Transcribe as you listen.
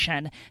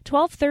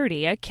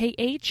1230 at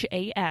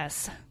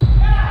KHAS.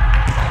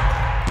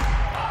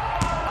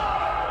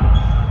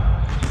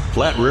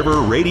 Platte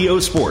River Radio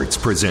Sports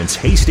presents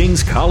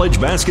Hastings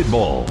College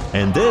basketball,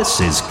 and this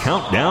is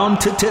Countdown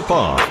to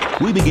Tip-Off.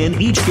 We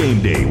begin each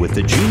game day with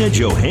the Gina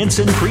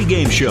Johansson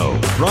pregame show,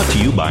 brought to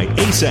you by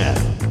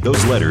ASAP.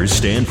 Those letters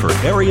stand for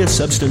Area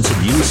Substance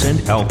Abuse and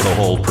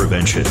Alcohol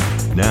Prevention.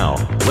 Now,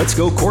 let's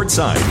go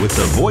courtside with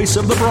the voice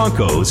of the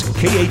Broncos,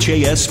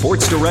 KHAS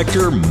Sports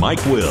Director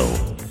Mike Will.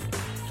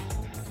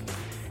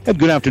 And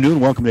good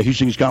afternoon. Welcome to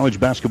Hastings College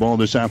basketball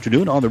this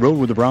afternoon on the road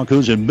with the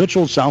Broncos in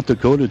Mitchell, South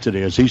Dakota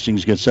today as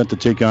Hastings gets set to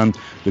take on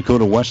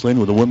Dakota Wesleyan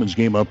with the women's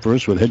game up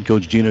first with head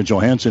coach Gina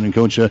Johansson. And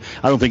coach, I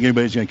don't think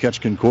anybody's going to catch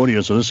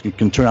Concordia, so this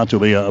can turn out to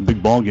be a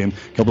big ball game.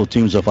 A couple of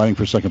teams are fighting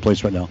for second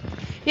place right now.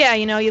 Yeah,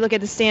 you look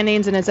at the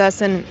standings and it's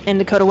us and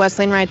Dakota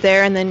Wesleyan right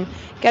there, and then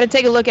got to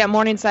take a look at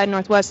Morningside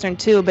Northwestern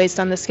too, based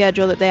on the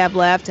schedule that they have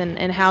left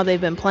and how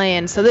they've been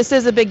playing. So this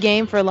is a big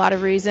game for a lot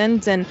of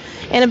reasons, and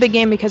a big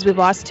game because we've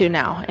lost two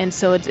now, and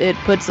so it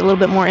puts a little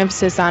bit more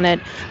emphasis on it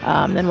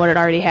than what it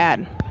already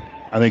had.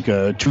 I think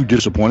two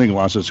disappointing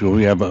losses. So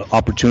we have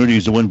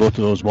opportunities to win both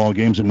of those ball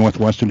games in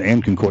Northwestern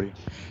and Concordia.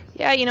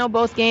 Yeah,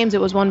 both games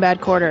it was one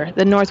bad quarter.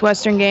 The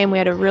Northwestern game we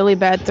had a really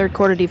bad third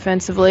quarter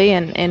defensively,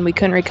 and we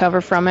couldn't recover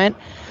from it.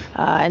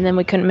 And then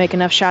we couldn't make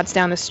enough shots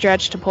down the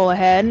stretch to pull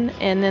ahead.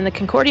 And then the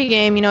Concordia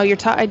game, you're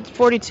tied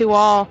 42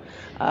 all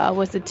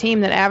with a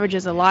team that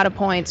averages a lot of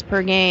points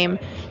per game.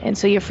 And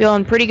so you're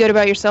feeling pretty good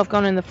about yourself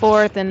going in the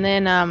fourth. And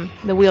then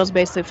the wheels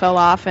basically fell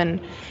off, and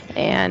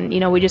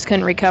we just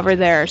couldn't recover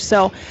there.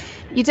 So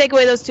you take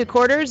away those two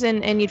quarters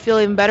and you'd feel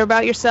even better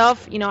about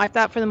yourself. I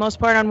thought for the most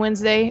part on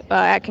Wednesday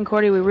at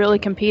Concordia we really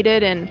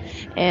competed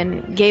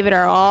and gave it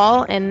our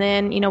all. And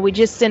then, we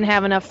just didn't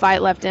have enough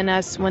fight left in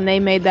us when they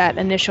made that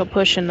initial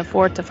push in the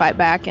fourth to fight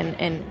back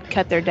and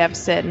cut their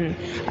deficit and,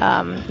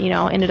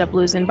 ended up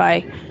losing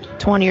by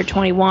 20 or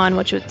 21,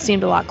 which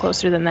seemed a lot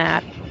closer than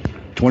that.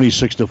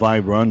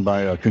 26-5 run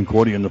by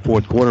Concordia in the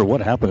fourth quarter.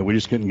 What happened? We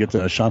just couldn't get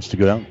the shots to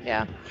go down.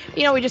 Yeah.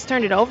 We just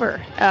turned it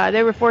over.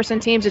 They were forcing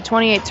teams to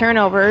 28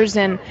 turnovers,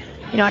 and,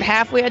 at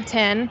half we had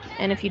 10.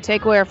 And if you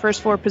take away our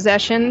first four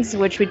possessions,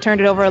 which we turned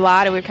it over a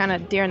lot, and we were kind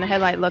of deer in the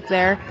headlight look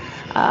there,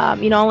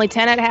 only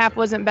 10 at half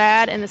wasn't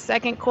bad. In the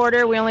second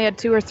quarter, we only had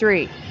 2 or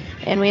 3,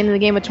 and we ended the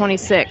game with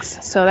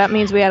 26. So that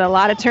means we had a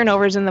lot of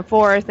turnovers in the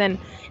fourth, and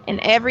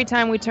every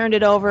time we turned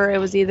it over, it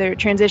was either a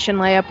transition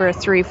layup or a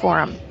 3 for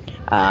them.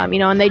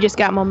 And they just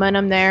got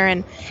momentum there,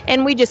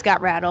 and we just got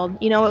rattled.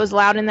 It was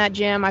loud in that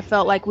gym. I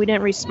felt like we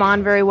didn't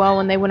respond very well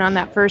when they went on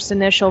that first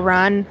initial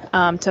run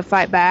to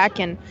fight back,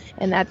 and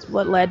that's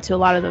what led to a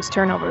lot of those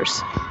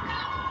turnovers.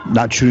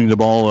 Not shooting the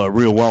ball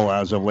real well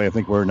as of late. I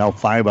think we're now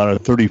 5 out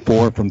of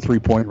 34 from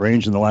three-point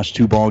range in the last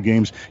 2 ball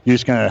games. You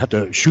just kind of have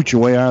to shoot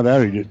your way out of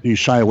that, or you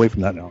shy away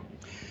from that now?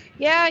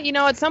 Yeah,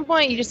 at some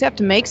point you just have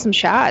to make some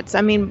shots. I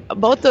mean,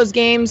 both those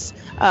games,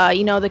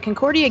 the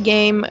Concordia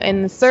game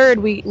in the third,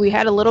 we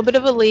had a little bit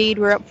of a lead.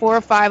 We were up 4 or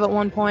 5 at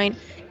one point,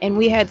 and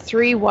we had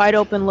 3 wide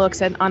open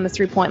looks on the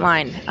three-point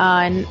line,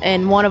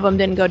 and one of them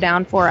didn't go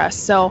down for us.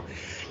 So,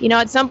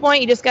 at some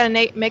point you just got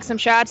to make some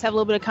shots, have a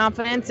little bit of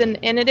confidence, and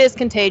it is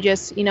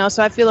contagious,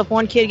 So I feel if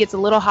one kid gets a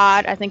little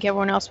hot, I think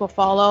everyone else will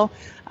follow.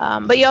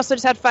 But you also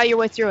just have to fight your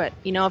way through it.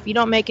 If you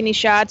don't make any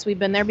shots, we've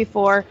been there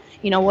before.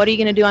 What are you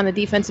going to do on the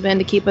defensive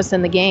end to keep us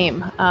in the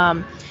game?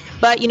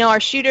 But, our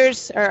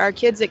shooters, our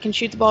kids that can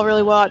shoot the ball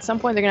really well, at some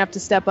point they're going to have to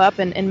step up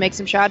and make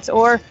some shots,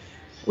 or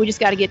we just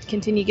got to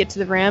continue to get to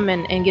the rim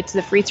and get to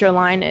the free throw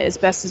line as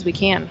best as we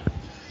can.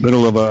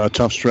 Middle of a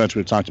tough stretch.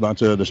 We talked about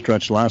the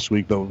stretch last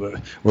week, but we're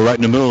right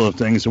in the middle of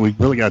things, and we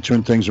really got to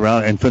turn things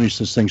around and finish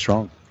this thing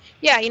strong.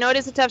 Yeah, it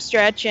is a tough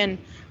stretch, and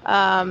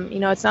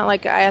it's not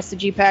like I asked the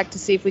GPAC to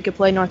see if we could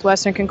play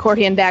Northwestern,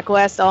 Concordia, and DAC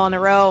West all in a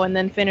row and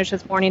then finish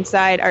with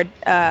Morningside, or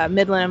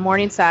Midland and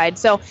Morningside.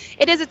 So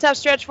it is a tough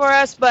stretch for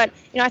us, but,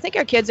 I think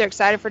our kids are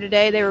excited for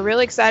today. They were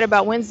really excited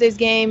about Wednesday's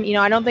game.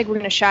 I don't think we're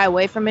going to shy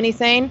away from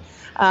anything,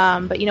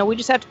 but, we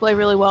just have to play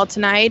really well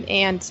tonight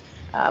and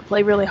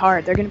play really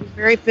hard. They're going to be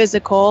very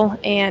physical,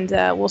 and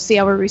we'll see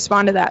how we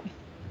respond to that.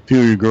 Few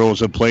of you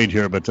girls have played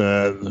here, but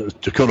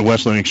Dakota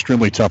Wesleyan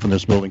extremely tough in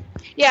this building.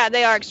 Yeah,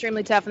 they are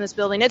extremely tough in this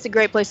building. It's a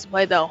great place to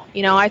play, though.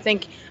 I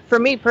think for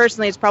me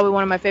personally, it's probably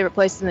one of my favorite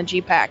places in the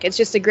GPAC. It's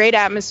just a great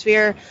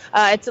atmosphere.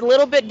 It's a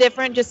little bit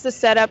different, just the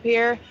setup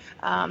here.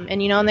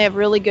 And they have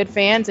really good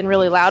fans and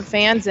really loud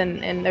fans,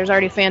 and there's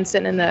already fans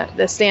sitting in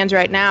the stands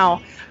right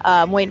now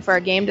waiting for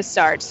our game to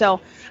start. So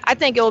I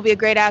think it will be a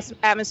great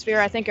atmosphere.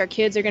 I think our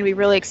kids are going to be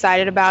really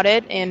excited about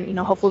it, and,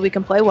 hopefully we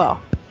can play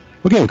well.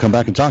 Okay, we'll come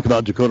back and talk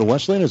about Dakota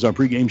Wesleyan as our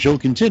pregame show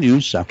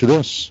continues after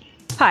this.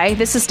 Hi,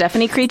 this is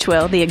Stephanie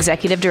Creechwill, the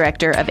Executive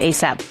Director of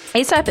ASAP.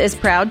 ASAP is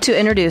proud to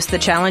introduce the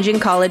Challenging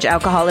College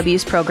Alcohol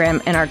Abuse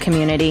program in our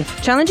community.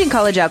 Challenging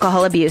College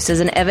Alcohol Abuse is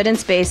an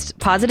evidence-based,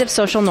 positive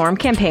social norm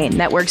campaign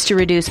that works to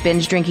reduce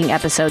binge drinking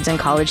episodes in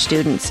college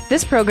students.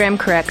 This program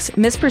corrects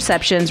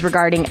misperceptions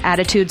regarding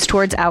attitudes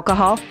towards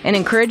alcohol and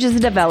encourages the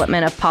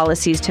development of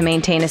policies to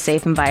maintain a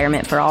safe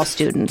environment for all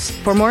students.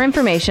 For more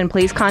information,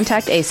 please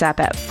contact ASAP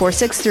at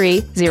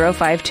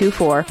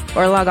 463-0524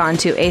 or log on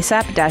to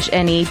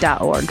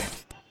asap-ne.org.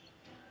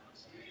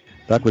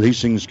 Back with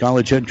Hastings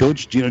College head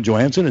coach Gina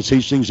Johansson. It's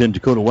Hastings and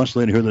Dakota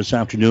Wesleyan here this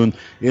afternoon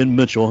in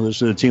Mitchell.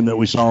 This is a team that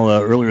we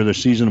saw earlier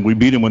this season. We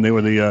beat them when they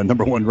were the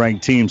number one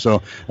ranked team,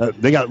 so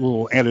they got a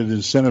little added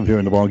incentive here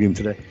in the ballgame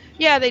today.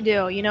 Yeah, they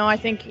do. I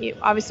think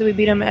obviously we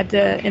beat them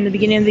in the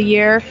beginning of the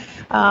year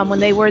when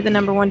they were the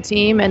number one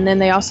team, and then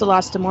they also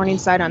lost to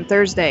Morningside on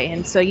Thursday.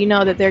 And so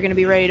that they're going to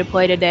be ready to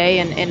play today,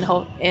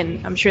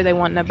 and I'm sure they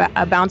want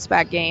a bounce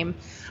back game.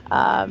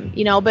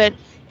 But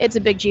it's a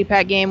big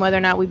GPAC game, whether or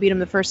not we beat them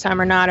the first time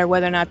or not, or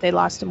whether or not they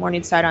lost to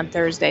Morningside on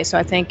Thursday. So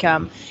I think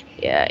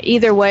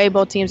either way,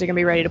 both teams are going to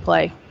be ready to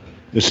play.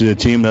 This is a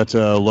team that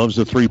loves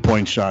the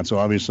three-point shot, so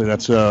obviously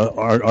that's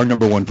our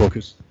number one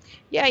focus.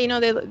 Yeah,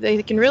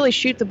 they can really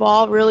shoot the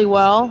ball really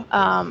well,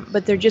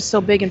 but they're just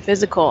so big and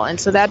physical, and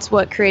so that's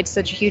what creates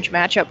such a huge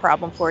matchup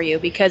problem for you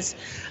because,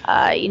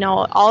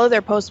 all of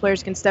their post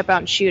players can step out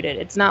and shoot it.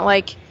 It's not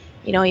like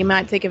you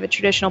might think of a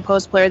traditional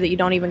post player that you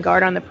don't even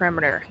guard on the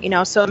perimeter,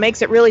 so it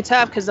makes it really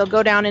tough because they'll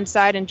go down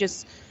inside and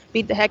just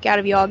beat the heck out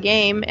of you all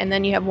game, and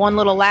then you have one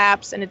little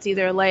lapse and it's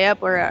either a layup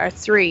or a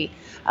three.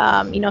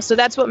 So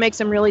that's what makes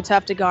them really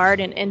tough to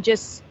guard and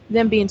just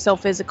them being so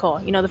physical.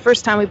 The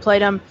first time we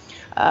played them,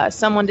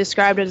 someone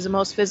described it as the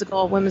most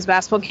physical women's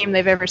basketball game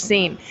they've ever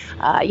seen.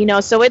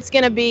 So it's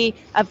going to be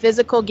a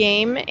physical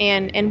game,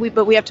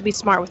 but we have to be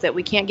smart with it.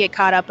 We can't get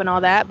caught up in all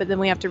that, but then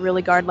we have to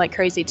really guard like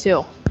crazy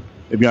too.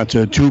 They've got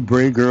two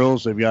Bray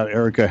girls. They've got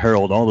Erica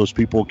Harold. All those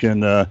people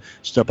can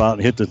step out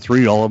and hit the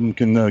three. All of them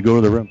can go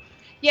to the rim.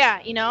 Yeah,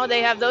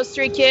 they have those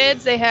three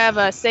kids. They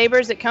have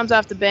Sabers that comes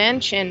off the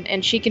bench,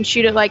 and she can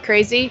shoot it like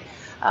crazy.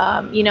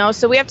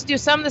 So we have to do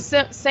some of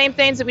the same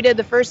things that we did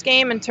the first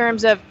game in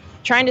terms of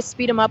trying to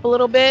speed them up a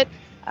little bit.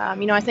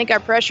 I think our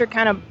pressure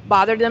kind of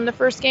bothered them the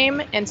first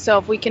game, and so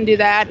if we can do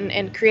that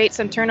and create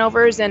some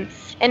turnovers and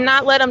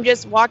not let them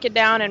just walk it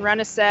down and run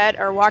a set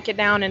or walk it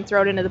down and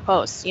throw it into the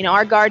post.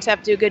 Our guards have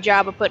to do a good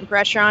job of putting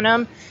pressure on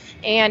them,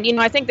 and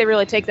I think they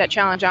really take that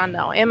challenge on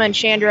though. Emma and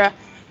Chandra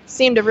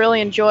seem to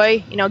really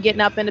enjoy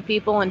getting up into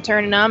people and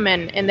turning them,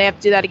 and they have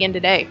to do that again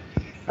today.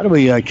 How do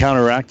we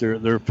counteract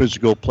their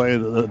physical play,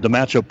 the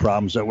matchup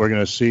problems that we're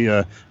going to see,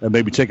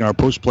 maybe taking our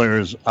post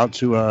players out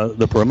to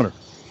the perimeter?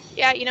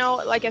 Yeah,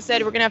 like I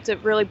said, we're going to have to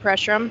really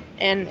pressure them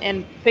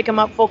and pick them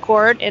up full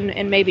court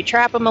and maybe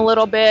trap them a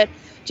little bit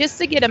just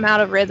to get them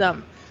out of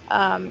rhythm.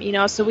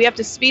 So we have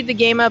to speed the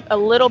game up a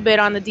little bit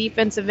on the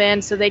defensive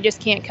end so they just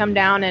can't come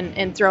down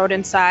and throw it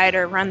inside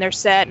or run their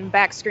set and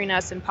back screen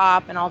us and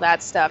pop and all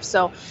that stuff.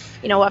 So,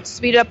 we'll have to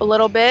speed it up a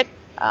little bit.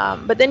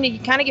 But then you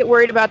kind of get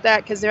worried about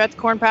that because they're at the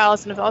Corn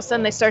Palace, and if all of a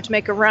sudden they start to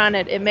make a run,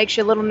 it makes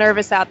you a little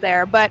nervous out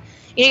there. But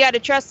you got to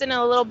trust in it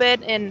a little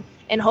bit and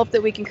hope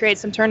that we can create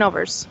some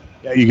turnovers.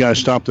 Yeah, you got to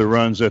stop the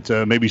runs at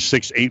maybe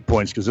 6-8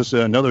 points because this is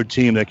another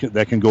team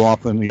that can go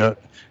off in a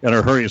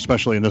hurry,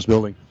 especially in this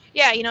building.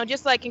 Yeah,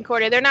 just like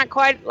Concordia. They're not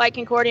quite like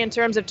Concordia in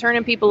terms of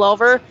turning people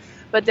over,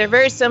 but they're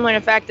very similar in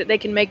the fact that they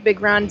can make big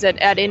runs at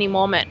any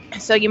moment.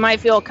 So you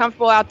might feel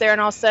comfortable out there,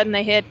 and all of a sudden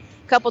they hit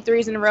a couple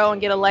threes in a row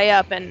and get a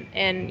layup,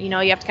 and you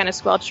have to kind of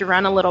squelch your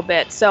run a little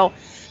bit. So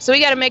we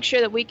got to make sure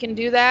that we can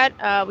do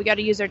that. We got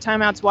to use our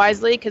timeouts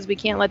wisely because we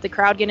can't let the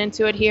crowd get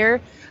into it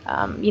here.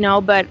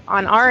 But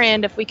on our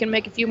end, if we can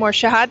make a few more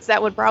shots,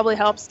 that would probably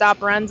help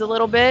stop runs a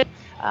little bit.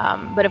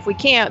 But if we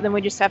can't, then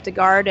we just have to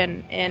guard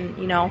and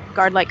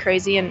guard like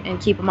crazy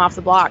and keep them off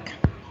the block.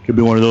 Could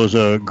be one of those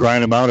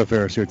grind them out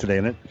affairs here today,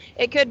 isn't it?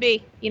 It could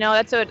be.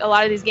 That's what a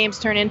lot of these games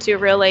turn into,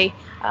 really.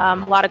 A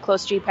lot of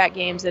close GPAC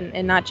games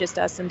and not just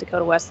us and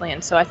Dakota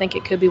Wesleyan. So I think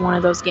it could be one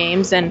of those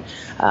games. And,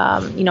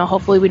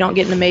 hopefully we don't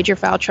get into major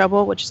foul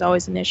trouble, which is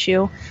always an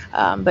issue.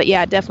 But,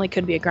 yeah, it definitely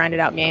could be a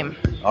grinded-out game.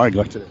 All right, good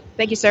luck today.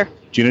 Thank you, sir.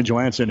 Gina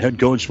Johansson, head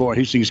coach for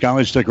Hastings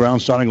College. Stick around,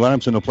 starting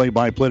lineups and a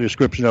play-by-play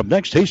description up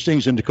next.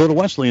 Hastings and Dakota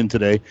Wesleyan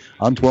today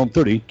on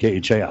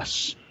 1230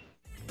 KHAS.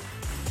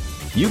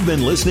 You've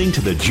been listening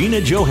to the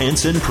Gina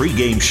Johansson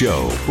pregame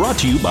show, brought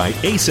to you by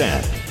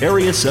ASAP,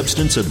 Area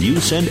Substance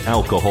Abuse and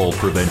Alcohol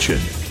Prevention.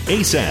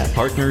 ASAP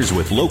partners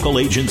with local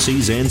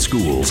agencies and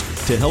schools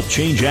to help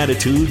change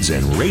attitudes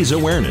and raise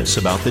awareness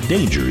about the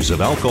dangers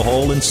of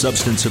alcohol and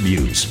substance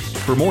abuse.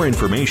 For more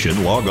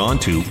information, log on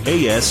to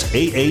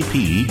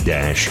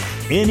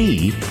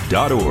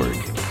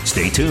asaap-ne.org.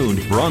 Stay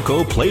tuned.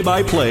 Bronco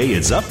Play-by-Play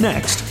is up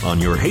next on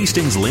your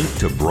Hastings link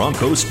to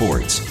Bronco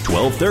Sports,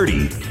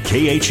 1230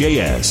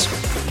 KHAS.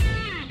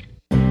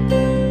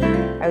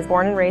 I was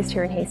born and raised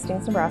here in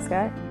Hastings,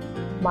 Nebraska.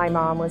 My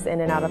mom was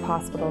in and out of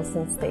hospitals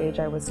since the age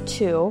I was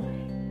 2,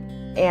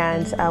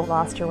 and I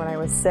lost her when I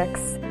was 6.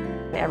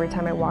 Every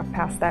time I walk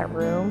past that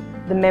room,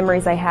 the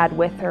memories I had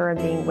with her and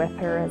being with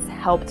her has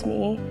helped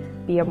me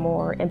be a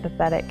more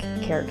empathetic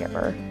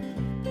caregiver.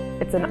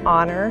 It's an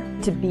honor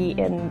to be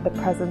in the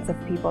presence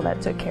of people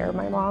that took care of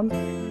my mom.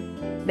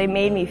 They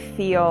made me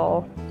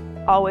feel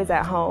always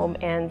at home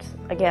and,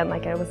 again,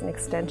 like I was an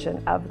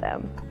extension of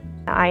them.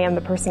 I am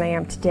the person I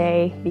am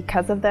today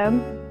because of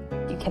them.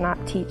 You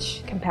cannot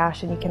teach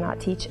compassion, you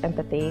cannot teach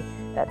empathy.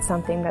 That's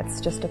something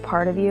that's just a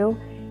part of you.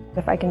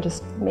 If I can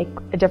just make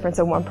a difference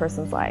in one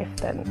person's life,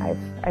 then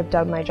I've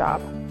done my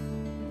job.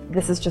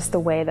 This is just the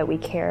way that we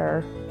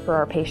care for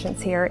our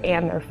patients here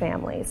and their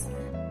families.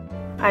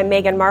 I'm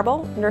Megan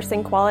Marble,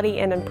 Nursing Quality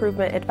and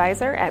Improvement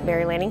Advisor at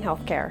Mary Lanning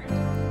Healthcare.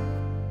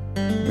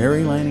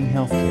 Mary Lanning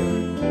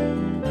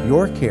Healthcare.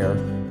 Your care,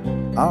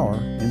 our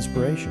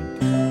inspiration.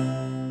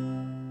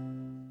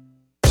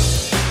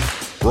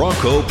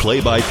 Bronco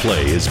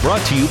Play-by-Play is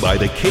brought to you by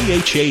the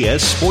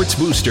KHAS Sports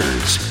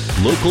Boosters.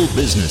 Local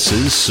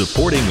businesses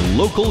supporting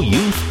local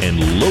youth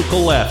and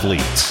local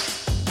athletes.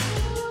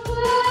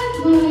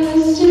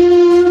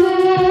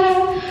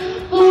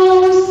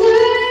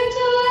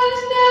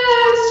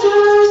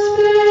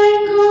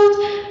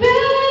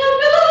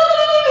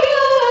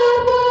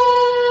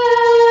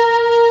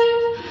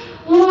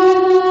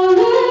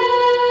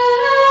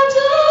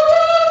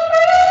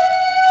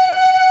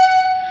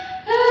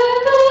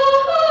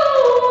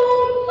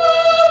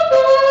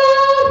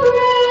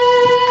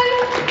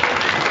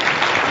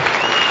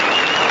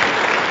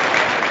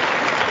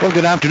 Well,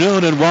 good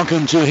afternoon and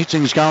welcome to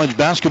Hastings College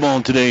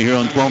basketball today here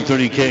on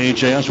 1230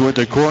 KHAS. We're at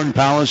the Corn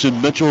Palace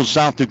in Mitchell,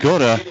 South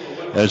Dakota,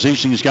 as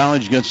Hastings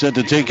College gets set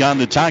to take on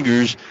the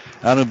Tigers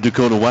out of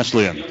Dakota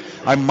Wesleyan.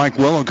 I'm Mike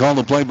Will. I'll call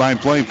the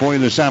play-by-play for you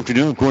this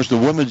afternoon. Of course, the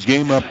women's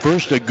game up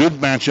first. A good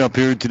matchup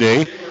here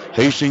today.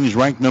 Hastings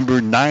ranked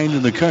number 9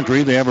 in the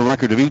country. They have a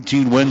record of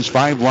 18 wins,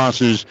 5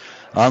 losses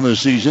on the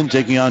season,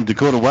 taking on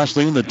Dakota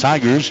Wesleyan. The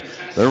Tigers,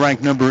 they're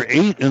ranked number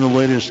 8 in the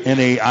latest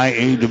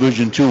NAIA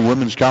Division II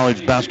Women's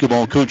College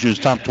Basketball Coaches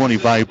Top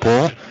 25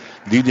 poll.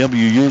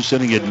 DWU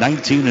sitting at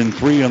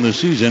 19-3 on the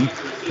season.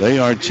 They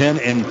are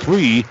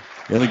 10-3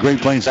 in the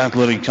Great Plains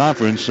Athletic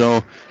Conference.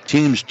 So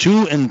teams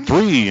 2 and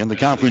 3 in the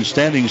conference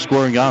standings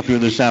scoring off here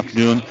this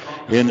afternoon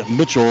in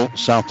Mitchell,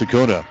 South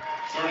Dakota.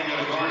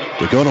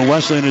 Dakota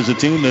Wesleyan is a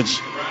team that's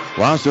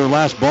lost their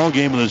last ball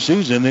game of the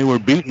season. They were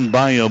beaten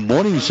by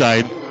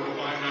Morningside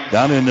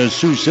down in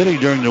Sioux City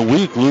during the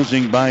week,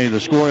 losing by the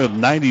score of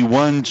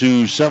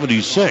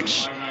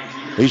 91-76.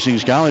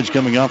 Hastings College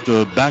coming off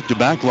the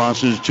back-to-back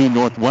losses to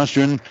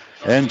Northwestern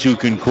and to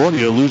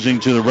Concordia, losing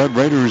to the Red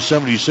Raiders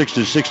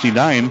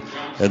 76-69,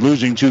 and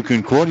losing to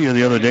Concordia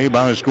the other day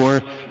by a score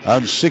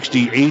of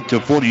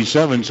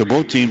 68-47. So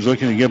both teams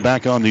looking to get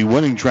back on the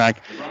winning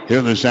track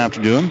here this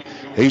afternoon.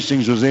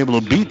 Hastings was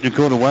able to beat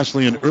Dakota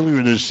Wesleyan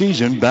earlier this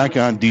season, back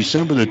on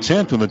December the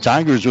 10th, when the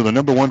Tigers were the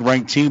number 1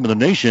 ranked team in the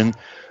nation.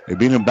 They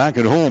beat them back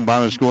at home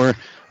by a score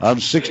of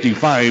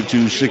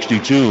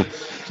 65-62.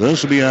 So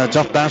this will be a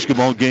tough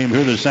basketball game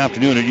here this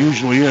afternoon. It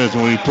usually is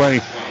when we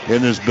play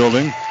in this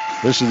building.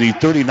 This is the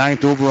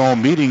 39th overall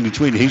meeting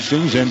between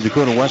Hastings and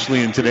Dakota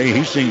Wesleyan today.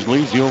 Hastings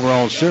leads the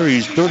overall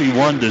series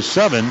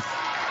 31-7.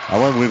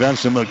 However, we've had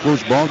some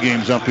close ball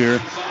games up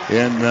here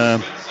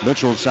in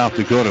Mitchell, South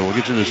Dakota. We'll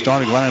get to the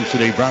starting lineups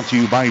today, brought to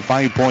you by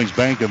 5 Points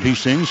Bank of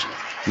Hastings.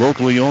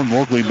 Locally owned,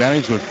 locally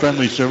managed with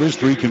friendly service,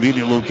 3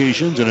 convenient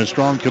locations, and a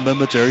strong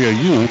commitment to area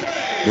youth.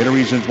 Many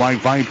reasons why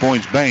 5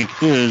 Points Bank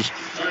is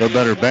the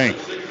better bank.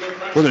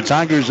 For the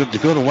Tigers of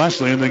Dakota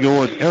Wesleyan, they go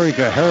with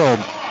Erica Harold.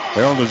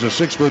 Harold is a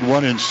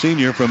 6'1"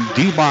 senior from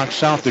D-Box,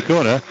 South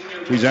Dakota.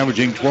 She's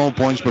averaging 12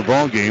 points per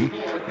ball game.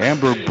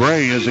 Amber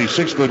Bray is a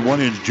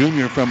 6'1"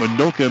 junior from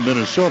Anoka,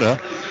 Minnesota.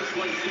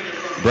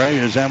 Bray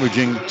is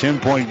averaging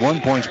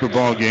 10.1 points per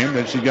ball game.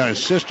 Then she's got a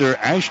sister,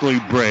 Ashley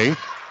Bray.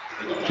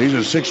 She's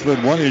a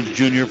 6'1"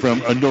 junior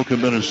from Anoka,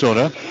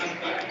 Minnesota.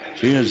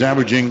 She is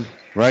averaging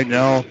right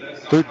now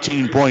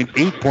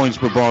 13.8 points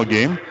per ball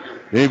game.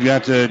 They've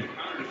got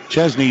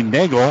Chesney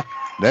Nagel.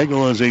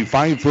 Nagel is a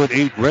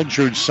 5'8"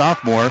 redshirt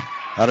sophomore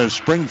out of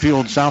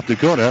Springfield, South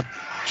Dakota.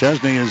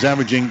 Chesney is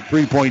averaging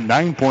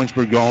 3.9 points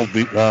per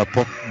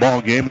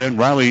ball game. And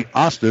Riley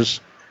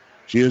Ostis,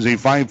 she is a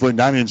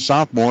 5'9"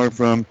 sophomore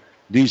from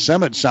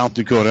DeSemmet, South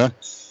Dakota.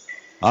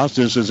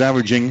 Ostis is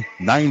averaging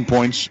 9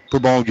 points per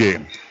ball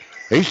game.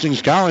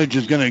 Hastings College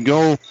is going to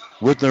go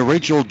with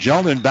Rachel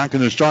Jeldon back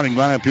in the starting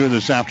lineup here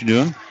this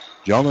afternoon.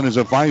 Jeldon is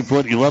a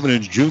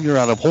 5'11" junior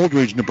out of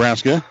Holdridge,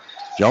 Nebraska.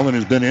 Jeldon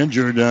has been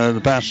injured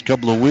the past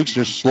couple of weeks,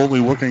 just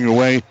slowly working her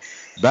way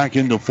back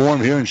into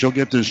form here, and she'll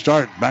get to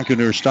start back in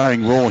her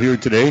starting role here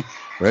today.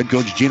 Head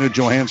coach Gina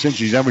Johansson,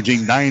 she's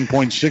averaging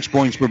 9.6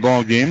 points per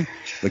ball game.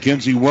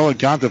 Mackenzie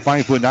Willicott, the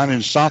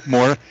 5'9"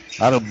 sophomore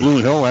out of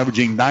Blue Hill,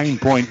 averaging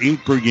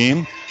 9.8 per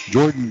game.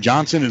 Jordan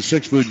Johnson is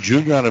 6'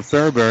 junior out of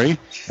Fairbury,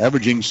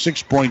 averaging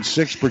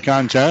 6.6 per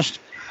contest.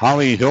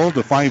 Holly Hill,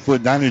 the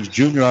 5'9"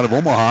 junior out of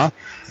Omaha,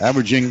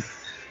 averaging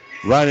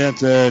right at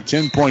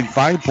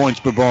 10.5 points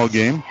per ball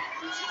game.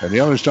 And the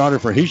other starter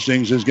for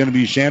Hastings is going to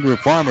be Chandra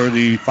Farmer,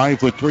 the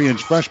 5'3"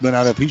 freshman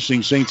out of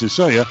Hastings St.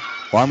 Cecilia.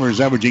 Farmer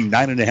is averaging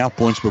 9.5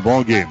 points per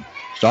ball game.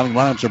 Starting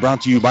lineups are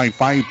brought to you by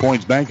 5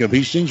 Points Bank of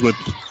Hastings with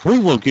 3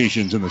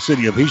 locations in the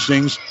city of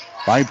Hastings.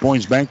 5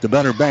 Points Bank, the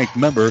better bank,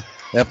 member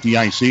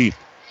FDIC.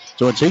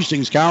 So it's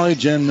Hastings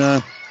College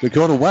and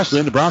Dakota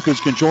Wesleyan. The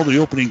Broncos control the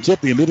opening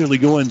tip. They immediately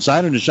go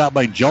inside, and a shot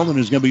by Jeldon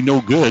is going to be no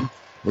good.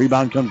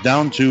 Rebound comes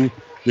down to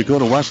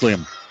Dakota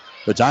Wesleyan.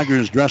 The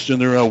Tigers dressed in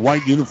their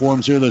white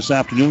uniforms here this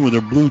afternoon with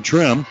their blue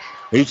trim.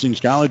 Hastings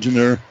College in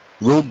their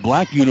road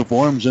black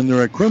uniforms and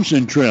their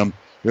crimson trim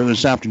here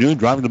this afternoon.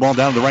 Driving the ball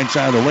down to the right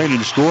side of the lane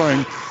and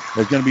scoring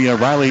is going to be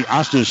Riley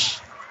Ostis.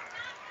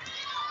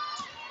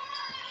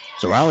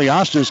 So Riley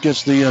Ostis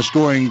gets the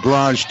scoring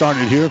barrage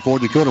started here for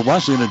Dakota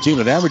Wesleyan, a team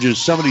that averages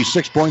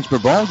 76 points per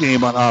ball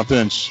game on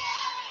offense.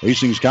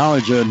 Hastings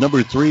College,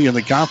 number 3 in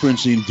the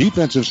conference in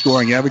defensive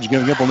scoring average,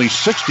 giving up only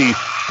 60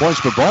 points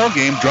per ball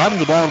game. Driving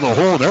the ball to the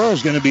hole there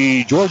is going to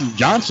be Jordan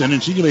Johnson,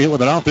 and she's going to hit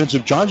with an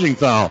offensive charging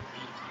foul.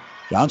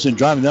 Johnson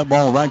driving that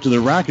ball right to the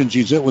rack, and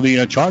she's hit with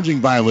a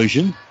charging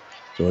violation.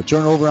 So a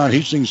turnover on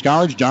Hastings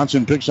College.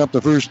 Johnson picks up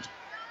the first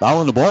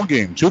foul in the ball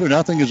game.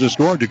 2-0 is the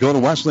score. Dakota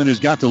Wesleyan has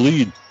got the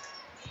lead.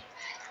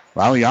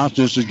 Riley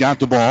Ostis has got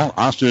the ball.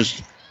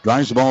 Ostis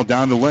drives the ball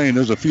down the lane.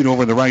 There's a feed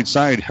over the right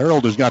side.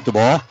 Harold has got the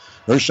ball.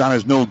 Her shot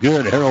is no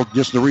good. Harold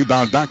gets the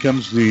rebound. Back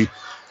comes the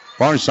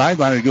far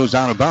sideline. It goes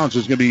out of bounds.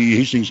 It's going to be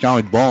Hastings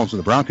College ball, so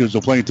the Broncos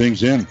will play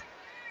things in.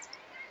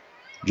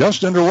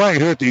 Just underway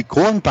here at the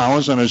Corn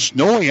Palace on a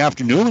snowy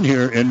afternoon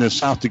here in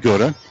South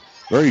Dakota.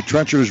 Very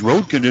treacherous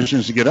road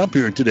conditions to get up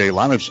here today. A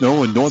lot of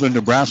snow in northern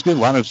Nebraska. A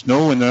lot of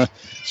snow in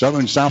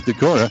southern South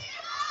Dakota.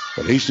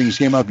 But Hastings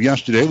came up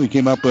yesterday. We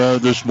came up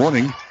this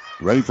morning.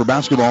 Ready for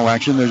basketball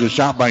action. There's a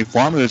shot by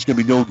Farmer that's going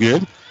to be no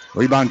good.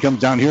 Rebound comes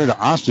down here to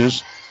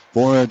Ostis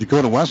for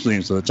Dakota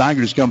Wesleyan. So the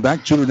Tigers come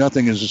back.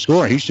 2-0 is the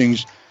score.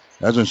 Hastings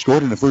hasn't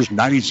scored in the first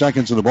 90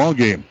 seconds of the ball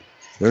game.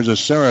 There's a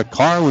Sarah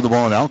Carr with the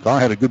ball now. Carr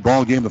had a good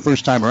ball game the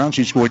first time around.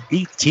 She scored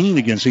 18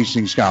 against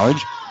Hastings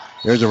College.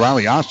 There's a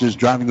Riley Ostis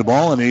driving the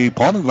ball, and a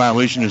palming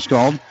violation is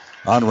called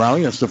on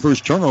Riley. That's the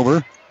first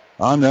turnover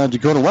on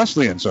Dakota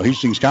Wesleyan. So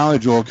Hastings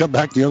College will come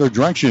back the other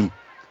direction.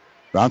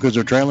 Broncos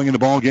are trailing in the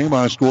ball game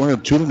on a score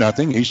of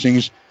 2-0.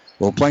 Hastings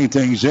will play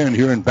things in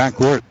here in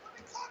backcourt.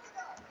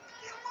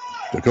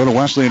 Dakota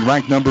Wesleyan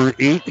ranked number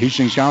 8.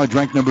 Hastings College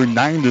ranked number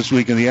 9 this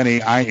week in the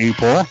NAIA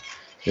poll.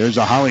 There's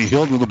a Holly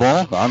Hill with the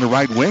ball on the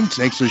right wing.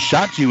 Takes a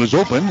shot. She was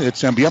open.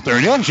 It's going to be up there.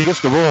 And in she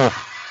gets the roll.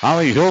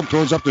 Holly Hill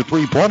throws up the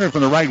three-pointer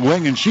from the right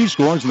wing, and she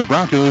scores. And the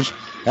Broncos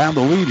have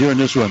the lead here in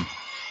this one.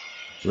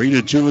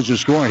 3-2 is the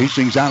score.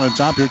 Hastings out on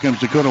top. Here comes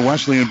Dakota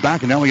Wesleyan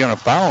back, and now we got a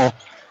foul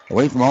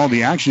away from all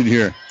the action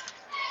here.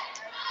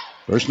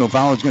 Personal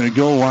foul is going to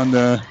go on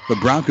the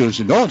Broncos.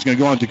 And no, it's going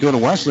to go on Dakota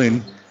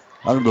Wesleyan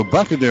out of the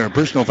bucket there.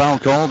 Personal foul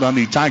called on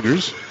the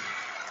Tigers.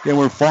 Again,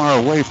 we're far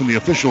away from the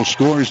official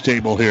scores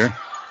table here.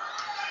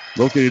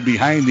 Located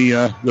behind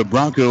the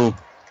Bronco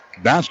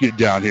basket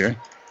down here.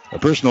 A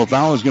personal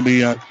foul is going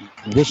to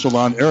be whistled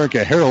on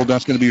Erica Harold.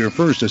 That's going to be her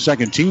first. A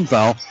second team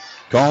foul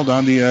called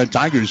on the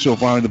Tigers so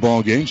far in the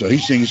ball game. So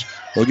Hastings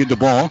will get the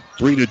ball.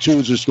 3-2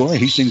 is the score.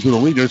 Hastings with the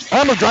lead. There's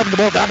Farmer driving the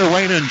ball down the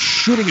lane and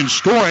shooting and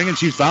scoring, and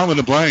she's fouled in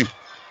the play.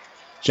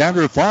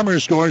 Chandra Farmer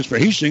scores for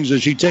Hastings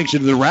as she takes it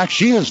to the rack.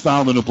 She is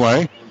fouled in the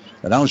play.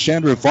 And now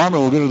Chandra Farmer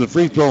will go to the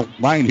free throw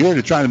line here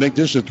to try to make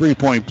this a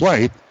three-point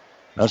play.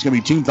 That's going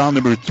to be team foul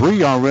number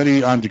 3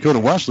 already on Dakota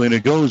Wesleyan.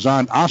 It goes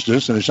on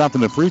Ostis, and a shot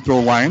from the free throw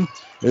line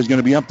is going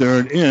to be up there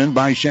and in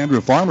by Chandra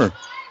Farmer.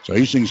 So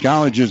Hastings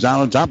College is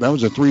out on top. That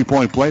was a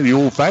three-point play the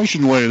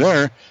old-fashioned way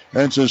there.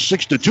 And it's a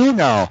 6-2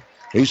 now.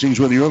 Hastings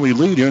with the early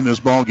lead here in this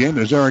ball game.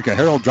 There's Erica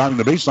Harold driving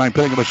the baseline,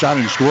 picking up a shot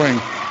and scoring.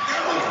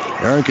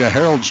 Erica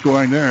Harold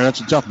scoring there.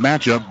 That's a tough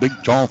matchup. Big,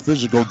 tall,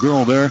 physical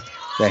girl there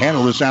to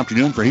handle this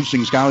afternoon for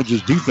Hastings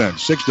College's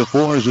defense.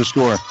 6-4 is the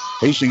score.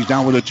 Hastings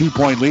down with a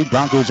 2-point lead.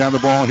 Broncos have the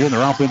ball here in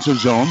their offensive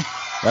zone.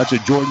 That's a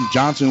Jordan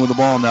Johnson with the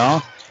ball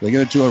now. They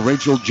get it to a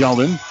Rachel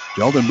Jeldon.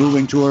 Jeldon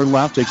moving to her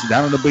left, takes it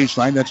down on the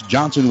baseline. That's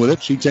Johnson with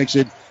it. She takes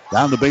it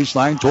down the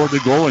baseline toward the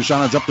goal. And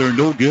shot is up there,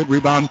 no good.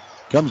 Rebound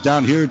comes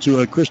down here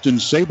to Kristen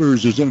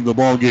Sabers, who's into the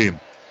ball game.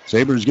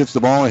 Sabers gets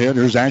the ball ahead.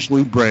 Here's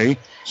Ashley Bray.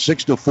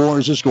 6-4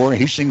 is the score.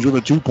 Hastings with a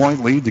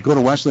 2-point lead.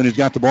 Dakota Wesleyan has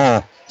got the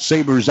ball.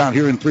 Sabers out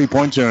here in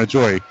 3-point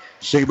territory.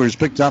 Sabers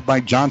picked up by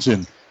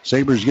Johnson.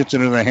 Sabers gets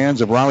it into the hands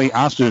of Riley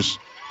Ostis.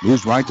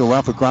 Moves right to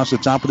left across the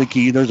top of the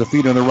key. There's a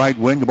feed on the right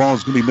wing. The ball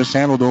is going to be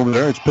mishandled over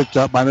there. It's picked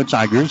up by the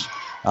Tigers.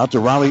 Out to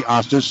Riley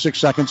Ostis. 6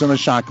 seconds on the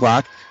shot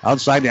clock.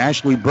 Outside to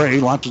Ashley Bray.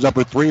 Launches up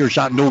a three. Her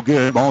shot no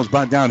good. Ball is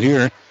brought down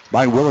here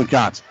by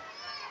Willicott.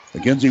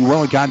 Mackenzie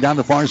Willicott down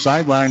the far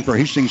sideline for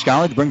Hastings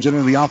College. Brings it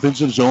into the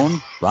offensive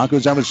zone.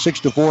 Broncos have a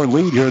 6-4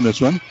 lead here in this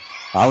one.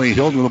 Holly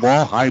Hill with the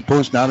ball. High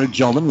post now to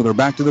Jeldon with her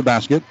back to the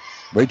basket.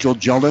 Rachel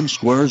Jeldon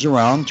squares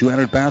around.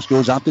 200 pass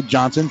goes out to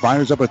Johnson.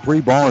 Fires up a three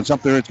ball. It's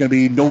up there. It's going to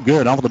be no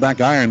good. Off of the back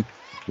iron.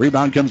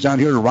 Rebound comes down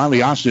here to Riley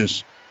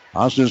Ostis.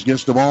 Ostis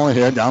gets the ball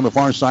ahead down the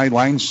far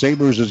sideline.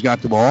 Sabers has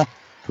got the ball.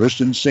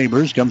 Kristen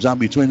Sabers comes out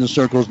between the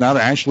circles now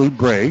to Ashley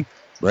Bray.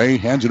 Bray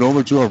hands it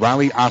over to a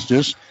Riley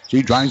Ostis.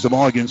 She drives the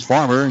ball against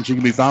Farmer, and she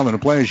can be fouled in the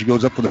play as she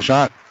goes up for the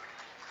shot.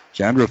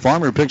 Chandra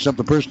Farmer picks up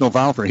the personal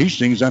foul for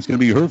Hastings. That's going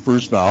to be her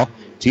first foul.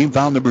 Team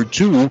foul number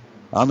 2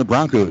 on the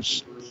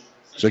Broncos.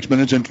 6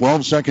 minutes and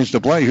 12 seconds to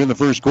play here in the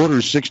first quarter.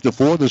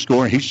 6-4 the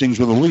score. Hastings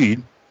with a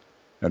lead.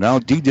 And now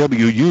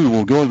DWU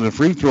will go to the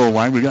free throw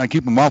line. We've got to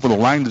keep them off of the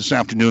line this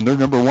afternoon. They're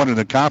number 1 in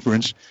the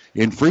conference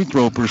in free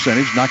throw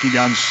percentage, knocking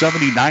down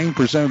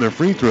 79% of their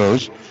free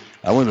throws.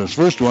 However, this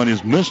first one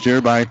is missed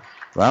here by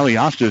Riley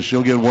Ostis.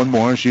 She'll get one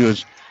more. She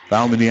was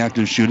fouled in the act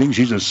of shooting.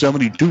 She's a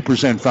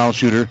 72% foul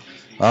shooter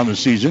on the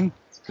season.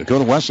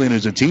 Dakota Wesleyan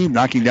is a team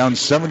knocking down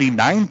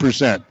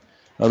 79%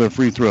 of their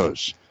free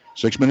throws.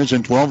 6 minutes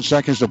and 12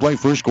 seconds to play.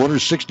 First quarter,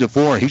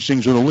 6-4.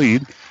 Hastings with a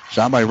lead.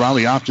 Shot by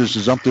Riley Ostis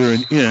is up there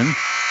and in.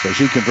 So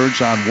she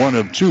converts on 1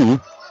 of 2.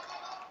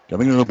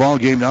 Coming into the ball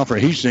game now for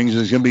Hastings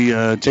is going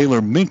to be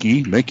Taylor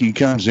Minke. Minke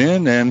comes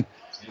in and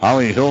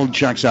Holly Hill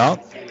checks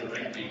out.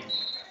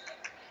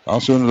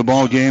 Also into the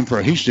ball game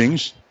for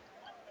Hastings.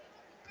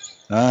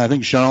 I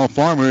think Chanel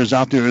Farmer is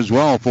out there as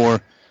well for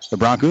the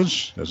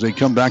Broncos as they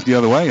come back the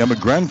other way. Emma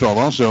Grenfell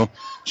also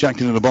checked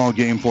into the ball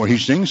game for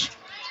Hastings.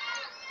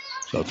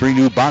 So 3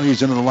 new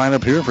bodies into the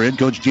lineup here for head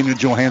coach Gina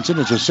Johansson.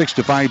 It's a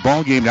 6-5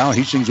 ball game now.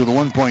 Hastings with a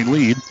 1-point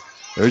lead.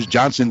 There's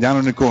Johnson down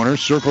in the corner.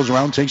 Circles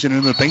around, takes it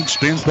into the paint,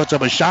 spins, puts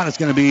up a shot. It's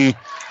going to be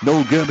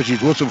no good, but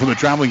she's whistled for the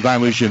traveling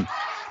violation.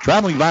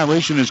 Traveling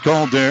violation is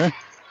called there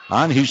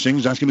on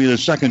Hastings. That's going to be the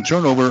second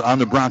turnover on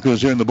the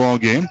Broncos here in the ball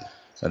game.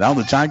 And now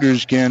the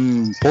Tigers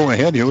can pull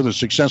ahead here with a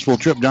successful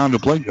trip down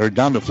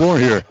the floor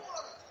here.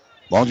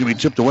 Ball's going to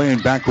be tipped away in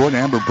backcourt.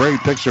 Amber Bray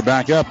picks her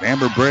back up.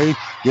 Amber Bray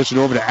gets it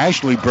over to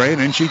Ashley Bray,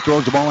 and then she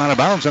throws the ball out of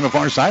bounds on the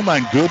far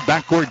sideline. Good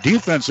backcourt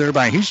defense there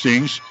by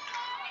Hastings.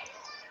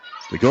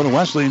 Dakota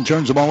Wesleyan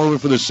turns the ball over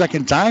for the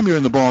second time here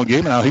in the ball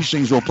game. Now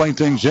Hastings will play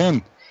things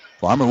in.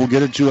 Farmer will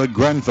get it to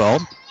Grenfell.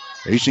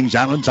 Hastings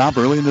out on top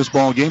early in this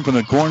ball game from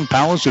the Corn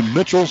Palace in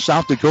Mitchell,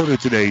 South Dakota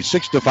today.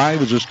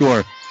 6-5 is the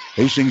score.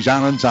 Hastings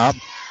out on top.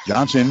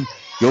 Johnson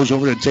goes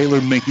over to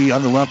Taylor Minke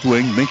on the left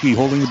wing. Minke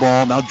holding the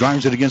ball. Now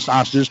drives it against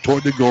Ostis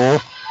toward the goal.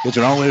 Gets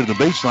it all the way to the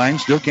baseline.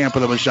 Still can't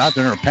put up a shot.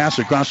 Then her pass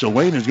across the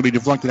lane is going to be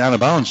deflected out of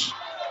bounds.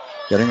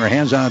 Getting her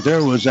hands on it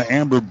there was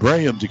Amber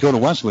Bray of Dakota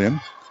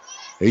Wesleyan.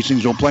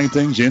 Hastings will play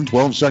things in.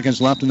 12 seconds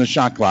left in the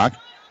shot clock.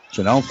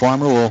 So now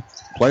Farmer will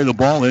play the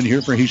ball in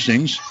here for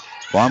Hastings.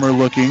 Farmer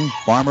looking.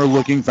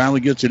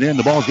 Finally gets it in.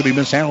 The ball's going to be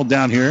mishandled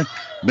down here.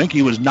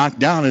 Minke was knocked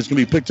down. It's going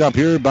to be picked up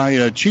here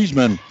by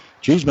Cheeseman.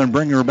 Cheeseman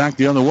bringing her back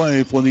the other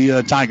way for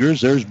the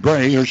Tigers. There's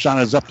Bray. Her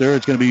shot is up there.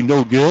 It's going to be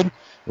no good.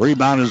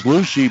 Rebound is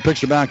loose. She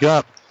picks her back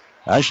up.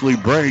 Ashley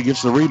Bray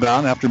gets the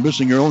rebound after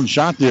missing her own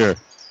shot there.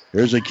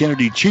 There's a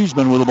Kennedy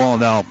Cheeseman with the ball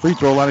now. Free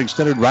throw line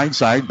extended right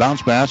side.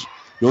 Bounce pass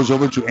goes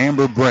over to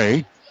Amber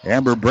Bray.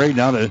 Amber Bray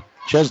now to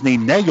Chesney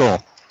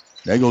Nagel.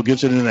 Nagel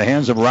gets it into the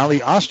hands of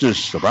Riley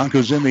Ostis. The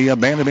Broncos in the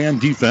man-to-man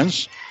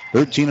defense.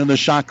 13 on the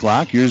shot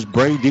clock. Here's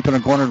Bray deep in the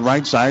corner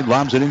right side.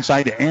 Lobs it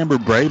inside to Amber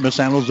Bray.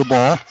 Mishandles the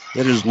ball.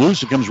 It is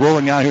loose. It comes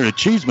rolling out here to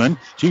Cheeseman.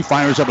 She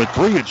fires up a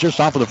 3. It's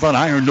just off of the front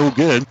iron. No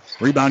good.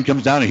 Rebound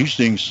comes down to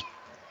Hastings.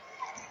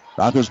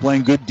 Broncos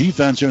playing good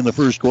defense here in the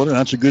first quarter.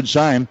 That's a good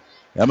sign.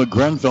 Emma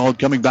Grenfell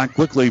coming back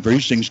quickly for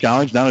Hastings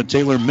College. Now to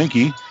Taylor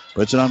Minke.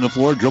 Puts it on the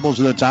floor. Dribbles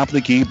to the top of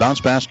the key. Bounce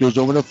pass goes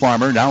over to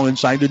Farmer. Now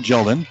inside to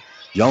Jellin.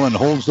 Jellin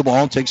holds the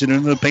ball. Takes it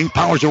into the paint.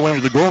 Powers her way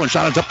to the goal. And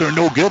shot is up there.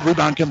 No good.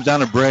 Rebound comes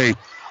down to Bray.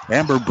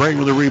 Amber Bray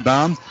with a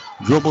rebound.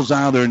 Dribbles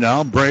out of there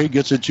now. Bray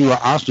gets it to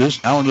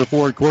Ostis. Now into the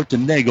forward court to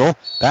Nagel.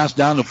 Pass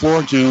down the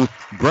floor to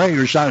Bray.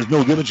 Her shot is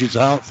no good, but she's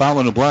out,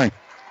 fouling the play.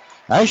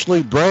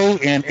 Ashley Bray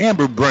and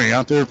Amber Bray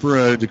out there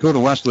for Dakota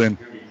Wesleyan.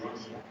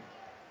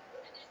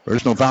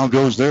 Personal foul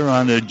goes there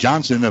on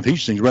Johnson of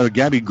Hastings. Rather,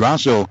 Gabby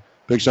Grasso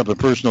picks up the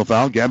personal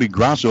foul. Gabby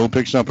Grasso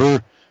picks up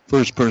her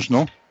first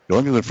personal.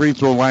 Going to the free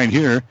throw line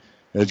here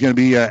is going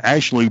to be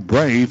Ashley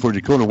Bray for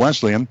Dakota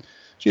Wesleyan.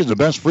 She is the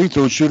best free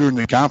throw shooter in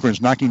the conference,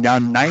 knocking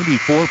down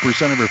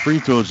 94% of her free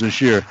throws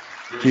this year.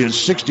 She is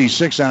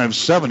 66 out of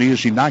 70 as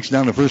she knocks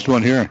down the first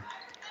one here.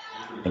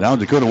 And now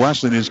Dakota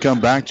Wesleyan has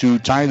come back to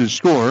tie the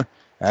score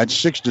at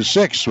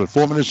 6-6 with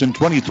 4 minutes and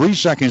 23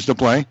 seconds to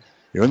play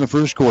here in the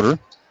first quarter.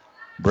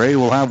 Bray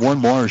will have one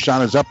more. Her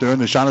shot is up there,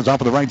 and the shot is off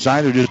of the right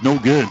side. It is no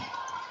good.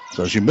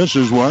 So she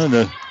misses one, and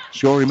the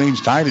score remains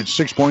tied at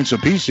 6 points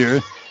apiece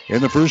here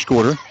in the first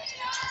quarter.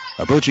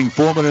 Approaching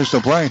 4 minutes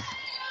to play.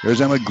 There's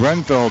Emma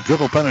Grenfell.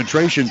 Dribble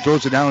penetration.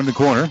 Throws it down in the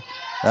corner.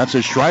 That's a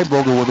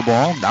Schreibvogel with the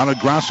ball. Down to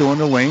Grasso in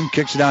the lane.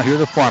 Kicks it out here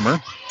to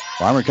Farmer.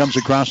 Farmer comes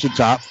across the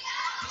top.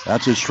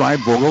 That's a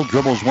Schreibvogel.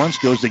 Dribbles once.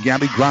 Goes to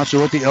Gabby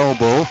Grasso at the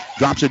elbow.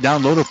 Drops it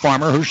down low to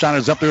Farmer. Her shot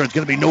is up there. It's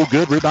going to be no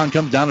good. Rebound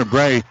comes down to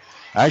Bray.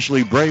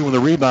 Ashley Bray with a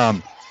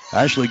rebound.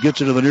 Ashley gets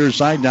it to the near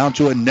side. Down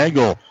to a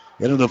Nagel.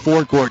 Into the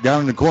forecourt,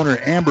 down in the corner,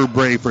 Amber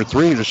Bray for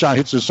 3. The shot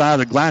hits the side of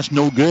the glass,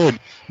 no good.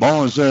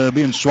 Ball is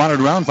being swatted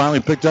around, finally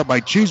picked up by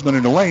Cheeseman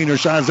in the lane. Her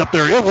shot is up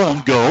there, it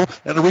won't go.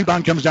 And the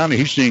rebound comes down to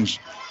Hastings.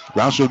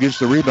 Grasso gets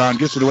the rebound,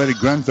 gets it away to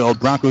Grenfell.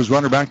 Broncos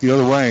run her back the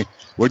other way.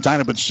 We're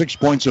tied up at 6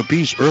 points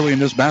apiece early in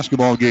this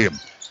basketball game.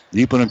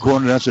 Deep in the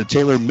corner, that's a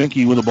Taylor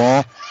Minke with the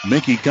ball.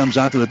 Minke comes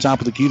out to the top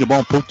of the key. The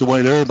ball poked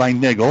away there by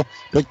Nagel.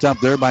 Picked up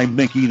there by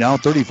Minke. Now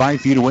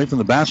 35 feet away from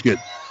the basket.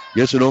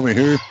 Gets it over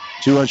here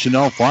to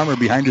Chanel Farmer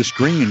behind the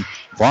screen.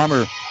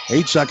 Farmer,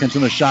 8 seconds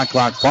in the shot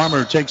clock.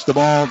 Farmer takes the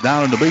ball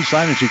down on the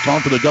baseline, and she's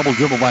called for the double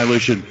dribble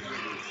violation.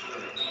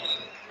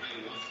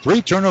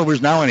 3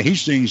 turnovers now in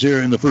Hastings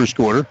here in the first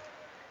quarter.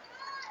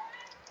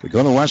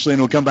 Dakota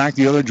Wesleyan will come back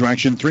the other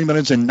direction. 3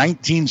 minutes and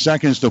 19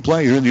 seconds to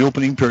play here in the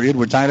opening period.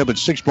 We're tied up at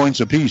 6 points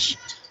apiece.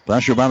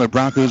 Pressure by the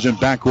Broncos in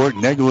backcourt.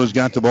 Nagel has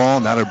got the ball.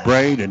 Now to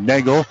Braid and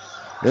Nagel.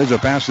 There's a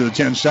pass to the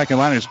 10-second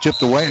line. It's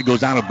tipped away. It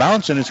goes out of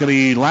bounds, and it's going to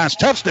be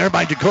last touch there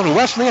by Dakota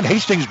Wesleyan.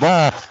 Hastings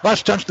ball.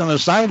 Last touched on the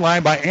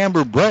sideline by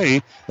Amber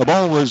Bray. The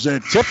ball was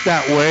tipped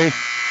that way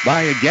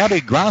by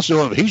Gabby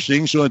Grasso of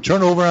Hastings, so a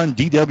turnover on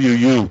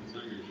DWU.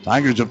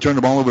 Tigers have turned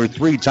the ball over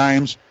 3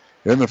 times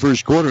in the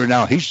first quarter.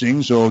 Now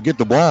Hastings will get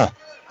the ball.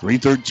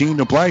 3:13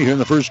 to play here in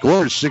the first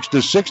quarter.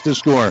 6-6 to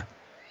score.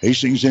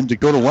 Hastings and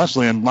Dakota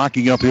Wesleyan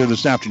locking up here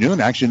this afternoon.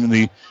 Action in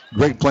the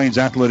Great Plains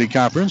Athletic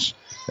Conference.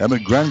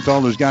 Emmett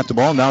Grenfell has got the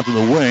ball now to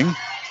the wing.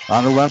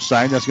 On the left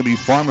side, that's going to be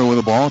Farmer with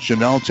the ball.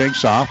 Chanel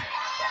takes off.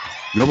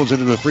 Dribbles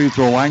into the free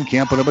throw line.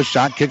 Can't put up a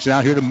shot. Kicks it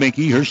out here to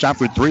Minke. Her shot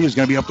for 3 is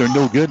going to be up there.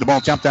 No good. The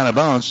ball tapped out of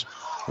bounds.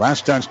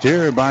 Last touched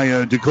here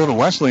by Dakota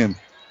Wesleyan.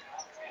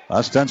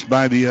 Last touch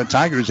by the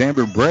Tigers.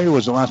 Amber Bray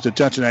was the last to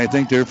touch it, I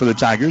think, there for the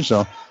Tigers.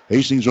 So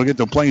Hastings will get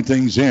to play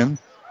things in.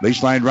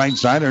 Baseline right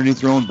side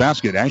underneath their own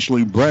basket.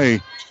 Ashley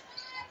Bray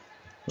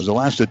was the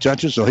last to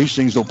touch it, so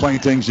Hastings will play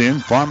things in.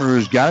 Farmer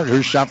has got it.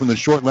 Her shot from the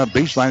short left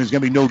baseline is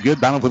going to be no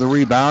good. Battle for the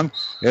rebound.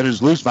 It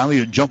is loose. Finally,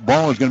 a jump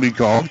ball is going to be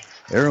called.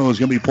 Arrow is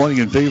going to be pointing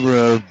in favor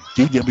of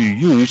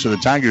DWU, so the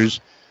Tigers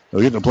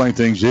will get to play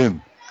things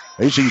in.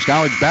 Hastings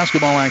College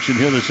basketball action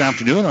here this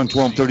afternoon on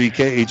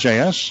 1230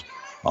 KHAS.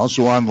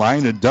 Also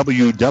online at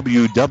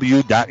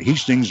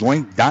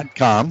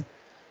www.hastingslink.com.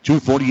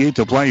 2:48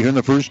 to play here in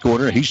the first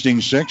quarter.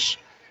 Hastings 6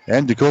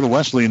 and Dakota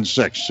Wesleyan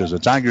 6 as the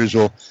Tigers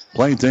will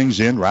play things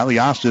in. Riley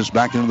Ostis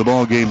back into the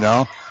ball game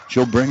now.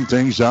 She'll bring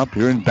things up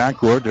here in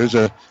backcourt. There's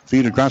a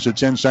feed across the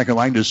 10-second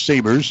line to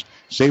Sabers.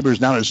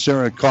 Sabers now to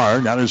Sarah Carr.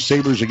 Now to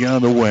Sabers again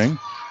on the wing.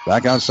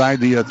 Back outside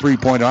the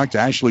three-point arc to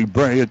Ashley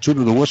Bray. A 2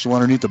 to the whistle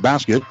underneath the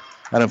basket.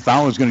 And a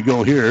foul is going to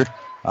go here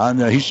on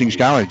Hastings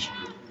College.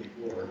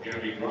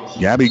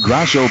 Gabby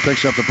Grasso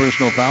picks up the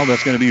personal foul.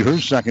 That's going to be her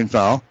second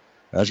foul.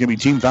 That's going to be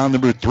team foul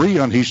number 3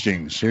 on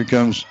Hastings. Here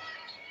comes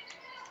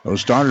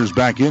those starters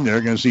back in there.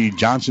 Going to see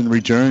Johnson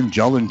return.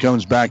 Jeldon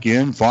comes back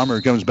in.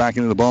 Farmer comes back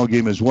into the ball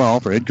game as well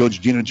for head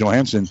coach Gina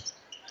Johansson.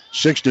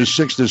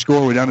 6-6 to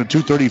score. We're down to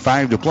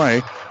 2:35 to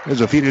play.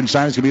 There's a feed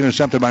inside. It's going to be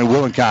intercepted by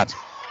Willicott.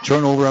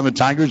 Turnover on the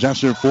Tigers.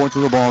 That's their 4th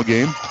of the ball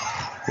game.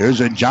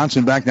 There's a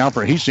Johnson back now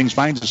for Hastings.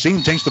 Finds the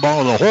seam. Takes the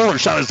ball to the hole. Her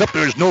shot is up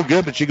there. It's no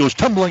good, but she goes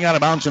tumbling out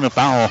of bounds, and a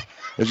foul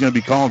is going to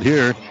be called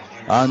here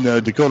on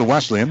Dakota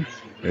Wesleyan.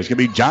 There's going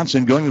to be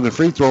Johnson going to the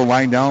free throw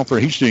line now for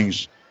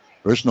Hastings.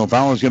 Personal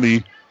foul is going to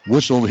be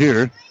whistled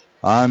here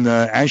on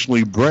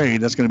Ashley Bray.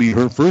 That's going to be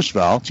her first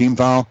foul. Team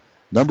foul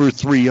number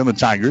 3 on the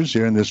Tigers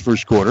here in this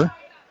first quarter.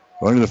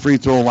 Going to the free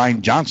throw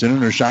line, Johnson,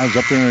 and her shot is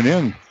up there and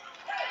in.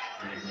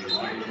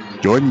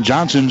 Jordan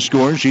Johnson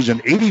scores. She's an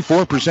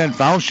 84%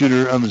 foul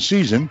shooter on the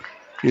season.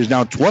 She is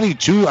now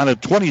 22 out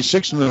of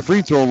 26 in the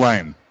free throw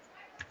line.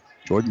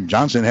 Jordan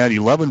Johnson had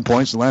 11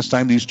 points the last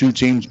time these two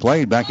teams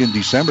played back in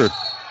December.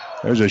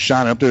 There's a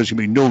shot up there. It's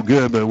going to be no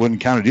good, but it wouldn't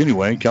count it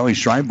anyway. Kelly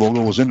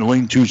Schreibvogel was in the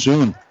lane too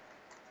soon.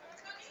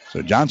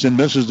 So Johnson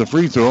misses the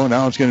free throw.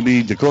 Now it's going to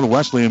be Dakota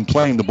Wesleyan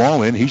playing the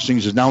ball in.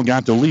 Hastings has now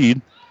got the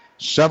lead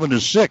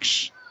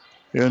 7-6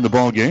 here in the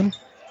ball game.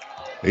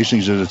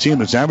 Hastings is a team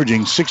that's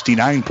averaging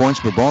 69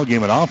 points per ball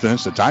game in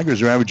offense. The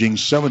Tigers are averaging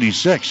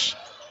 76.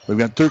 We've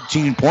got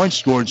 13 points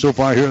scored so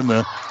far here in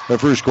the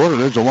first quarter.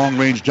 There's a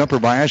long-range jumper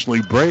by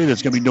Ashley Bray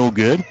that's going to be no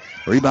good.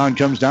 Rebound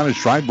comes down to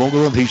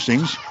Schreibvogel of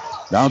Hastings.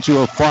 Down to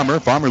a Farmer.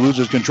 Farmer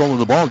loses control of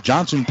the ball.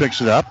 Johnson picks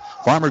it up.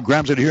 Farmer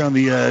grabs it here on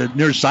the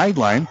near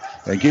sideline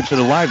and keeps it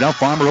alive. Now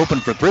Farmer open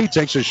for 3,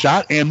 takes a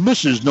shot and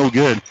misses. No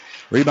good.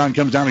 Rebound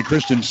comes down to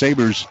Kristen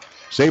Sabers.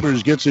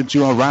 Sabers gets it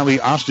to Riley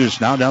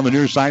Ostis. Now down the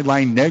near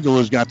sideline, Nagel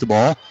has got the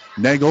ball.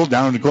 Nagel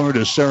down in the corner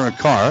to Sarah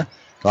Carr.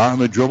 Carr on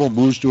the dribble,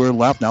 moves to her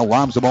left. Now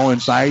lobs the ball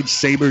inside.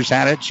 Sabers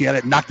had it. She had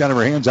it knocked out of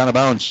her hands, out of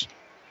bounds.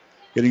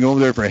 Getting over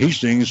there for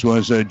Hastings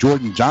was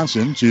Jordan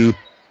Johnson to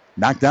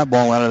knock that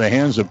ball out of the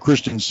hands of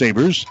Kristen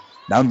Sabers.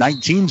 Now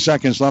 19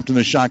 seconds left in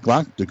the shot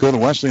clock. Dakota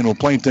Wesleyan will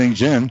play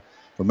things in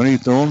from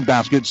beneath their own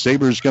basket.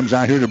 Sabers comes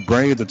out here to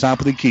Bray at the top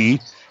of the key.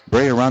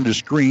 Bray around the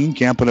screen,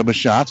 can't put up a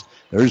shot.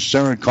 There's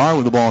Sarah Carr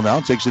with the ball now.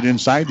 Takes it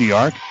inside the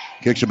arc.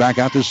 Kicks it back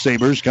out to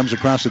Sabers. Comes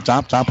across the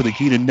top of the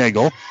key to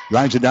Nagel.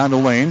 Drives it down the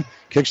lane.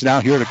 Kicks it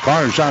out here to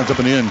Carr. Shot is up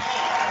and in.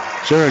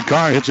 Sarah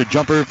Carr hits a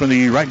jumper from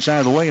the right side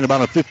of the lane,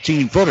 about a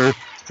 15-footer.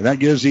 And that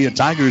gives the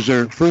Tigers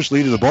their first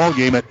lead of the ball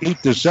game at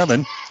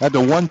 8-7 at the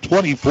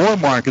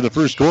 1:24 mark of the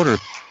first quarter.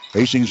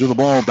 Hastings with the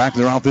ball back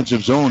in their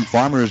offensive zone.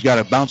 Farmer has got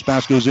it. Bounce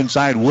pass goes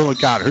inside.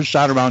 Willicott. Her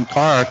shot around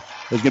Carr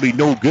is going to be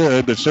no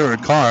good, but Sarah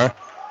Carr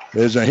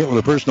is hit with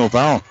a personal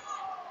foul.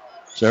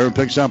 Sarah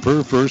picks up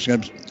her first.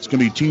 It's going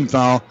to be team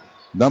foul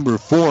number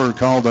 4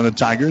 called on the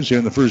Tigers here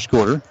in the first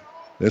quarter.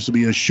 This will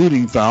be a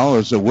shooting foul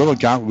as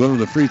Willicott will go to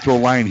the free throw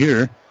line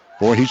here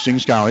for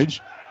Hastings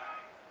College.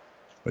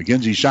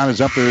 McKenzie's shot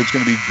is up there. It's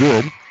going to be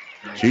good.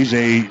 She's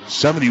a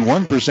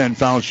 71%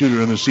 foul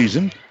shooter in the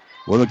season.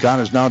 Willicott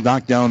has now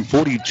knocked down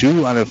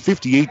 42 out of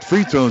 58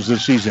 free throws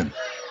this season.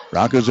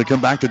 Broncos have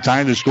come back to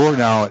tie the score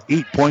now at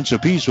 8 points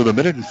apiece with 1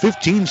 minute and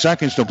 15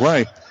 seconds to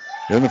play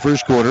in the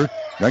first quarter.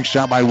 Next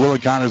shot by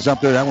Willicott is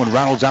up there. That one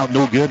rattles out,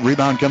 no good.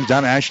 Rebound comes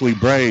down to Ashley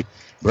Bray.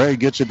 Bray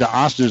gets it to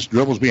Ostis,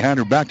 dribbles behind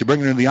her back to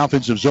bring it into the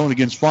offensive zone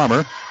against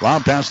Farmer.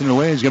 Lob passing it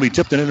away. He's going to be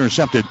tipped and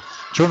intercepted.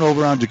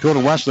 Turnover on Dakota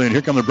Wesleyan.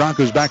 Here come the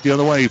Broncos back the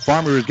other way.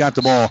 Farmer has got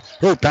the ball.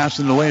 Her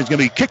passing it away is going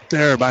to be kicked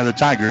there by the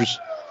Tigers.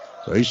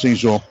 So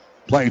Hastings will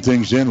play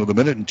things in with 1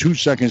 minute and 2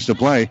 seconds to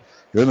play.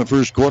 Here in the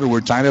first quarter,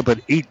 we're tied up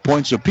at 8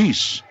 points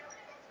apiece.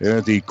 Here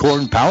at the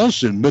Corn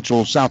Palace in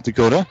Mitchell, South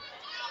Dakota.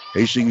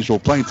 Hastings will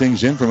play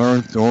things in from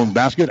her own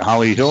basket.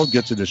 Holly Hill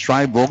gets it to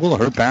Schreibvogel.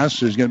 Her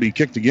pass is going to be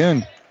kicked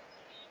again.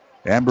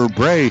 Amber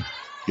Bray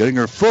getting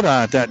her foot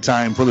on at that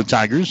time for the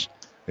Tigers.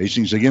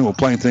 Hastings again will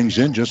play things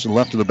in just to the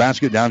left of the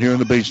basket down here in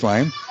the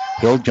baseline.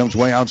 Hill comes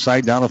way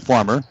outside down to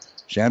Farmer.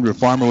 Chandra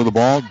Farmer with the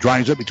ball.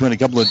 Drives it between a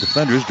couple of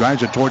defenders.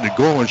 Drives it toward the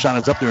goal. Her shot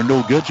is up there.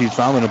 No good. She's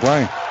fouling the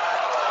play.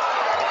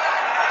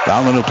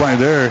 Fouling the play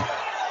there.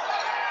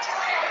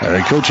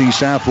 The coaching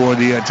staff for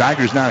the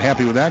Tigers not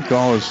happy with that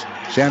call as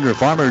Chandra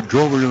Farmer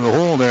drove her to the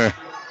hole there.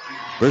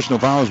 Personal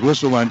foul is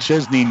whistled on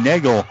Chesney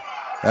Nagel.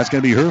 That's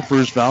going to be her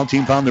first foul.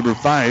 Team foul number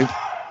 5.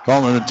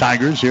 Calling the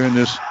Tigers here in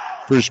this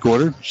first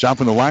quarter. Shot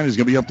from the line is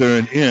going to be up there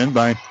and in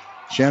by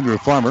Chandra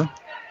Farmer.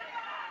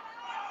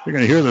 You're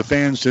going to hear the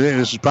fans today.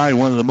 This is probably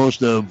one of the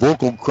most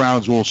vocal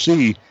crowds we'll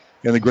see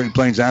in the Great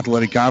Plains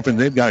Athletic Conference.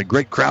 They've got a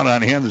great crowd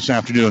on hand this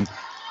afternoon.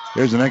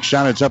 Here's the next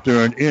shot. It's up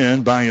there and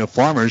in by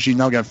Farmer. She's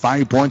now got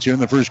 5 points here in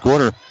the first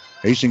quarter.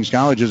 Hastings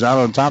College is out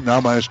on top now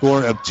by a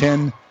score of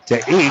 10-8.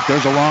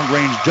 There's a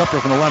long-range jumper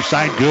from the left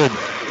side. Good.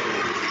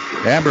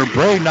 Amber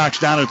Bray knocks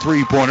down a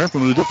three-pointer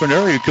from a different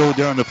area code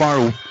there on the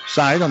far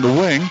side on the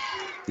wing.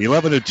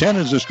 11-10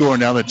 is the score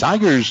now. The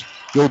Tigers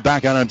go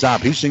back out on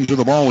top. Hastings with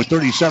the ball with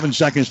 37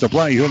 seconds to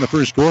play here in the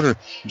first quarter.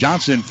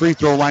 Johnson, free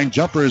throw line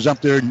jumper is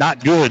up there.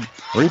 Not good.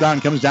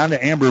 Rebound comes down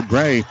to Amber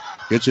Bray.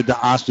 Gets it to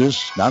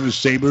Ostis. Now to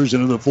Sabres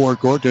into the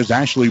forecourt. There's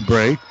Ashley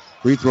Bray.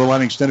 Free throw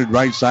line extended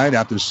right side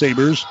out to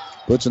Sabres.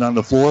 Puts it on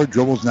the floor.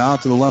 Dribbles now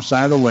to the left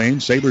side of the lane.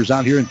 Sabres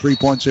out here in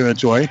 3-point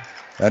territory.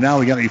 And now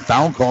we got a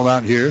foul called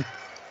out here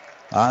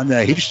on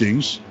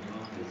Hastings.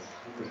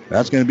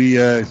 That's going to be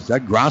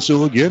that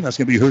Grasso again. That's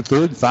going to be her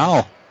third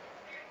foul.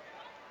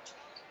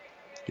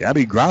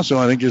 Gabby Grasso,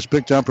 I think, just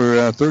picked up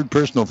her third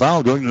personal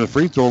foul. Going to the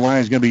free throw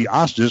line is going to be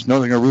Ostis. No,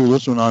 they're going to rule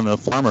this one on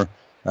Farmer.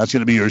 That's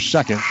going to be her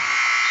second.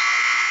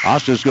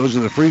 Ostis goes to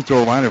the free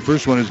throw line. Her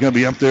first one is going to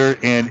be up there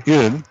and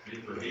in.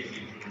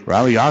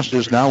 Riley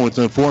Ostis now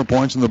with 4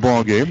 points in the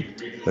ball game.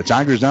 The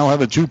Tigers now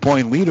have a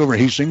 2-point lead over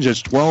Hastings.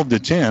 It's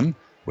 12-10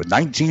 with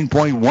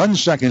 19.1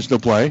 seconds to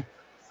play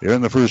here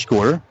in the first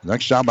quarter.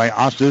 Next shot by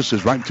Ostis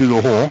is right through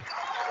the hole.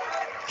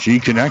 She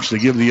connects to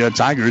give the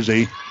Tigers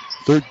a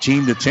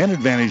 13-10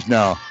 advantage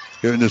now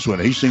here in this one.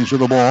 Hastings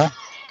with the ball.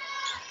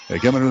 They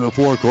come into the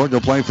forecourt.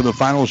 They'll play for the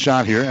final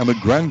shot here. Emma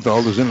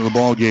Grenfeld is into the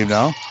ball game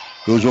now.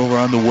 Goes over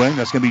on the wing.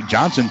 That's going to be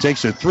Johnson.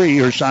 Takes a three.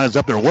 Her shot is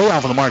up there way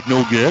off of the mark.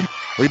 No good.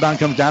 Rebound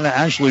comes down to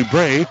Ashley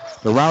Bray.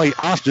 The Riley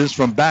Ostis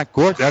from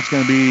backcourt. That's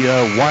going to be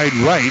wide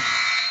right.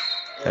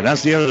 And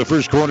that's the end of the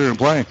first quarter in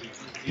play.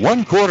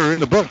 1 quarter in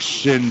the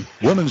books in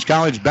women's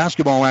college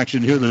basketball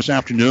action here this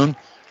afternoon.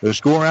 The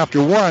score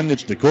after 1,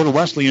 it's Dakota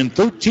Wesleyan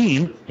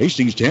 13,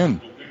 Hastings 10.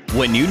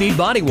 When you need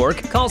body work,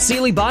 call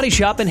Seeley Body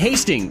Shop in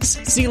Hastings.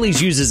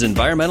 Seeley's uses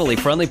environmentally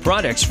friendly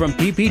products from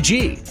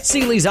PPG.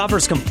 Seeley's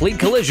offers complete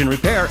collision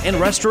repair and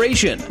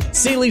restoration.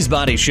 Seeley's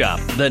Body Shop,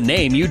 the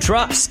name you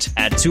trust,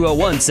 at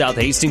 201 South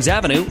Hastings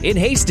Avenue in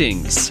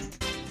Hastings.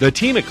 The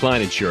team at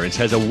Klein Insurance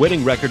has a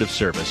winning record of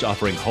service,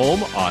 offering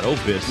home, auto,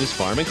 business,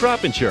 farm, and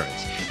crop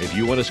insurance. If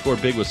you want to score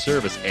big with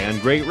service and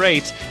great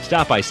rates,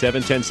 stop by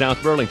 710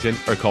 South Burlington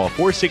or call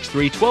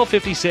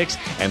 463-1256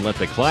 and let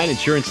the Klein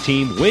Insurance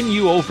team win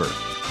you over.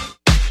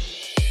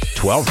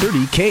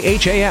 1230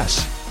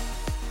 KHAS.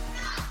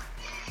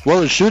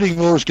 Well, the shooting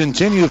woes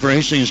continue for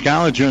Hastings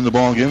College here in the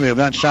ball game. They have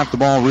not shot the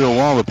ball real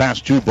well the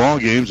past 2 ball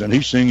games, and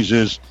Hastings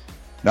is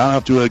not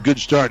off to a good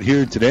start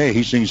here today.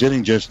 Hastings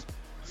hitting just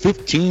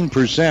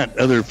 15%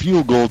 of their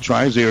field goal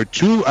tries. They are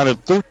 2 out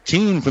of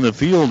 13 from the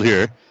field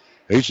here.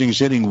 Hastings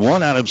hitting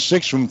 1 out of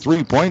 6 from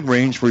 3-point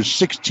range for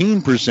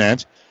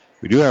 16%.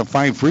 We do have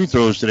 5 free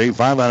throws today,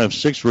 5 out of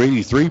 6 for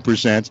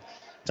 83%.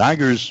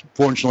 Tigers,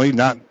 fortunately,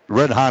 not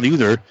red hot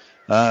either.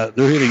 They're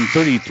hitting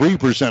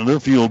 33% of their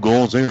field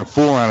goals. They are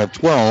 4 out of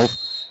 12.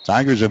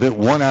 Tigers have hit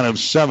 1 out of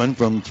 7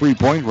 from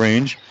 3-point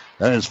range.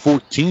 That is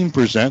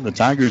 14%. The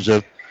Tigers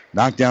have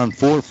knocked down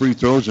 4 free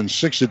throws in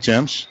 6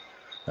 attempts.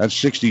 That's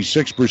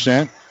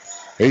 66%.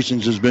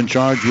 Hastings has been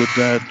charged with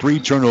 3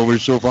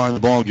 turnovers so far in the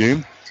ball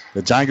game.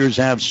 The Tigers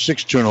have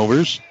 6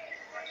 turnovers.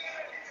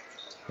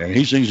 And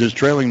Hastings is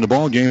trailing the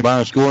ball game by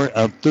a score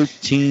of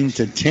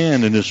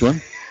 13-10 in this one.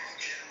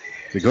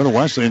 Dakota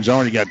Wesleyan's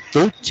already got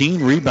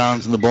 13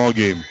 rebounds in the ball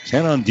game.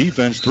 10 on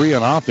defense, 3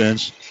 on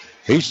offense.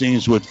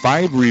 Hastings with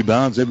 5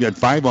 rebounds. They've got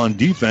 5 on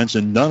defense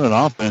and none on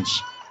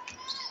offense.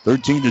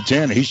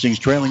 13-10. Hastings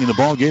trailing in the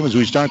ball game as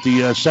we start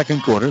the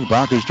second quarter. The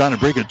Broncos trying to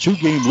break a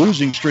 2-game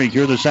losing streak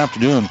here this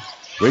afternoon.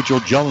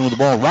 Rachel Jellin with the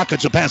ball.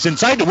 Rockets a pass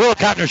inside to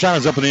Willicott. Her shot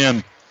is up and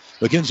in.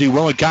 Mackenzie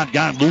Willicott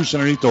got loose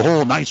underneath the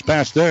hole. Nice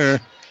pass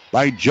there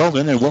by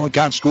Jellin, and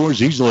Willicott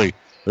scores easily.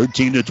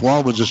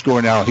 13-12 was the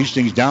score now.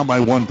 Hastings down by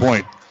 1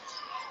 point.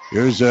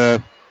 Here's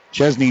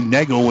Chesney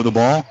Nagel with the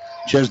ball.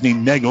 Chesney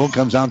Nagel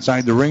comes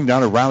outside the ring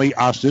down to Riley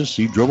Ostis.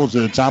 He dribbles to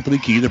the top of the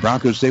key. The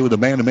Broncos stay with a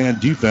man-to-man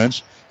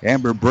defense.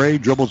 Amber Bray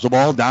dribbles the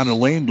ball down the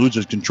lane,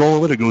 loses control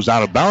of it. It goes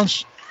out of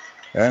bounds.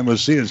 And we'll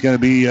see. It's going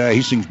to be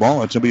Hastings'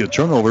 ball. It's going to be a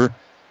turnover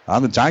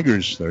on the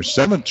Tigers. Their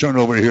 7th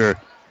turnover here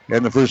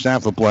in the first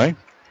half of play.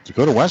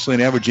 Dakota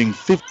Wesleyan averaging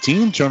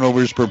 15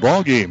 turnovers per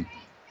ball game.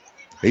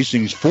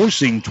 Hastings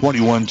forcing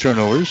 21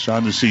 turnovers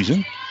on the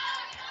season.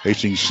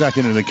 Hastings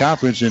second in the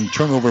conference in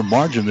turnover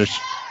margin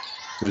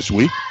this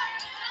week.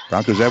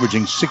 Broncos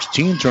averaging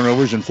 16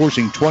 turnovers and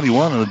forcing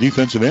 21 on the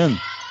defensive end.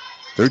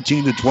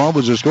 13-12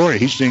 was the score.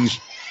 Hastings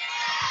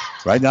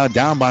right now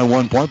down by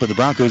 1 point, but the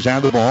Broncos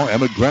have the ball.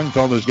 Emma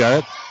Grenfell has got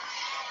it.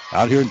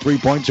 Out here in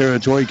three-point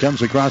territory,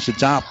 comes across the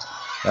top.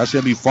 That's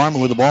going to be Farmer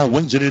with the ball.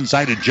 Wings it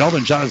inside to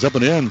Jeldon. Shot is up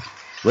and in.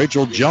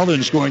 Rachel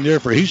Jeldon scoring there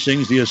for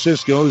Hastings. The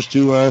assist goes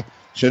to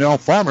Chanel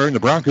Farmer, and the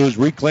Broncos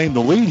reclaim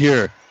the lead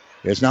here.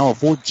 It's now a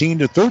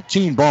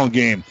 14-13 ball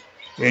game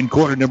in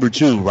quarter number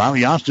 2.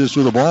 Riley Ostis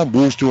with the ball,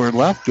 moves to her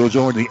left, goes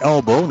over to the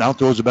elbow, now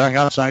throws it back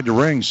outside the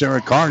ring. Sarah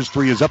Carr's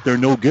three is up there,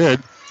 no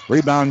good.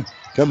 Rebound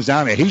comes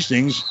down to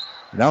Hastings.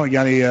 Now we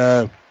got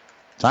a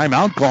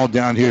timeout called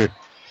down here.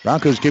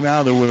 Broncos came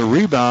out of there with a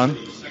rebound.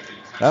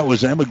 That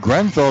was Emma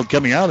Grenfell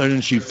coming out there,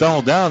 and she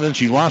fell down, and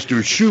she lost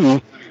her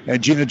shoe,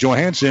 and Gina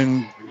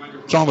Johansson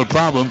saw the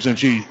problems, and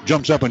she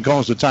jumps up and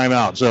calls the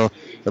timeout. So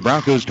the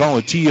Broncos call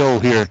a TO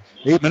here.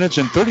 8 minutes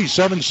and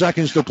 37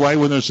 seconds to play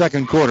within the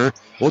second quarter.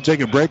 We'll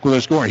take a break with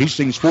a score.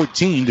 Hastings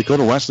 14,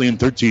 Dakota Wesleyan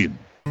 13.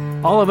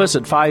 All of us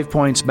at 5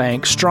 Points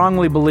Bank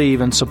strongly believe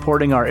in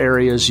supporting our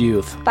area's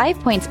youth. 5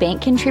 Points Bank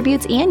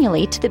contributes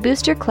annually to the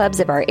booster clubs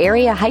of our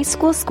area high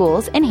school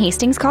schools and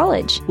Hastings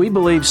College. We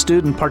believe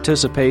student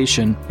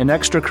participation in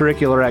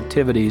extracurricular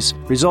activities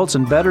results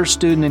in better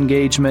student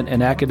engagement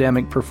and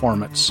academic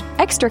performance.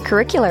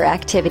 Extracurricular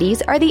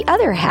activities are the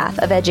other half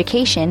of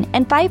education,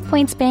 and 5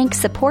 Points Bank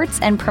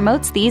supports and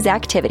promotes these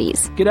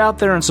activities. Get out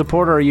there and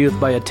support our youth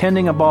by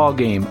attending a ball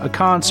game, a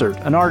concert,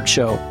 an art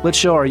show. Let's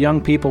show our young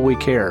people we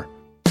care.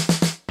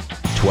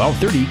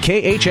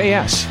 1230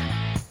 KHAS.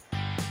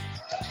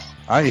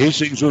 All right,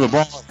 Hastings with the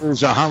ball.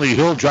 There's Holly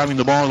Hill driving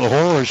the ball in the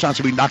hole. Her shot's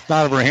going to be knocked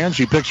out of her hands.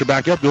 She picks her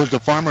back up, goes to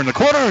Farmer in the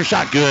corner. Her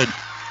shot good.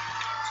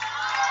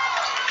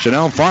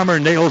 Chanel Farmer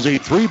nails a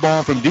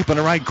 3-ball from deep in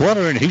the right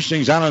corner, and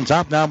Hastings out on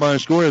top now by a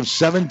score of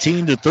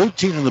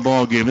 17-13 in the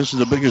ball game. This is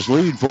the biggest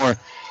lead for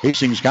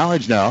Hastings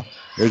College now.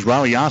 There's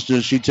Riley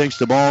Ostis. She takes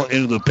the ball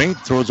into the paint,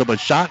 throws up a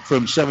shot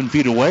from 7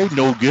 feet away.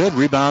 No good.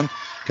 Rebound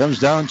comes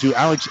down to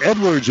Alex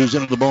Edwards, who's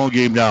into the ball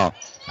game now.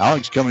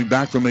 Alex coming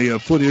back from a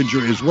foot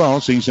injury as well,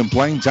 seeing some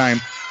playing time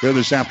here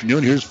this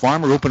afternoon. Here's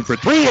Farmer open for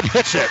 3 and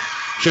hits it.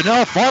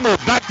 Chanel Farmer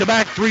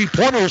back-to-back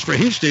 3-pointers for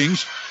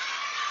Hastings.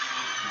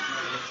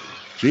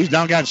 She's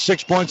now got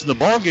 6 points in the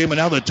ball game, and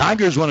now the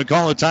Tigers want to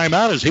call a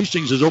timeout as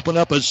Hastings has opened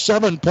up a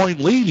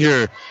 7-point lead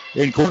here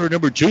in quarter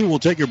number 2. We'll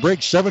take a break.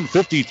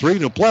 7:53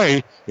 to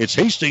play. It's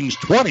Hastings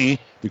 20,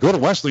 Dakota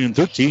Wesleyan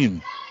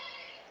 13.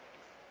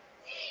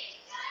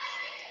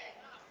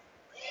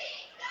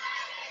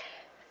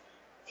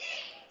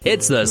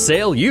 It's the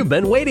sale you've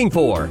been waiting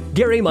for.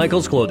 Gary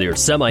Michaels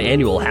Clothier's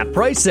semi-annual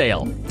half-price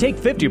sale. Take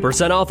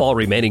 50% off all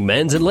remaining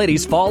men's and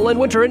ladies' fall and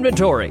winter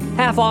inventory.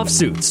 Half off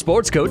suits,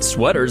 sports coats,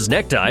 sweaters,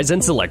 neckties,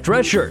 and select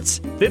dress shirts.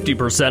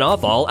 50%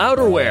 off all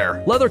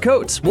outerwear, leather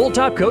coats, wool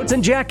top coats,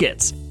 and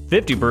jackets.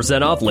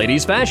 50% off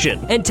ladies'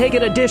 fashion, and take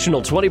an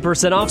additional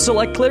 20% off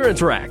select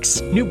clearance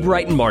racks. New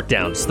Brighton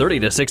markdowns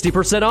 30 to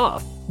 60%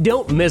 off.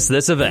 Don't miss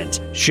this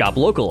event. Shop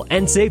local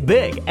and save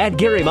big at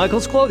Gary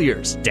Michaels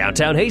Clothiers,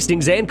 downtown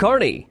Hastings and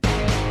Kearney.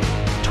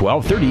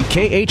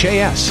 1230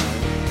 KHAS.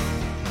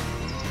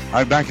 All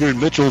right, back here in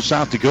Mitchell,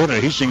 South Dakota,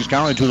 Hastings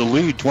College with a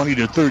lead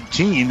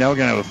 20-13. Now we're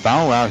going to have a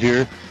foul out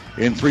here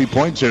in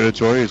 3-point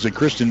territory as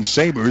Kristen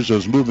Sabers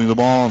was moving the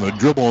ball on the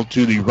dribble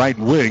to the right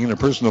wing, and a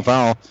personal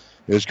foul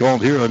is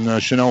called here on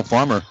Chanel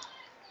Farmer.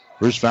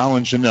 First foul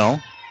on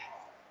Chanel.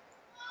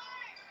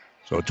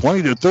 So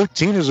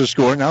 20-13 is the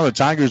score. Now the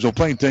Tigers will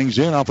play things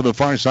in off of the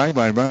far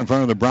sideline right in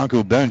front of the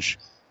Bronco bench.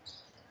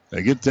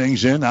 They get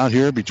things in out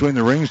here between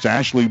the rings to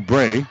Ashley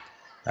Bray.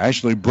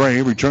 Ashley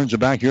Bray returns it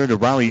back here to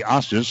Riley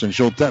Ostis, and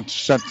she'll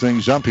set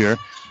things up here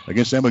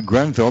against Emma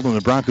Grenfell on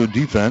the Bronco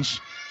defense.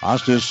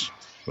 Ostis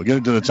will get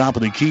it to the top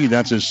of the key.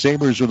 That's his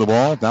Sabers with the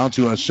ball. Down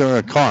to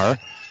Sarah Carr.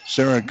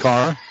 Sarah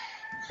Carr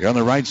Here on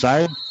the right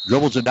side,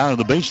 dribbles it down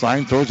to the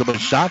baseline, throws up a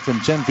shot from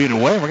 10 feet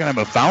away. We're going to have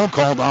a foul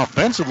called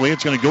offensively.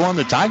 It's going to go on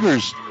the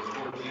Tigers.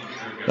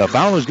 The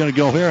foul is going to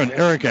go here on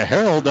Erica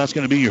Harold. That's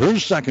going to be her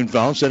second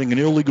foul, setting an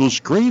illegal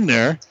screen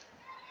there.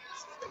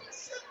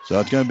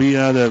 So it's going to be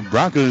the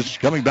Broncos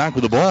coming back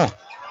with the ball.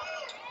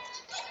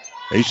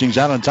 Hastings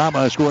out on top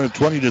by a score of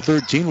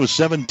 20-13 with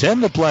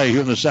 7:10 to play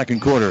here in the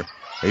second quarter.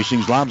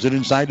 Hastings lobs it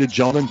inside to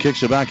Jordan,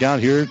 kicks it back out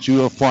here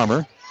to a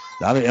Farmer.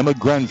 Now to Emma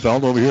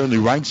Grenfeld over here on the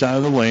right side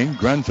of the lane.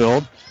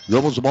 Grenfeld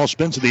dribbles the ball,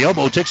 spins to the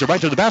elbow, takes it right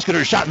to the basket.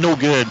 Her shot no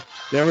good.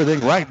 Everything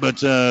right, but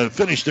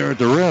finished there at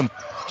the rim.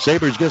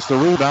 Sabres gets the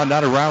rebound. Now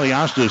to Riley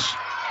Ostis.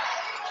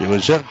 She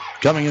was hit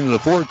coming into the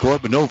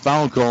forecourt, but no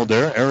foul called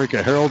there.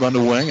 Erica Harold on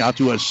the wing. Out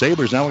to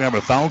Sabres. Now we have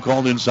a foul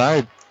called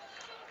inside.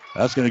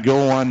 That's going to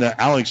go on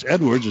Alex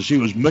Edwards as she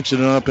was mixing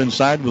it up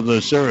inside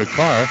with Sarah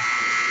Carr.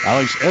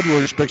 Alex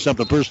Edwards picks up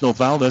the personal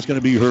foul. That's going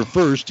to be her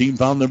first. Team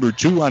foul number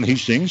 2 on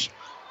Hastings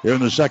here in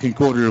the second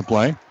quarter of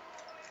play.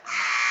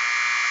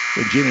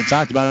 And Gina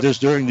talked about this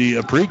during the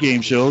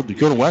pregame show.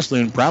 Dakota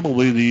Wesleyan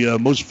probably the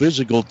most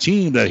physical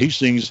team that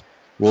Hastings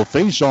will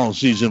face all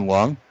season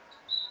long.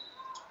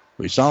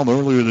 We saw them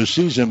earlier this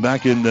season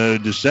back in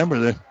December.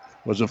 There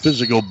was a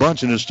physical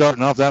bunch, and it's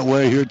starting off that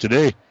way here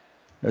today.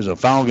 There's a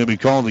foul going to be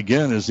called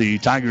again as the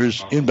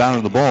Tigers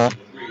inbound the ball.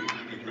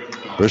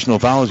 Personal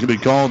foul is going to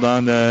be called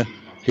on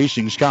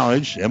Hastings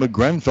College. Emma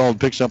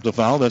Grenfeld picks up the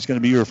foul. That's going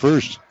to be her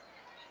first.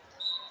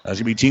 That's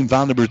going to be team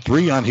foul number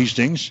 3 on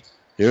Hastings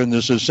here in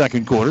this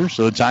second quarter.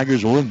 So the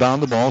Tigers will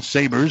inbound the ball.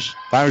 Sabres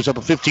fires up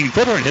a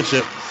 15-footer and hits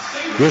it.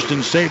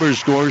 Kristen Sabres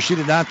scores. She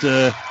did not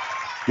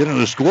get in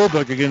the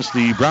scorebook against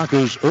the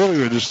Broncos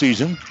earlier this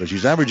season, but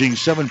she's averaging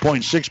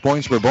 7.6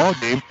 points per ball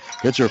game.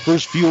 Hits her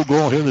first field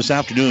goal here this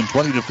afternoon,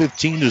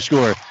 20-15 to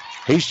score.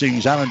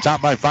 Hastings out on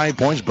top by 5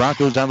 points.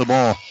 Broncos on the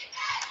ball.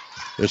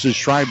 This is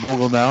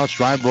Schreibvogel now.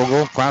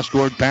 Schreibvogel,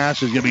 cross-court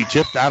pass is going to be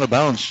tipped out of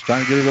bounds.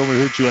 Trying to get it over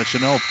here to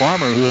Chanel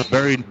Farmer, who has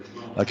buried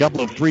a couple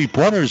of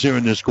three-pointers here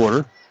in this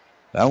quarter.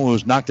 That one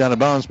was knocked out of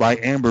bounds by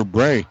Amber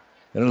Bray.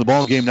 Into the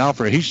ball game now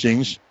for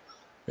Hastings.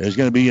 There's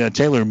going to be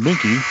Taylor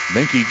Minke.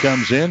 Minke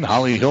comes in.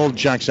 Holly Hill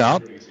checks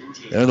out.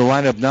 And the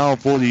lineup now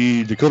for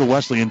the Dakota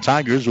Wesleyan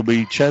Tigers will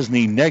be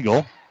Chesney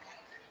Nagel.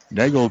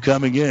 Nagel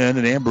coming in,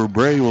 and Amber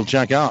Bray will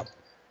check out.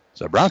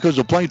 So Broncos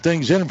will play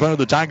things in front of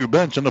the Tiger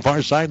bench on the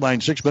far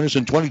sideline. 6 minutes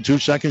and 22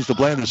 seconds to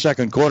play in the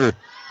second quarter.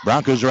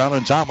 Broncos are out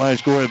on top by a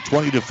score of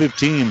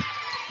 20-15.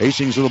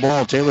 Hastings with the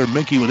ball. Taylor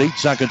Minke with 8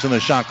 seconds on the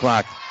shot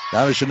clock.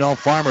 Now to Chanel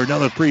Farmer.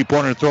 Another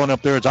three-pointer thrown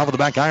up there. It's off of the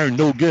back iron.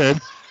 No good.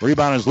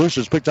 Rebound is loose.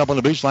 It's picked up on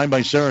the baseline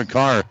by Sarah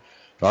Carr.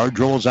 Carr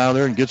dribbles out of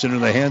there and gets into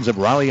the hands of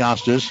Riley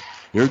Ostis.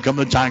 Here come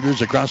the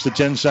Tigers across the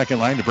 10-second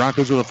line. The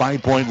Broncos with a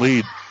 5-point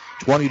lead.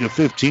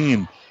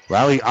 20-15.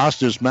 Riley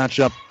Ostis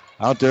matchup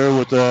out there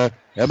with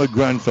Emma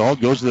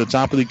Grenfeld. Goes to the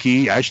top of the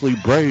key. Ashley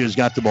Bray has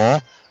got the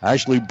ball.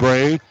 Ashley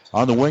Bray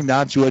on the wing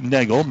now to a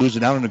Nagel. Moves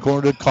it down in the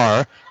corner to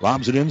Carr.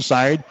 Lobs it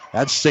inside.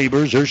 That's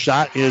Sabres. Her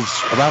shot is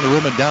around the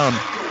rim and down.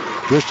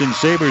 Kristen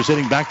Sabres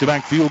hitting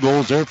back-to-back field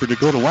goals there for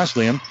Dakota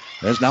Wesleyan.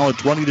 That's now a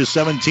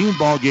 20-17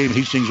 ball game.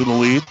 Hastings with the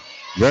lead.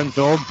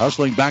 Grenfeld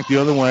hustling back the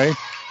other way.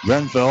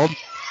 Grenfeld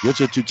gets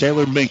it to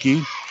Taylor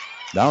Minke.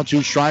 Down to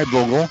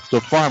Schreibvogel.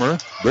 The Farmer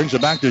brings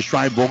it back to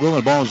Schreibvogel.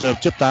 The ball is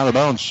tipped out of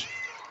bounds.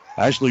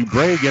 Ashley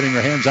Bray getting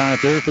her hands on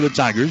it there for the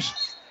Tigers.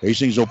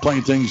 Hastings will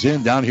play things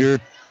in down here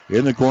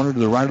in the corner to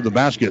the right of the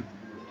basket.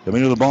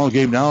 Coming to the ball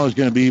game now is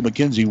going to be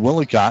Mackenzie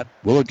Willicott.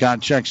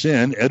 Willicott checks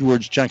in.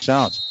 Edwards checks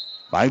out.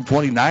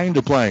 5:29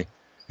 to play.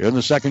 Here in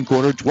the second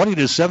quarter,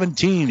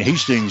 20-17.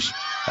 Hastings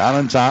out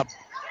on top.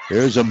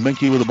 Here's a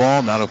Minke with the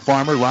ball. Now to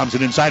Farmer. Lobs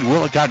it inside.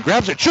 Willicott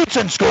grabs it, shoots,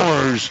 and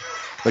scores.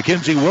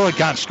 Mackenzie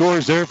Willicott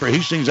scores there for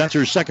Hastings. That's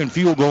her second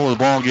field goal of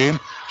the ball game.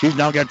 She's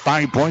now got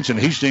 5 points, and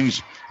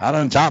Hastings out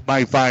on top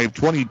by 5,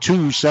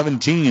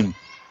 22-17.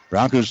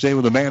 Broncos stay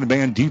with a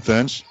man-to-man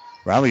defense.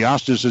 Riley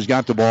Ostis has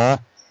got the ball.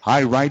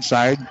 High right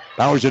side.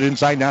 Powers it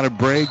inside. Now to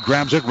Bray.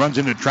 Grabs it. Runs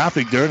into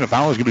traffic there, and a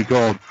foul is going to be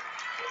called.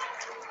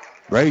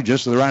 Bray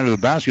just to the right of the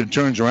basket,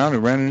 turns around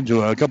and ran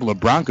into a couple of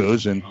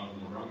Broncos, and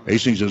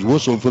Hastings has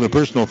whistled for the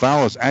personal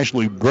foul as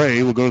Ashley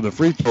Bray will go to the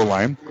free throw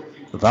line.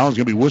 The foul is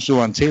going to be whistled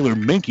on Taylor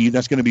Minke.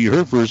 That's going to be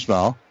her first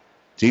foul.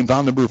 Team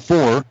foul number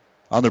 4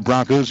 on the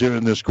Broncos here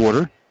in this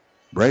quarter.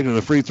 Bray to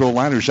the free throw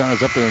line. Her shot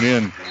is up there and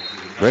in.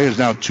 Bray is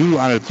now 2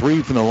 out of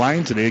 3 from the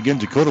line today. Again,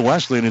 Dakota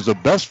Wesleyan is the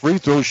best free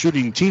throw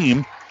shooting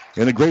team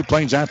in the Great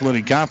Plains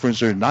Athletic Conference.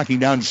 They're knocking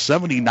down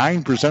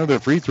 79% of their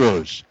free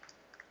throws.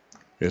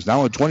 It's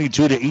now a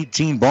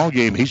 22-18 ball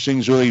game.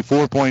 Hastings with a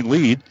 4-point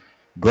lead.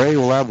 Bray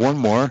will have one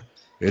more.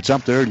 It's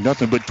up there,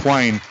 nothing but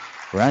twine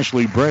for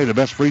Ashley Bray, the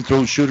best free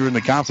throw shooter in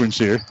the conference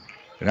here.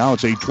 And now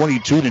it's a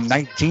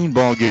 22-19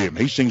 ball game.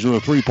 Hastings with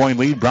a 3-point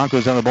lead.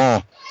 Broncos on the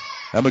ball.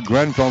 Emma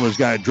Grenfell has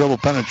got a dribble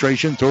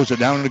penetration, throws it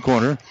down in the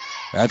corner.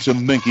 That's a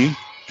Minke.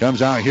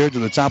 Comes out here to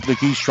the top of the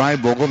key.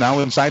 Schreibvogel now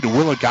inside to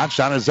Willicott.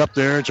 Shot is up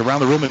there. It's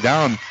around the rim and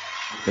down.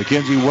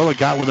 Mackenzie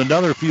Willicott with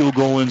another field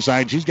goal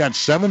inside. She's got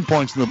 7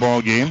 points in the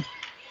ball game.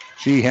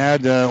 She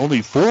had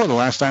only 4 the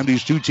last time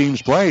these two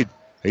teams played.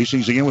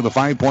 Hastings again with a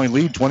 5-point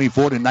lead,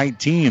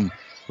 24-19.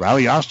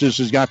 Riley Ostis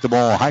has got the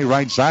ball high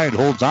right side,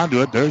 holds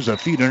onto it. There's a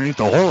feet underneath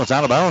the hole. It's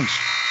out of bounds.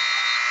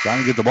 Trying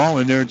to get the ball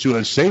in there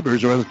to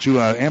Sabres, or rather to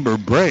Amber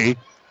Bray.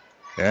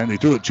 And they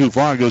threw it too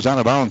far. It goes out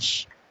of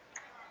bounds.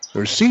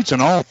 There's seats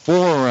on all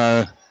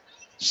four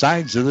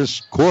sides of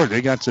this court.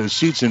 They got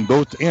seats in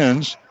both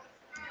ends.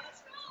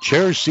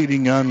 Chair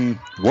seating on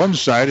one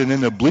side and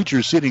then the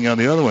bleacher seating on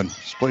the other one.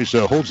 This place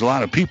holds a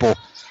lot of people.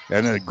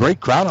 And a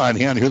great crowd on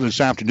hand here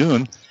this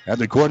afternoon at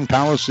the Gordon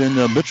Palace in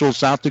Mitchell,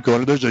 South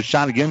Dakota. There's a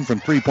shot again from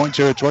three-point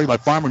territory by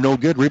Farmer. No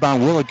good.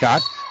 Rebound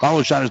Willicott.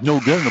 Follow shot is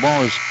no good. And the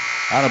ball is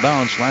out of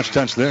bounds. Last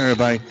touch there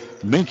by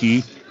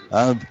Minke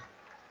of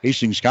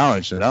Hastings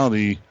College. So now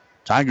the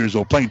Tigers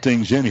will play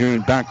things in here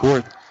in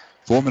backcourt.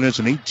 4 minutes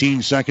and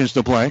 18 seconds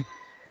to play.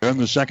 Here in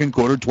the second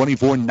quarter,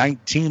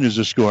 24-19 is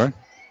the score.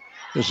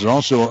 This is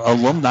also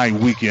alumni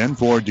weekend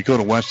for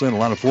Dakota Wesleyan. A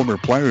lot of former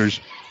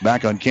players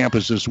back on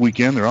campus this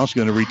weekend. They're also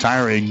going to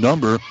retire a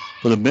number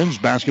for the men's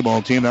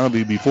basketball team. That'll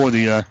be before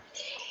the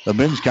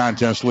men's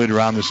contest later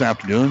on this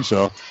afternoon.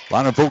 So a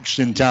lot of folks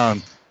in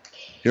town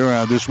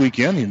here this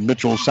weekend in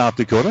Mitchell, South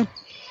Dakota.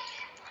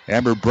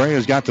 Amber Bray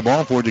has got the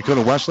ball for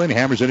Dakota Wesleyan.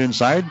 Hammers it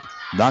inside.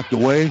 Knocked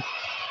away.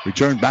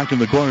 Returned back in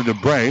the corner to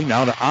Bray.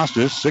 Now to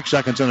Ostis. 6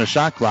 seconds on the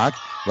shot clock.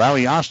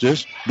 Riley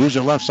Ostis moves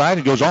it left side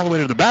and goes all the way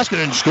to the basket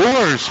and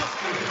scores.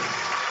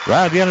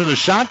 Right at the end of the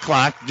shot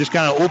clock. Just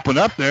kind of opened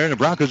up there, and the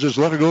Broncos just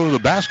let her go to the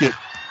basket.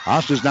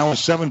 Ostis now with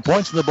 7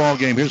 points in the ball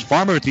game. Here's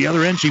Farmer at the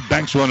other end. She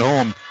banks one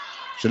home.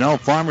 So now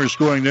Farmer is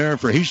scoring there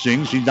for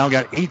Hastings. She's now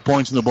got 8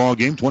 points in the ball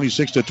game,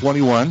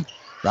 26-21.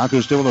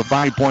 Broncos still with a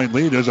 5-point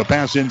lead. There's a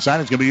pass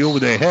inside. It's going to be over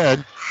the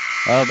head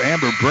of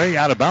Amber Bray,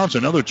 out of bounds.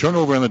 Another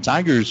turnover on the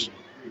Tigers.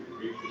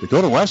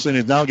 Dakota Wesleyan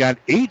has now got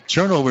 8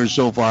 turnovers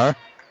so far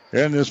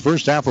in this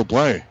first half of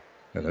play.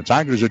 And the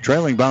Tigers are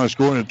trailing by a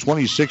score of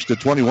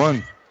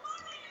 26-21.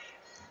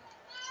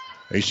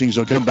 Hastings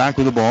will come back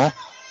with the ball.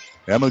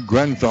 Emma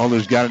Grenfell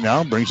has got it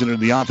now. Brings it into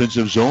the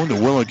offensive zone to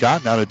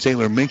Willicott. Now to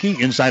Taylor Minke.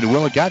 Inside to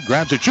Willicott.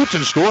 Grabs it, shoots,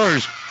 and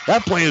scores.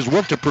 That play has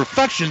worked to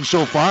perfection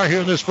so far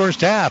here in this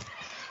first half.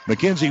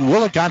 Mackenzie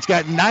Willicott's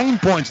got 9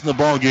 points in the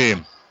ball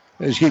game.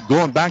 They just keep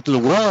going back to the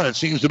well, and it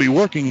seems to be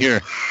working here.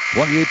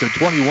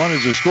 28-21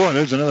 is the score.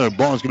 There's another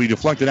ball that's going to be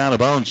deflected out of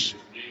bounds.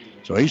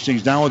 So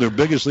Hastings now with their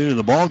biggest lead in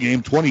the ball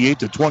game,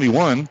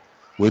 28-21,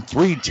 with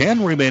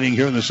 3:10 remaining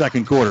here in the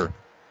second quarter.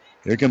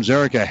 Here comes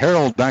Erica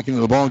Harold back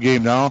into the ball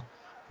game now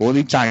for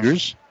the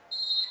Tigers.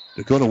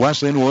 Dakota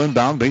Wesleyan will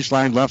inbound,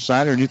 baseline left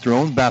side underneath their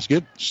own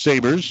basket.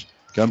 Sabres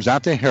comes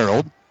out to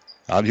Harold.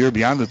 Out here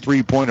beyond the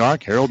three-point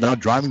arc. Harold now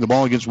driving the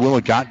ball against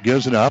Willicott,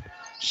 gives it up.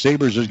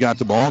 Sabres has got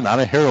the ball. Now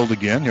to Harold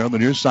again here on the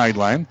near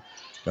sideline.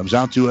 Comes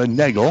out to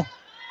Nagel.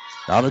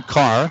 Now to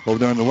Carr. Over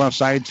there on the left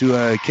side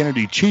to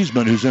Kennedy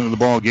Cheeseman, who's into the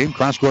ball game.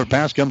 Cross-court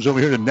pass comes over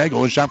here to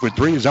Nagel. His shot for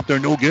three is up there,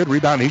 no good.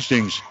 Rebound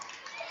Hastings.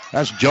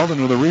 That's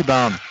Jelden with a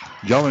rebound.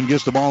 Jelden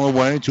gets the ball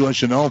away to a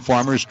Chanel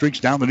Farmer. Streaks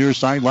down the near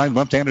sideline.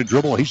 Left-handed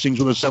dribble. Hastings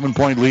with a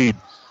 7-point lead.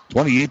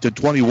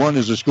 28-21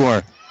 is the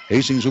score.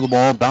 Hastings with the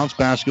ball. Bounce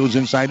pass goes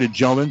inside to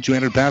Jelden.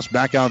 Two-handed pass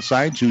back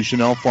outside to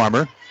Chanel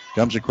Farmer.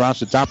 Comes across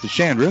the top to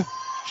Chandra.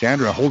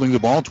 Chandra holding the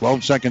ball.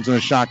 12 seconds on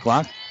the shot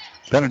clock.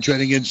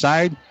 Penetrating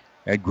inside.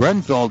 And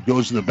Grenfell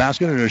goes to the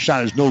basket, and her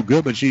shot is no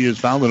good, but she is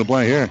fouled in the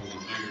play here.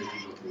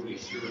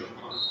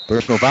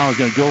 Personal foul is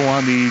going to go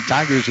on the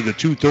Tigers at the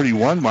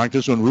 2:31 mark.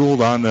 This one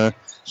ruled on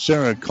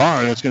Sarah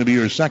Carr. That's going to be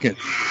her second.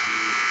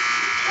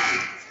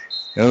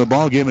 And the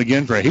ball game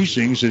again for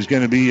Hastings is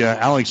going to be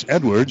Alex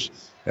Edwards.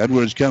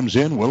 Edwards comes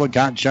in.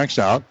 Willicott checks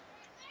out.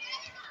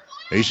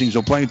 Hastings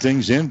will play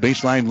things in.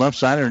 Baseline left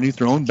side underneath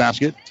their own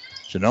basket.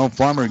 Chanel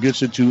Farmer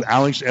gets it to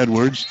Alex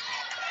Edwards.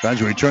 Tries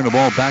to return the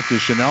ball back to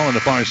Chanel on the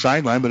far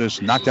sideline, but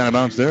it's knocked out of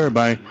bounds there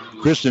by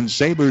Kristen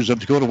Sabres of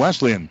Dakota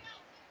Wesleyan.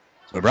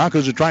 The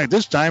Broncos are trying it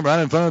this time right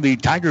in front of the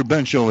Tiger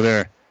bench over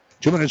there.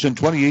 2 minutes and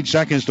 28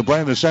 seconds to play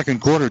in the second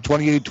quarter.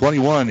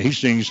 28-21.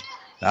 Hastings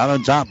out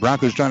on top.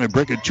 Broncos trying to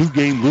break a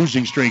 2-game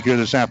losing streak here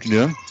this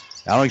afternoon.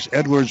 Alex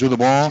Edwards with the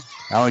ball.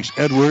 Alex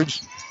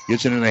Edwards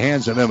gets it in the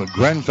hands of Emma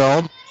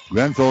Grenfell.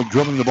 Grenfell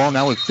dribbling the ball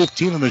now with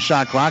 15 on the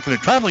shot clock, and a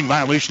traveling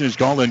violation is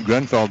called in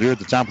Grenfell here at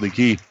the top of the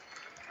key.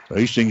 So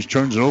Hastings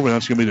turns it over.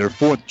 That's going to be their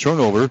fourth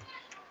turnover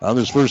of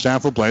this first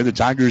half of play. The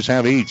Tigers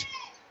have 8.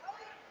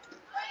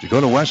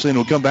 Dakota Wesleyan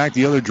will come back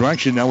the other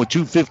direction now with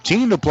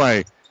 2:15 to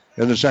play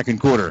in the second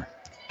quarter.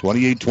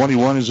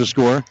 28-21 is the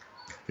score.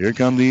 Here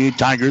come the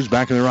Tigers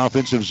back in their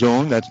offensive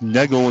zone. That's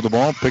Nagel with the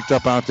ball picked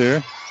up out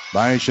there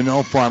by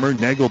Chanel Farmer.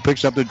 Nagel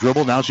picks up the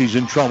dribble. Now she's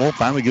in trouble.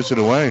 Finally gets it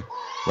away.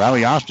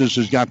 Riley Ostis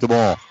has got the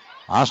ball.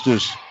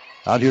 Ostis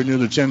out here near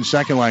the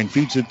 10-second line.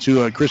 Feeds it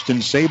to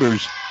Kristen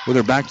Sabres with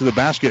her back to the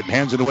basket.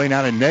 Hands it away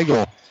now to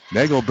Nagel.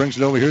 Nagel brings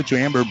it over here to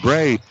Amber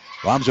Bray.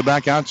 Lobs it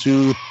back out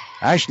to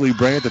Ashley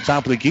Bray at the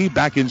top of the key.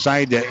 Back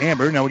inside to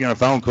Amber. Now we got a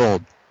foul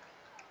called.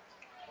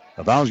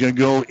 The foul is going to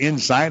go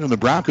inside on the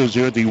Broncos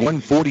here at the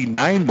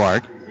 1:49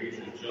 mark.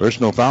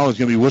 Personal foul is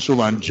going to be whistled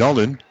on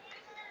Jelden.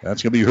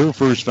 That's going to be her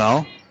first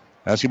foul.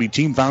 That's going to be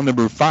team foul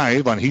number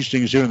 5 on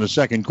Hastings here in the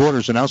second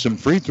quarter. So now some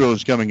free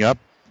throws coming up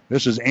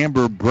This is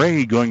Amber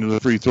Bray going to the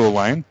free throw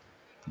line.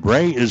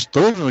 Bray is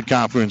third in the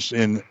conference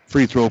in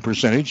free throw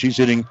percentage. She's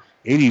hitting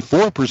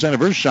 84% of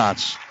her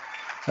shots.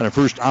 And her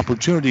first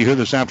opportunity here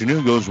this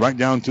afternoon goes right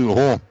down through the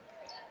hole.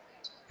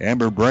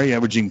 Amber Bray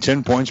averaging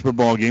 10 points per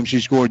ball game.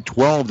 She scored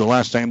 12 the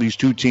last time these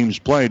two teams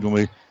played when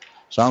we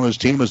saw this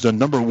team as the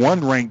number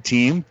 1 ranked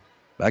team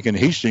back in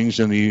Hastings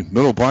in the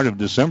middle part of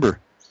December.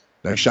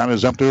 That shot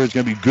is up there. It's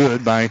going to be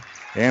good by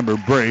Amber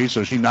Bray,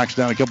 so she knocks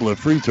down a couple of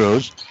free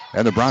throws.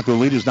 And the Bronco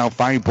lead is now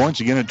 5 points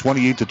again at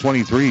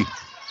 28-23.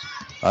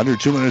 Under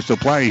 2 minutes to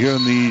play here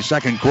in the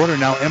second quarter.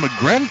 Now Emma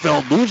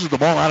Grenfell loses the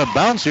ball out of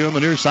bounds here on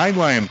the near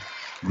sideline.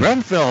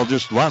 Grenfell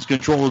just lost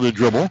control of the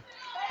dribble.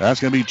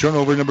 That's going to be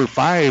turnover number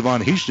 5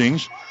 on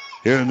Hastings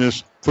here in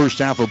this first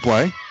half of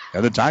play.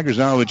 And the Tigers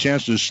now have a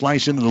chance to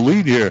slice into the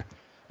lead here.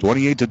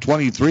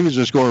 28-23 is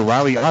the score.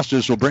 Riley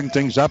Ostis will bring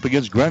things up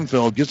against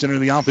Grenfell. Gets into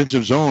the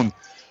offensive zone.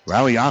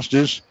 Riley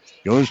Ostis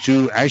goes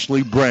to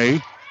Ashley Bray.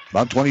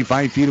 About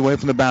 25 feet away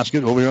from the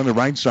basket over here on the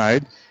right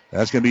side.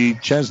 That's going to be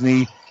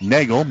Chesney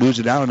Nagel. Moves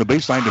it down on the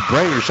baseline to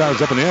Bray. Her shot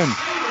is up and in.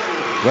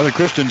 Brother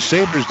Kristen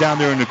Sabers down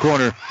there in the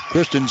corner.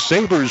 Kristen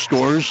Sabers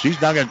scores. She's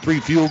now got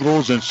 3 field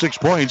goals and 6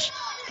 points.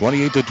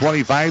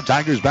 28-25.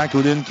 Tigers back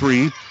within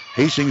 3.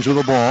 Hastings with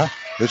the ball.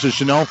 This is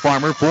Chanel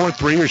Farmer.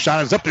 4-3. Her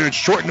shot is up there. It's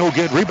short, no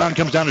good. Rebound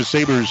comes down to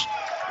Sabers.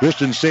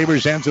 Kristen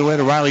Sabers hands it away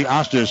to Riley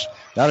Ostis.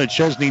 Now to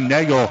Chesney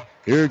Nagel.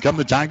 Here come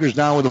the Tigers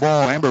now with the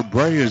ball. Amber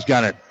Bray has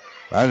got it.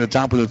 Right at the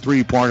top of the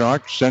 3-point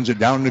arc. Sends it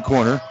down in the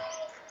corner.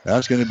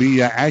 That's going to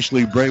be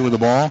Ashley Bray with the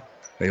ball.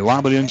 They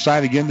lob it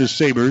inside again to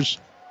Sabers.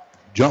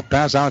 Jump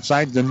pass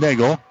outside to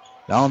Nagel.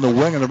 Now on the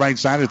wing on the right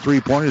side, a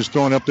 3-pointer is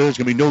thrown up there. It's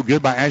going to be no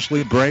good by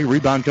Ashley Bray.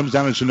 Rebound comes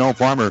down to Chanel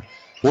Farmer.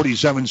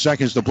 47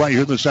 seconds to play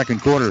here in the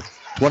second quarter.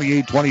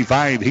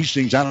 28-25.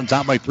 Hastings out on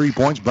top by 3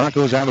 points.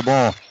 Broncos out of the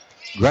ball.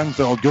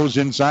 Grenfell goes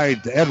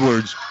inside to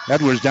Edwards.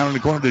 Edwards down in the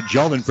corner to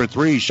Jeldon for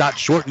 3. Shot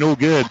short, no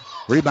good.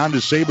 Rebound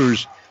to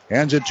Sabers.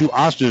 Hands it to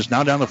Ostis.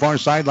 Now down the far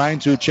sideline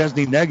to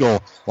Chesney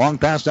Nagel. Long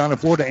pass down the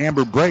floor to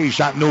Amber Bray.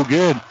 Shot no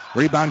good.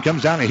 Rebound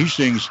comes down to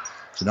Hastings.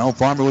 Chanel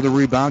Farmer with a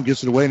rebound.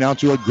 Gets it away now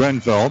to a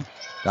Grenfell.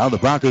 Now the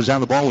Broncos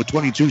have the ball with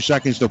 22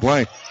 seconds to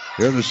play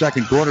here in the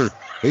second quarter.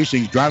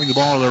 Hastings driving the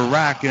ball to the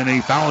rack, and a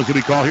foul is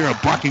going to be called here. A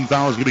blocking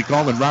foul is going to be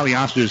called on Riley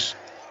Ostis.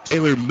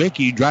 Taylor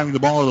Mickey driving the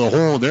ball to the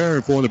hole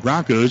there for the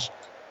Broncos.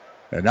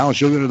 And now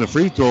she'll go to the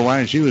free throw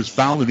line. She was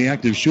fouled in the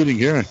act of shooting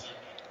here.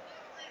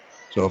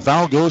 So a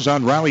foul goes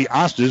on Riley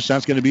Ostis.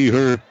 That's going to be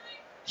her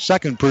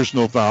second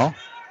personal foul.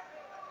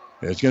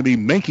 It's going to be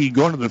Mickey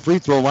going to the free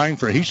throw line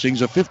for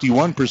Hastings, a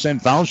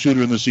 51% foul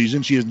shooter in the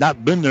season. She has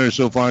not been there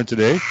so far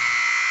today.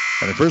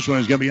 And the first one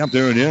is going to be up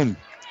there and in.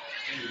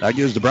 That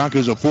gives the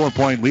Broncos a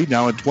 4-point lead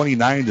now at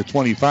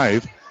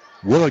 29-25.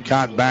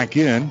 Willicott back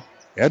in.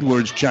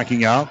 Edwards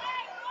checking out.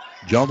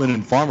 Jeldon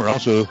and Farmer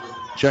also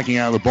checking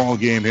out of the ball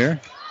game here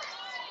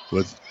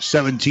with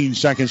 17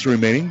 seconds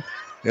remaining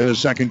in the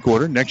second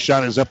quarter. Next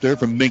shot is up there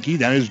from Minky.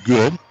 That is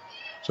good.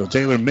 So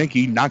Taylor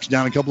Minky knocks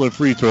down a couple of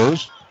free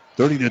throws.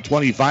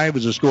 30-25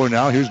 is the score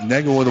now. Here's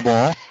Nagel with the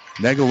ball.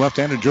 Nagel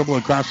left-handed dribble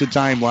across the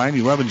timeline.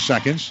 11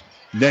 seconds.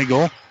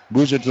 Nagel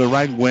moves it to the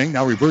right wing.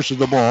 Now reverses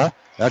the ball.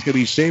 That's going to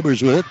be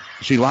Sabers with it.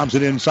 She lobs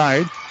it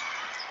inside.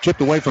 Chipped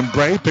away from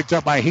Bray. Picked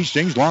up by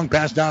Hastings. Long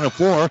pass down the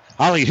floor.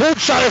 Holly Hill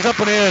shot is up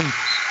and in.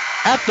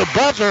 At the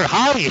buzzer,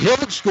 Holly Hill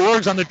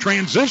scores on the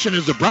transition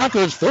as the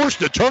Broncos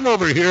forced a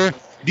turnover here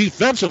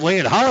defensively.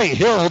 And Holly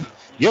Hill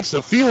gets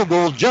the field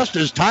goal just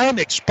as time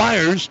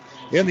expires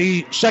in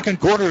the second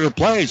quarter of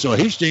play. So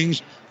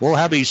Hastings will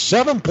have a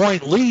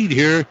 7-point lead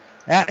here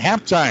at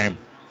halftime.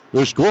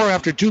 The score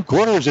after 2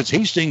 quarters, it's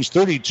Hastings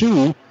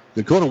 32,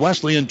 Dakota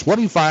Wesleyan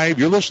 25.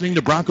 You're listening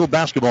to Bronco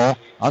Basketball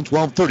on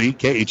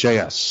 1230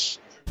 KHAS.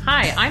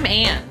 Hi, I'm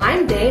Ann.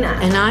 I'm Dana.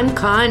 And I'm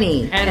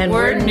Connie. And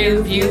we're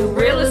New View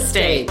Real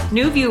Estate.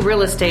 New View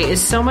Real Estate is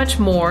so much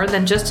more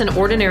than just an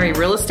ordinary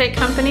real estate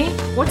company.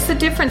 What's the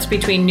difference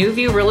between New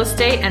View Real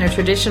Estate and a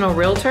traditional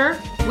realtor?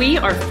 We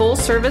are full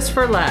service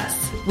for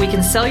less. We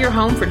can sell your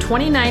home for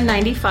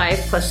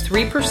 $29.95 plus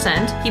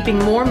 3%, keeping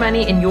more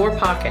money in your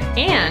pocket.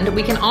 And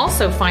we can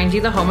also find you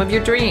the home of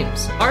your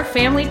dreams. Our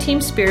family team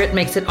spirit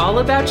makes it all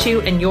about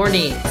you and your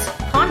needs.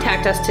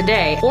 Contact us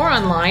today or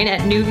online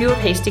at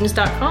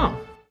newviewofhastings.com.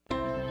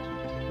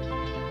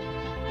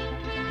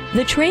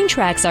 The train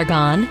tracks are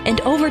gone,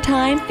 and over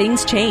time,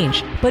 things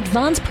change. But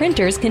Vaughn's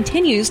Printers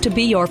continues to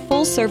be your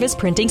full-service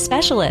printing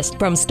specialist.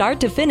 From start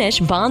to finish,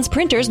 Vaughn's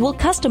Printers will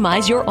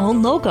customize your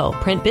own logo,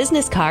 print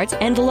business cards,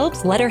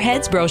 envelopes,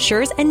 letterheads,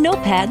 brochures, and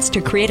notepads to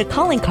create a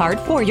calling card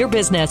for your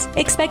business.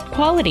 Expect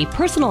quality,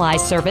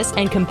 personalized service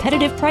and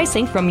competitive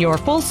pricing from your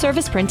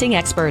full-service printing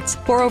experts.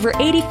 For over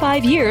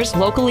 85 years,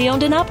 locally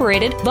owned and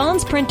operated,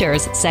 Vaughn's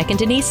Printers,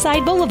 2nd and East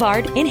Side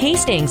Boulevard in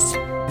Hastings.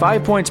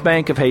 5 Points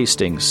Bank of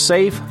Hastings,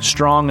 safe,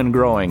 strong, and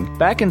growing.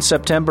 Back in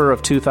September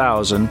of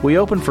 2000, we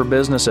opened for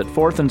business at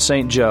 4th and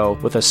St. Joe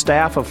with a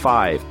staff of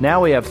 5.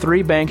 Now we have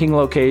 3 banking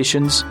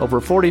locations,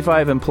 over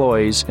 45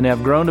 employees, and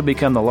have grown to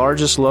become the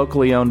largest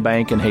locally owned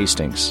bank in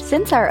Hastings.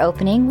 Since our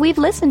opening, we've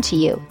listened to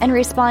you and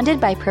responded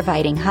by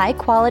providing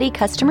high-quality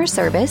customer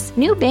service,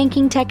 new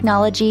banking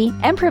technology,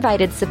 and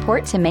provided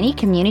support to many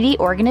community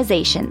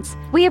organizations.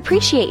 We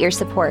appreciate your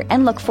support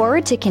and look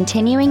forward to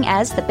continuing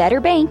as the better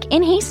bank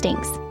in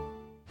Hastings.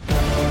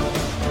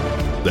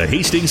 The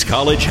Hastings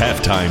College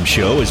Halftime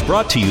Show is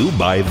brought to you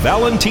by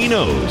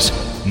Valentino's.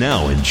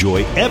 Now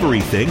enjoy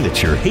everything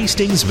that your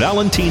Hastings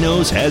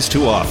Valentino's has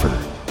to offer.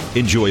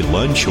 Enjoy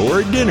lunch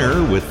or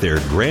dinner with their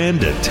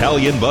grand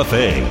Italian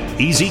buffet,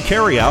 easy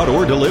carryout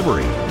or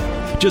delivery.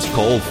 Just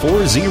call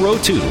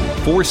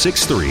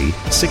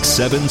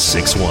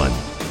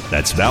 402-463-6761.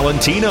 That's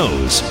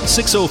Valentino's,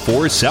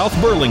 604 South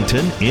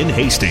Burlington in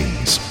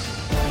Hastings.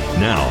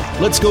 Now,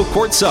 let's go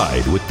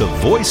courtside with the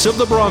voice of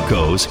the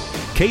Broncos,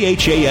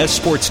 KHAS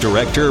Sports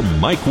Director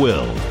Mike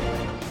Will. All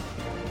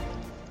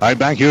right,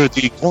 back here at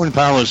the Corn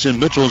Palace in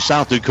Mitchell,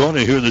 South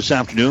Dakota here this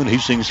afternoon.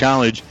 Hastings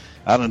College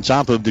out on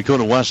top of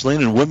Dakota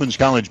Wesleyan in women's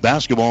college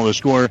basketball. The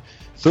score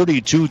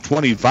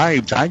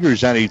 32-25.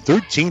 Tigers had a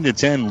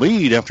 13-10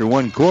 lead after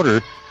one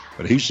quarter,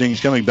 but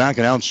Hastings coming back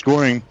and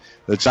outscoring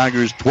the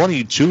Tigers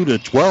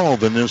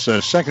 22-12 in this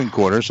second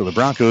quarter. So the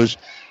Broncos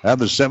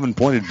have a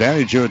 7-point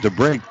advantage here at the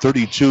break,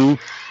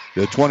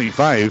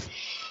 32-25.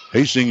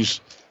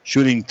 Hastings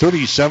shooting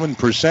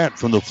 37%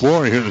 from the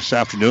floor here this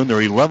afternoon.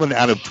 They're 11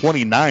 out of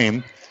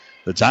 29.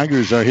 The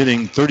Tigers are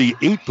hitting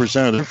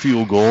 38% of their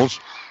field goals.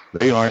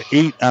 They are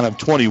 8 out of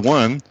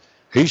 21.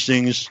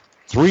 Hastings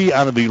 3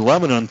 out of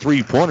 11 on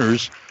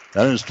three-pointers.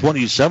 That is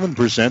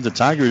 27%. The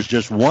Tigers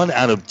just 1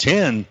 out of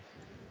 10.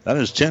 That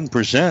is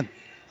 10%.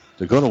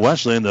 Dakota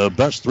Wesleyan, the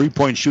best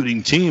three-point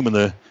shooting team in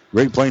the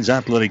Great Plains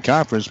Athletic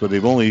Conference, but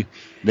they've only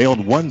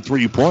nailed one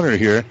three-pointer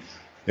here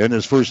in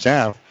this first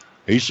half.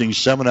 Hastings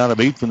 7 out of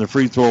 8 from the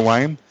free throw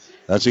line.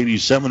 That's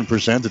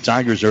 87%. The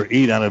Tigers are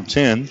 8 out of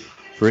 10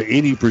 for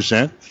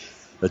 80%.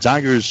 The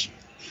Tigers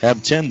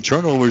have 10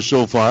 turnovers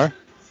so far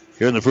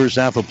here in the first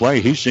half of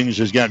play. Hastings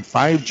has got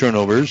 5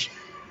 turnovers.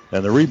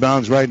 And the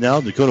rebounds right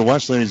now, Dakota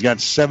Wesleyan has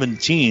got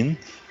 17.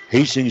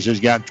 Hastings has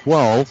got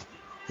 12.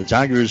 The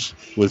Tigers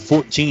with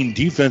 14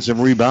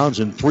 defensive rebounds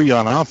and 3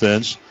 on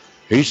offense.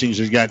 Hastings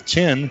has got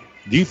 10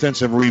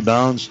 defensive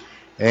rebounds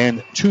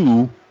and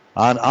 2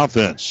 on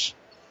offense.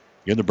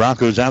 Again, the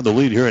Broncos have the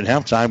lead here at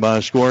halftime by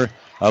a score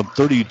of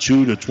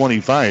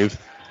 32-25.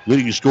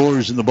 Leading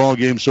scorers in the ball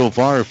game so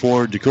far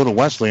for Dakota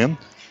Wesleyan,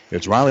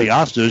 it's Riley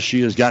Ostas.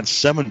 She has got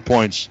 7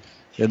 points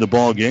in the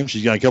ball game.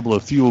 She's got a couple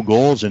of field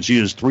goals, and she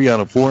is 3 out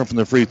of 4 from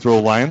the free throw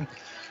line.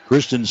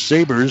 Kristen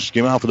Sabers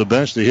came out for the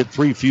bench to hit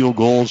 3 field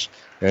goals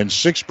and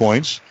 6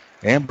 points.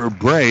 Amber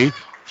Bray,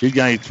 she's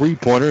got a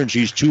 3-pointer, and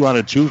she's 2 out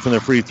of 2 from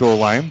the free throw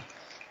line.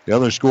 The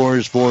other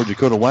scorers for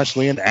Dakota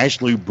Wesleyan,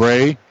 Ashley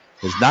Bray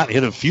has not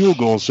hit a field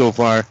goal so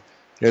far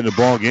in the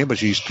ball game, but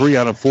she's 3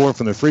 out of 4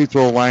 from the free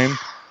throw line.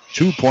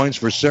 2 points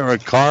for Sarah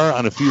Carr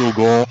on a field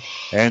goal,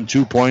 and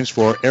 2 points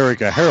for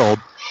Erica Harold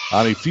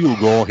on a field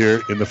goal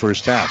here in the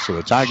first half. So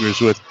the Tigers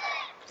with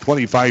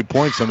 25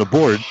 points on the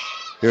board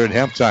here at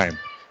halftime.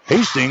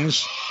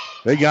 Hastings,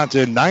 they got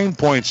to 9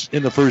 points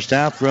in the first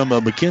half from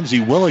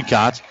Mackenzie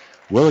Willicott.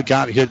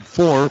 Willicott hit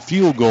 4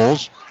 field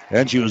goals,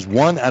 and she was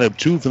 1 out of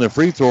 2 from the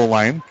free throw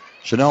line.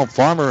 Chanel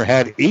Farmer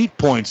had 8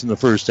 points in the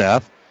first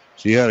half.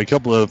 She had a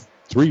couple of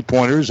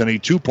 3-pointers and a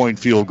 2-point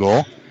field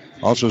goal.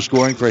 Also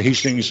scoring for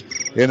Hastings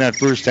in that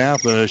first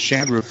half,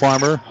 Chandra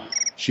Farmer.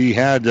 She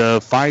had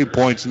 5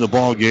 points in the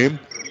ball game.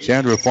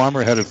 Chandra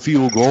Farmer had a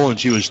field goal, and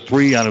she was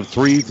 3 out of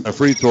 3 from the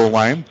free throw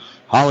line.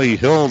 Holly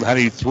Hill had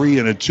a 3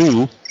 and a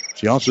 2.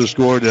 She also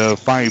scored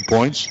 5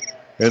 points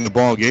in the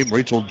ball game.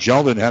 Rachel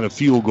Jeldon had a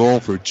field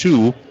goal for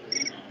 2.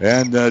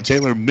 And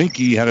Taylor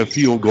Minke had a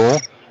field goal.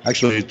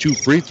 Actually, 2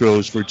 free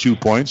throws for 2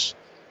 points.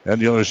 And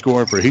the other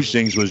scorer for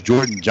Hastings was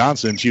Jordan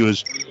Johnson. She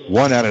was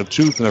 1 out of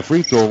 2 from the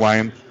free throw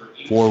line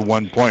for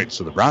 1 point.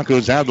 So the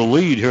Broncos have the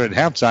lead here at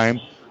halftime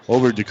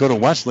over Dakota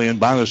Wesleyan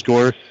by the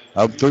score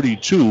of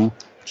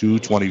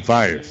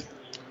 32-25.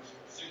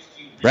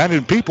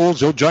 Brandon Peoples,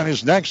 he'll join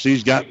us next.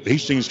 He's got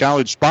Hastings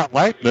College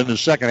Spotlight. Then the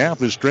second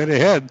half is straight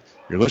ahead.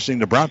 You're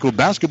listening to Bronco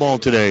Basketball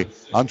today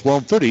on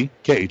 1230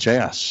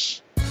 KHAS.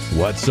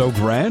 What's so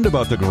grand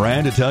about the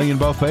Grand Italian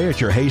Buffet at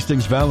your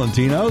Hastings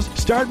Valentino's?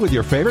 Start with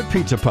your favorite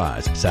pizza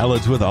pies,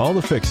 salads with all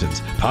the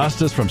fixins,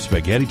 pastas from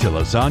spaghetti to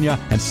lasagna,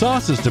 and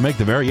sauces to make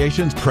the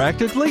variations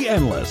practically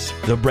endless.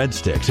 The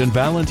breadsticks and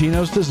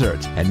Valentino's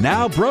desserts, and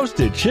now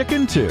broasted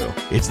chicken too.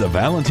 It's the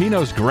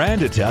Valentino's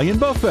Grand Italian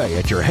Buffet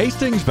at your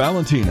Hastings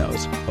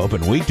Valentino's.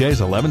 Open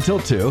weekdays 11 till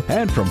 2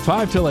 and from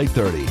 5 till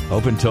 8:30.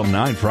 Open till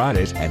 9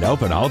 Fridays and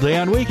open all day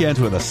on weekends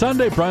with a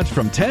Sunday brunch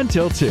from 10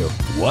 till 2.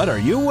 What are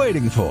you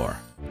waiting for?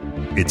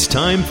 It's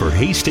time for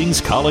Hastings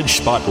College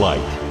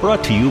Spotlight,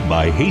 brought to you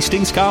by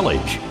Hastings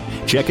College.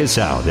 Check us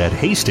out at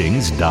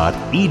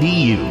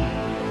hastings.edu.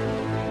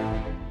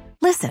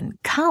 Listen,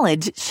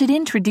 college should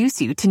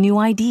introduce you to new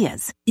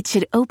ideas. It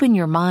should open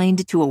your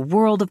mind to a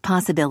world of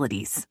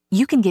possibilities.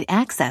 You can get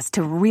access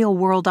to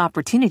real-world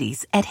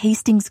opportunities at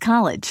Hastings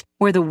College,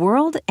 where the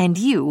world and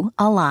you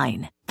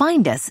align.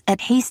 Find us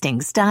at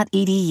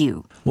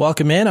hastings.edu.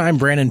 Welcome in. I'm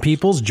Brandon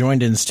Peoples,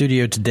 joined in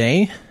studio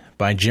today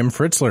by Jim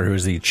Fritzler, who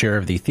is the chair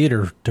of the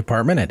theater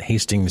department at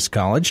Hastings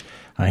College,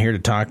 here to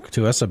talk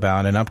to us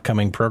about an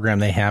upcoming program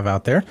they have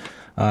out there.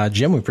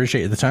 Jim, we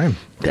appreciate the time.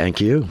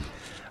 Thank you.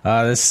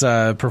 This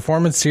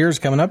performance here is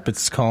coming up.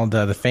 It's called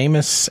The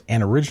Famous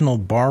and Original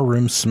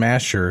Barroom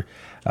Smasher,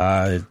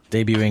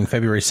 debuting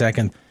February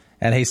 2nd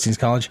at Hastings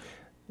College.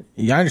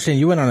 I understand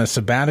you went on a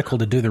sabbatical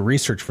to do the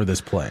research for this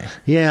play.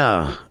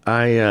 Yeah,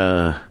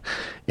 I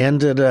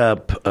ended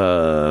up,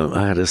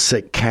 I had a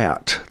sick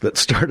cat that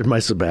started my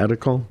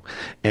sabbatical,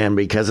 and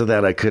because of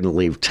that, I couldn't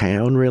leave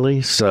town,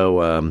 really.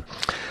 So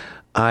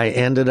I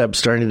ended up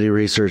starting to do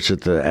research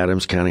at the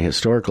Adams County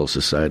Historical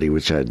Society,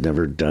 which I'd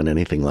never done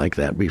anything like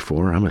that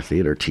before. I'm a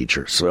theater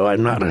teacher, so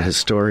I'm not a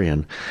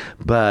historian,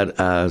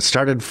 but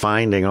started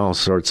finding all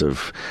sorts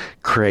of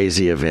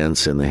crazy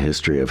events in the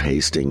history of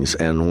Hastings,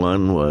 and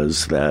one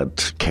was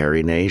that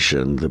Carrie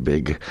Nation, the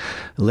big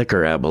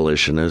liquor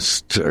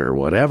abolitionist, or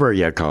whatever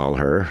you call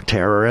her,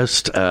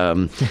 terrorist,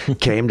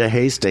 came to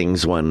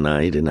Hastings one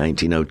night in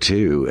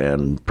 1902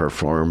 and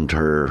performed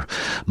her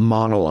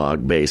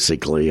monologue,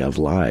 basically, of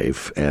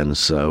life. And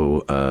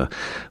so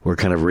we're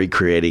kind of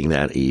recreating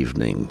that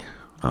evening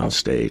on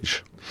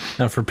stage.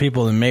 Now, for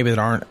people that maybe that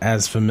aren't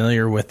as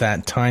familiar with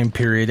that time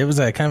period, it was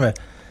a kind of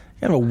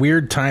a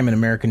weird time in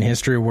American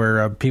history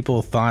where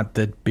people thought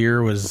that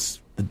beer was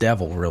the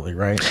devil, really,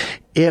 right?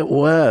 It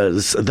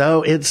was,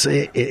 though. It's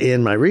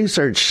in my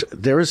research,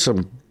 there was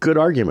some good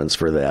arguments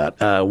for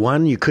that.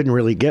 One, you couldn't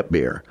really get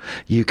beer.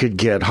 You could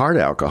get hard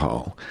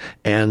alcohol.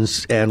 And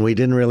we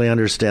didn't really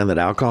understand that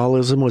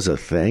alcoholism was a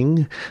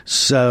thing.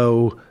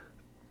 So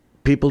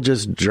people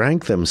just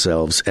drank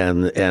themselves,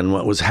 and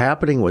what was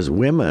happening was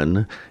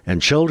women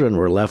and children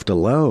were left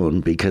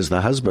alone because the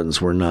husbands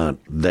were not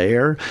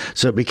there.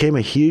 So it became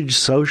a huge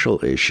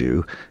social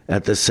issue.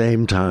 At the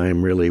same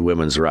time, really,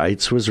 women's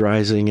rights was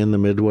rising in the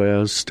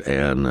Midwest,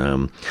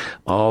 and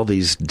all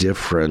these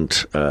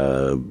different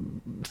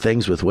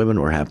things with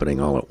women were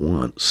happening all at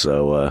once.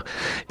 So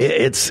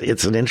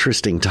it's an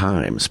interesting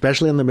time,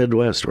 especially in the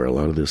Midwest where a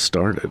lot of this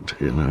started,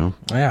 you know?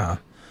 Yeah.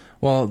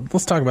 Well,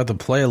 let's talk about the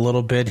play a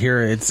little bit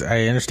here.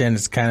 I understand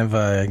it's kind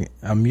of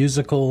a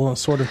musical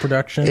sort of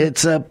production.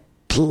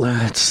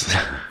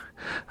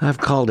 I've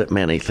called it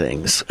many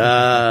things.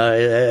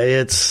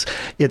 It's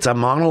a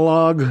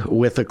monologue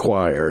with a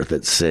choir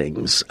that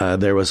sings.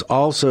 There was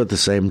also at the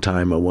same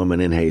time a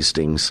woman in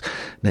Hastings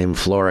named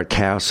Flora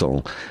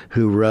Castle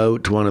who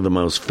wrote one of the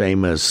most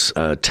famous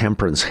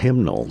temperance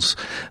hymnals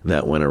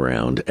that went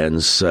around.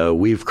 And so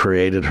we've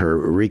recreated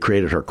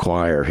her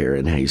choir here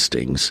in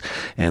Hastings,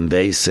 and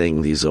they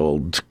sing these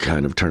old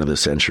kind of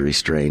turn-of-the-century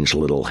strange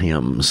little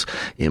hymns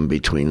in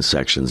between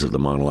sections of the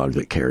monologue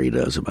that Carrie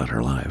does about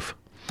her life.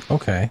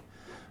 Okay.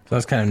 So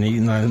that's kind of neat,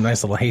 a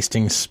nice little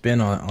Hastings spin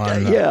on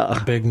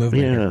a big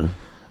movement. Yeah. Here.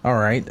 All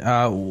right.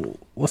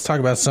 Let's talk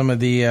about some of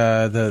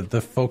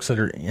the folks that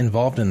are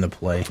involved in the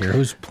play here.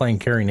 Who's playing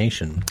Carrie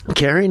Nation?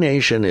 Carrie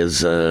Nation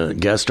is a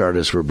guest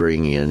artist we're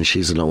bringing in.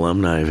 She's an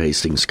alumni of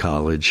Hastings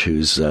College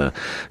who's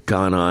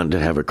gone on to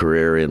have a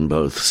career in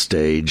both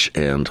stage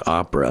and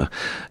opera.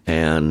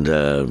 And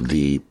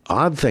the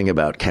odd thing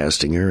about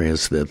casting her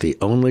is that the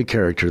only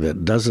character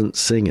that doesn't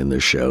sing in the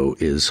show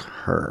is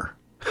her.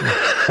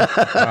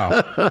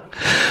 Wow.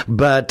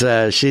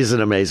 But she's an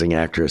amazing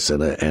actress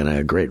and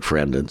a great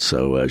friend, and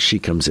so she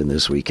comes in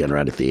this weekend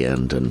right at the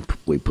end, and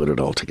we put it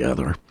all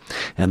together.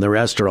 And the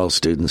rest are all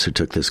students who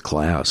took this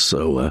class,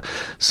 so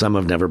some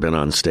have never been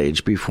on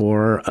stage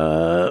before,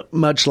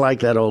 much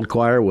like that old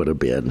choir would have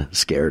been,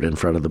 scared in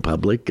front of the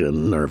public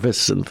and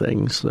nervous and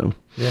things. So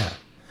yeah.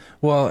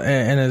 Well,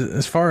 and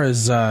as far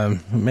as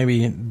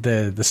maybe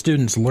the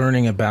students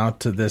learning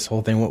about this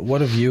whole thing, what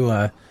have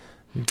you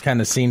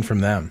kind of seen from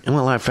them?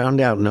 Well, I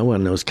found out no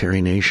one knows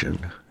Carrie Nation.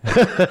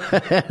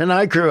 And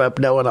I grew up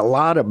knowing a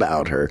lot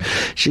about her.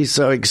 She's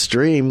so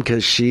extreme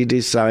because she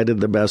decided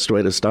the best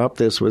way to stop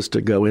this was to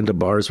go into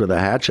bars with a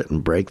hatchet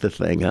and break the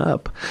thing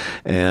up.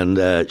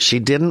 And she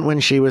didn't when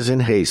she was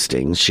in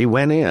Hastings. She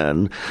went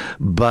in,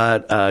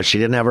 but she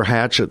didn't have her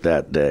hatchet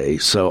that day.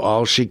 So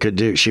all she could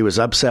do, she was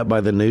upset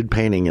by the nude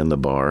painting in the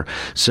bar,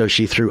 so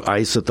she threw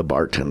ice at the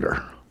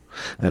bartender.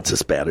 That's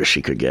as bad as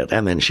she could get.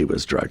 And then she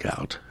was drug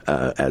out,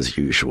 as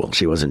usual.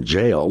 She wasn't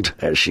jailed,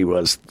 as she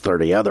was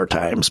 30 other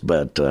times.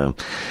 But,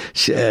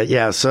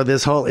 so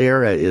this whole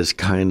era is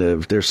kind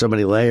of, there's so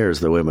many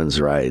layers, the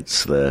women's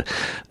rights, the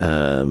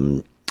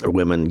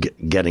women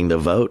getting the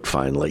vote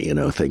finally,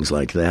 things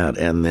like that.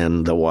 And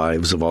then the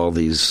wives of all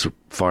these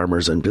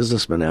farmers and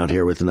businessmen out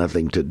here with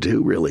nothing to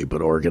do, really,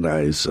 but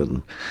organize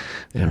and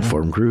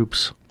form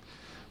groups.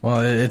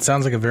 Well, it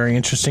sounds like a very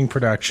interesting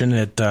production.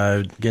 It,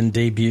 again,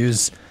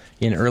 debuts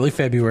in early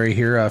February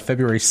here.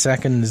 February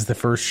 2nd is the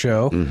first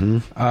show.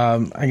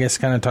 I guess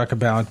kind of talk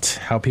about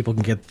how people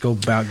can go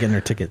about getting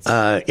their tickets.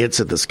 It's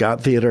at the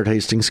Scott Theater at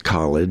Hastings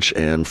College,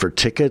 and for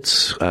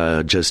tickets,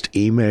 just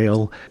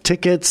email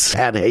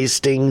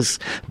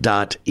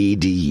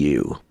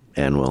tickets@hastings.edu,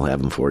 and we'll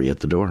have them for you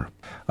at the door.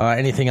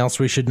 Anything else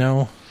we should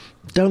know?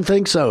 Don't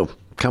think so.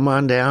 Come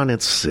on down.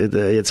 It's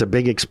a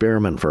big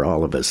experiment for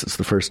all of us. It's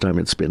the first time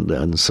it's been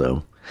done,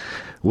 so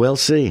we'll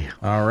see.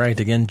 All right.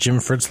 Again, Jim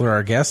Fritzler,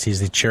 our guest.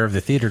 He's the chair of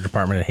the theater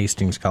department at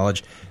Hastings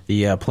College.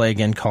 The play,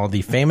 again, called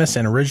The Famous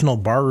and Original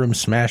Barroom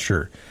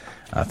Smasher.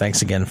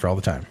 Thanks again for all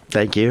the time.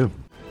 Thank you.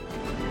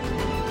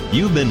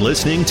 You've been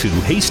listening to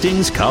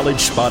Hastings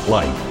College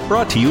Spotlight,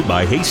 brought to you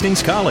by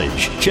Hastings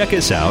College. Check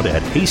us out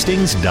at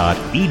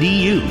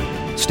hastings.edu.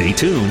 Stay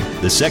tuned.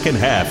 The second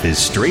half is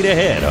straight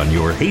ahead on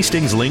your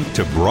Hastings link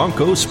to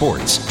Bronco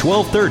Sports,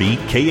 1230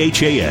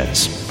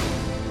 KHAS.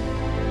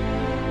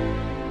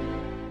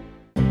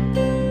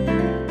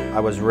 I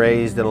was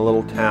raised in a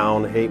little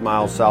town 8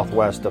 miles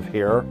southwest of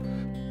here.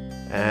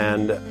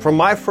 And from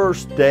my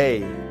first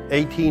day,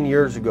 18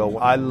 years ago,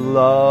 I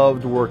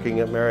loved working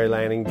at Mary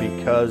Lanning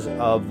because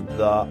of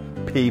the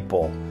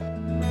people.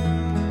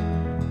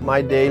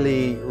 My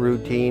daily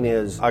routine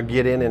is I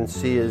get in and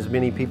see as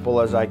many people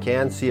as I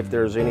can, see if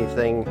there's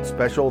anything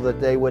special that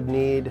they would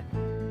need.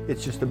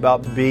 It's just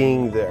about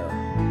being there.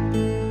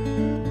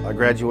 I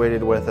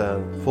graduated with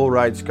a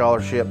full-ride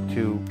scholarship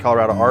to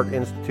Colorado Art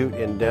Institute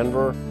in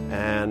Denver,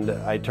 and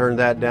I turned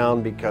that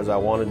down because I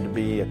wanted to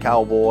be a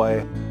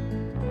cowboy.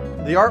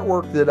 The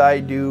artwork that I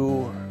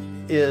do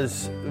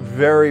is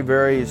very,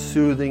 very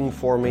soothing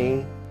for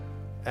me.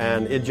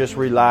 And it just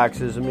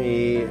relaxes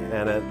me,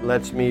 and it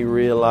lets me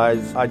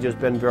realize I've just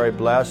been very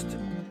blessed.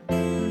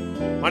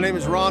 My name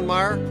is Ron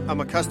Meyer.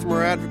 I'm a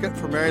customer advocate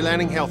for Mary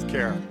Lanning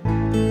Healthcare.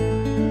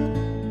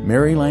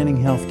 Mary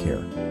Lanning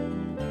Healthcare.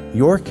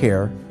 Your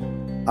care,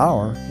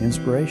 our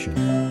inspiration.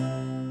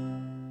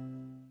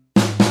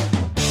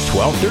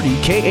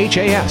 1230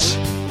 KHAS.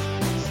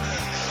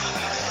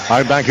 All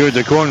right, back here at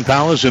the Corn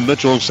Palace in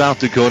Mitchell, South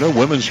Dakota.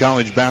 Women's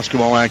college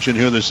basketball action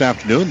here this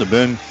afternoon. The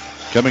men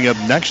coming up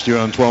next here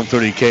on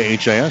 1230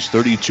 KHAS.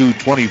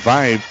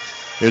 32-25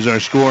 is our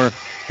score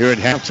here at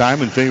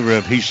halftime in favor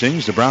of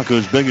Hastings. The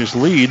Broncos' biggest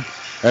lead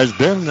has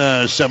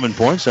been 7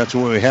 points. That's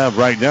what we have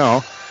right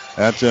now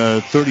at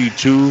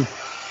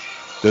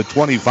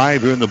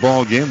 32-25 here in the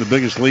ball game. The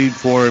biggest lead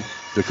for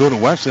Dakota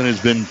Wesleyan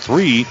has been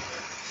 3.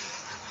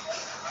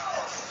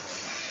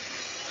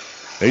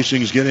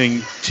 Hastings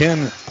getting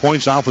 10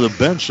 points off of the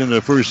bench in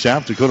the first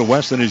half. Dakota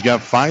Wesleyan has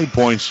got 5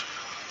 points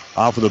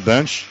off of the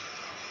bench.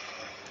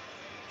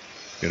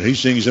 And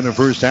Hastings in the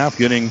first half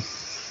getting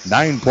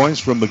 9 points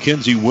from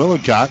Mackenzie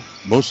Willicott,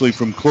 mostly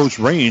from close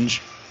range.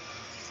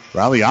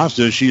 Riley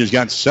Asta, she has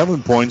got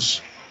 7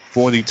 points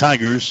for the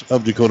Tigers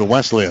of Dakota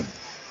Wesleyan.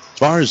 As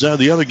far as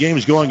the other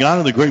games going on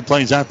in the Great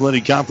Plains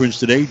Athletic Conference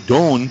today,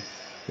 Doane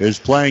is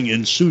playing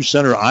in Sioux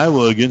Center,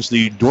 Iowa against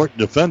the Dordt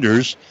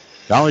Defenders.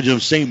 College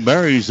of St.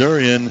 Mary's, they're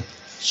in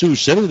Sioux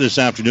City this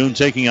afternoon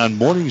taking on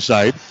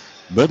Morningside.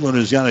 Midland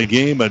has got a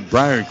game at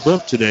Briar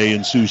Cliff today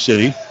in Sioux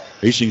City.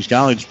 Hastings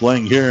College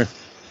playing here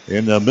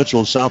in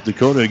Mitchell, South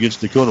Dakota against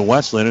Dakota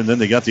Wesleyan. And then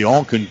they got the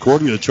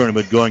All-Concordia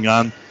tournament going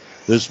on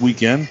this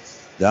weekend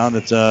down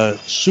at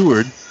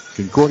Seward.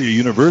 Concordia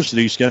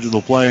University scheduled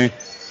to play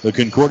the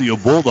Concordia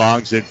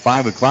Bulldogs at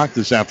 5 o'clock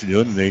this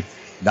afternoon in the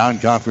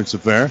non-conference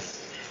affair.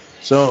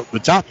 So the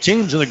top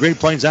teams in the Great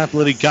Plains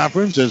Athletic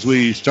Conference as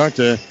we start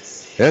to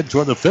head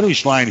toward the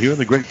finish line here in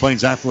the Great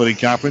Plains Athletic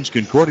Conference.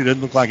 Concordia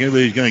doesn't look like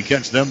anybody's going to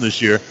catch them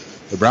this year.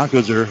 The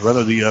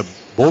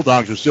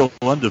Bulldogs are still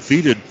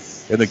undefeated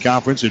in the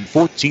conference at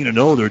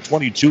 14-0. They're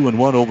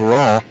 22-1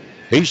 overall.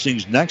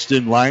 Hastings next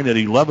in line at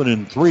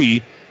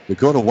 11-3.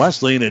 Dakota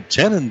Wesleyan at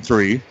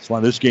 10-3. That's why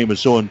this game is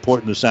so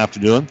important this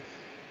afternoon.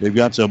 They've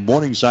got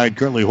Morningside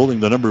currently holding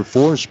the number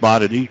 4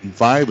 spot at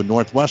 8-5, and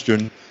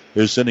Northwestern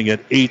is sitting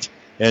at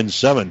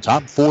 8-7.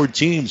 Top 4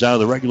 teams out of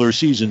the regular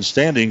season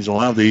standings will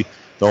have the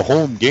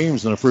home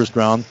games in the first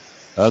round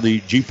of the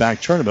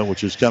GPAC tournament,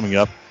 which is coming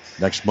up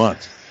next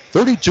month.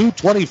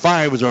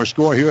 32-25 is our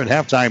score here at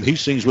halftime.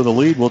 Hastings with a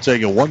lead. We'll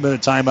take a 1-minute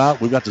timeout.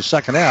 We've got the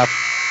second half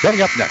coming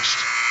up next.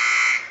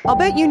 I'll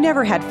bet you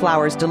never had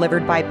flowers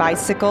delivered by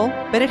bicycle,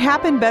 but it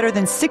happened better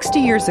than 60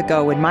 years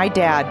ago when my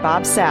dad,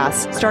 Bob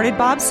Sass, started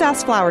Bob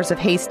Sass Flowers of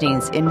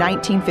Hastings in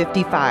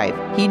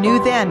 1955. He knew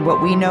then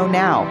what we know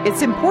now.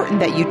 It's important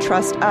that you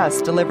trust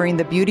us delivering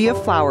the beauty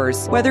of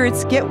flowers, whether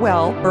it's get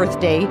well,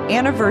 birthday,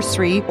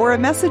 anniversary, or a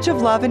message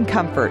of love and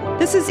comfort.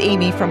 This is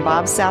Amy from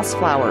Bob Sass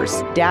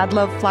Flowers. Dad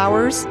loved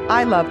flowers.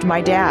 I loved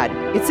my dad.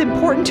 It's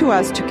important to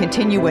us to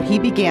continue what he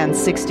began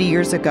 60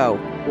 years ago.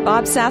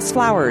 Bob Sass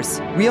Flowers.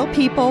 Real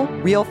people,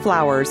 real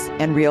flowers,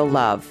 and real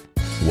love.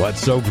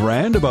 What's so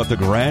grand about the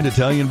Grand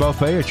Italian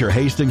Buffet at your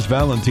Hastings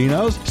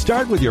Valentino's?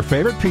 Start with your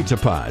favorite pizza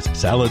pies,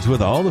 salads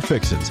with all the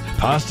fixins,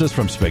 pastas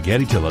from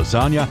spaghetti to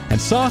lasagna, and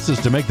sauces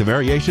to make the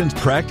variations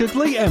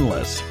practically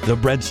endless. The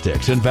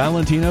breadsticks and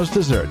Valentino's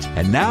desserts,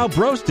 and now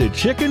broasted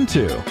chicken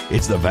too.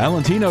 It's the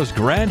Valentino's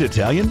Grand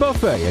Italian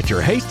Buffet at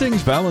your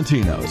Hastings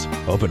Valentino's.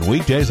 Open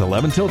weekdays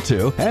 11 till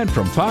 2 and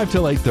from 5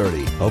 till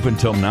 8:30. Open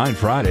till 9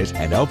 Fridays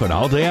and open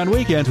all day on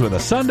weekends with a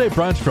Sunday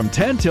brunch from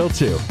 10 till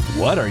 2.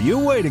 What are you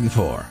waiting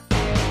for?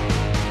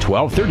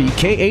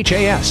 1230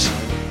 KHAS.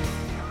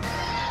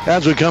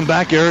 As we come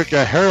back,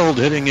 Erica Harold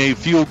hitting a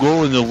field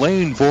goal in the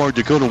lane for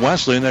Dakota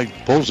Wesleyan. That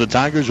pulls the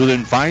Tigers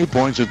within 5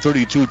 points at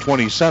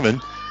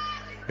 32-27.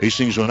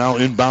 Hastings will now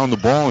inbound the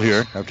ball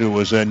here after it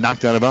was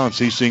knocked out of bounds.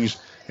 Hastings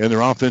in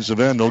their offensive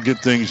end, they'll get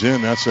things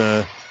in. That's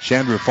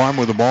Chandra Farmer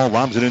with the ball,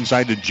 lobs it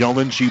inside to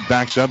Jeldon. She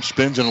backs up,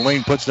 spins in the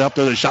lane, puts it up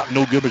there. The shot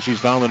no good, but she's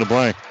fouled in the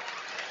play.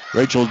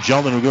 Rachel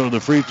Jeldon will go to the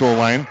free throw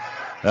line.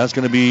 That's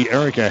going to be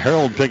Erica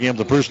Harold picking up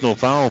the personal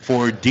foul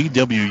for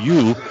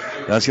DWU.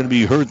 That's going to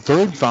be her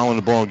third foul in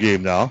the ball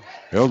game now.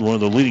 Harold, one of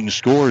the leading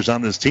scorers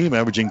on this team,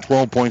 averaging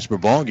 12 points per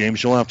ball game.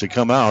 She'll have to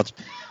come out.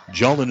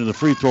 Jeldon to the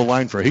free throw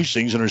line for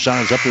Hastings, and her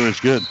shot is up there.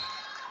 It's good.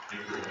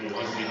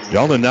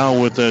 Jeldon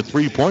now with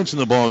 3 points in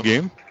the ball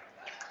game.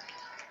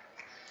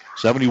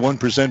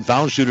 71%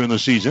 foul shooter in the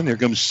season. Here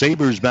comes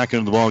Sabers back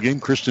into the ball game.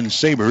 Kristen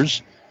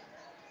Sabers.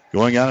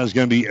 Going out is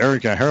going to be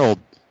Erica Harold.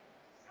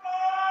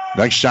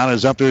 Next shot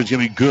is up there. It's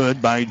going to be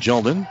good by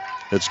Jeldon.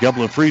 It's a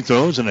couple of free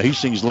throws, and the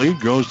Hastings lead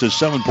grows to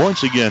 7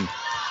 points again.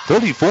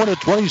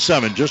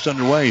 34-27, just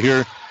underway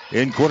here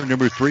in quarter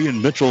number 3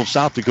 in Mitchell,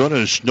 South Dakota.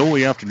 A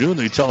snowy afternoon,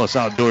 they tell us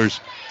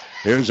outdoors.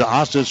 Here's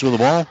Ostis with the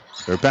ball.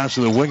 They're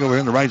passing the wing over here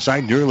on the right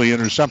side, nearly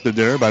intercepted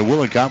there by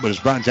Willicott, but it's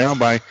brought down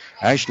by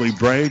Ashley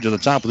Bray to the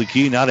top of the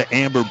key. Now to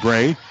Amber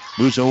Bray.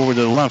 Moves over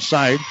to the left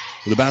side.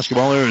 With the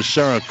basketball there is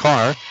Sarah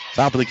Carr.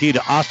 Top of the key to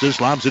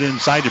Ostis. Lobs it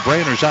inside to Bray,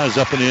 and her shot is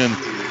up and in.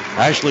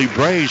 Ashley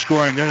Bray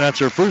scoring there. That's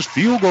her first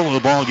field goal of the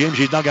ball game.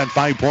 She's now got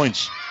 5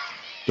 points.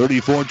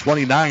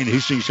 34-29.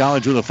 Hastings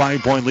College with a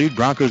 5-point lead.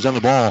 Broncos on the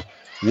ball.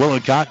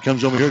 Willicott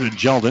comes over here to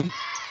Jeldon.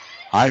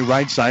 High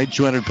right side,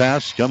 200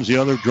 pass. Comes the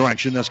other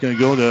direction. That's going to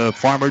go to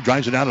Farmer.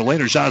 Drives it down to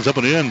lane. Her shot is up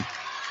and in.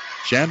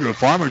 Chandra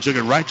Farmer took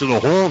it right to the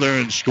hole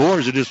there and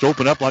scores. It just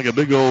opened up like a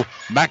big old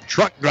Mack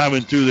truck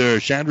driving through there.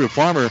 Chandra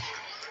Farmer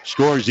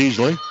scores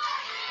easily.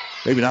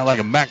 Maybe not like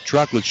a Mack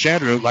truck with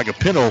Chandra, like a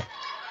Pinto.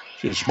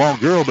 She's a small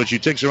girl, but she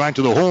takes it right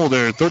to the hole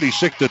there.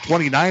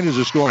 36-29 is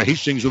the score.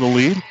 Hastings with the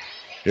lead.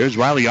 Here's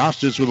Riley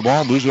Ostis with the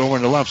ball. Moves it over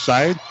on the left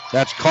side.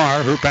 That's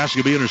Carr. Her pass is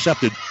going to be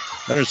intercepted.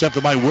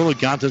 Intercepted by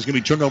Willicott. That's going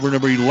to be turnover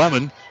number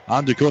 11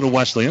 on Dakota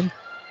Wesleyan.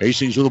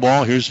 Hastings with the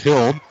ball. Here's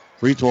Hild.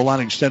 Free throw line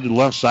extended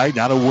left side.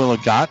 Now to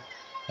Willicott.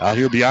 Out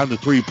here beyond the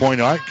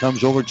three-point arc.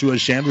 Comes over to a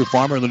Chandra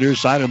Farmer on the near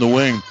side on the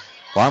wing.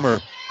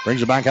 Farmer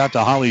brings it back out to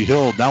Holly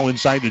Hild. Now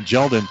inside to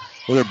Jeldon.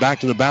 With her back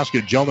to the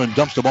basket. Jeldon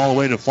dumps the ball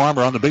away to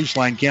Farmer on the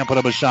baseline. Can't put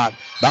up a shot.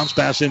 Bounce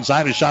pass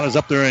inside. His shot is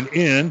up there and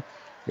in.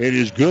 It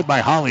is good by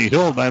Holly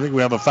Hild, but I think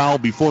we have a foul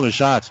before the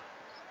shot.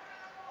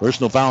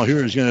 Personal foul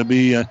here is going to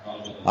be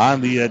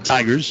on the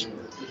Tigers.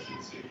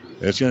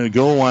 It's going to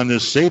go on the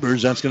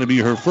Sabers. That's going to be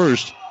her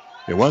first.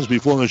 It was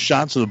before the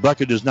shot, so the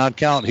bucket does not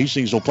count.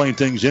 Hastings will play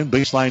things in.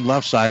 Baseline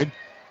left side.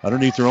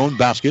 Underneath their own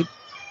basket.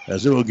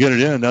 As they will get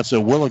it in. That's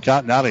a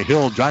Willicott. Now to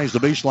Hill. Drives the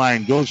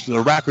baseline. Goes to the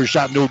rack. Her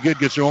shot no good.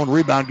 Gets her own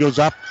rebound. Goes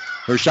up.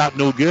 Her shot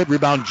no good.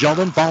 Rebound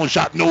Jeldon. Follow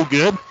shot no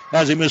good.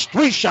 As he missed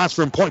 3 shots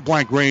from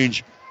point-blank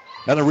range.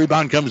 And the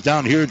rebound comes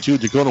down here to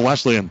Dakota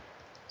Wesleyan.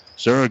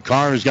 Sarah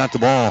Carr has got the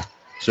ball.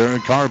 Sarah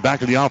Carr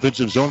back in the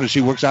offensive zone as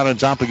she works out on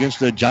top against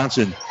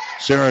Johnson.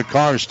 Sarah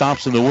Carr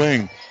stops in the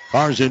wing.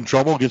 Carr's in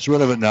trouble. Gets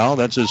rid of it now.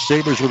 That's a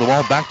Sabers with the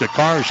ball. Back to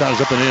Carr. Shot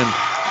is up and in.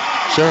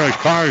 Sarah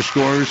Carr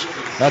scores.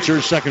 That's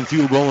her second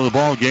field goal of the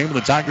ball game. The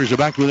Tigers are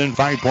back within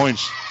 5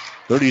 points.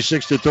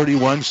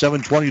 36-31.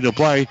 7:20 to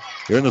play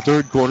here in the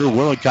third quarter.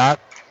 Willicott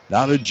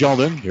now to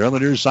Jeldon. Here on the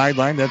near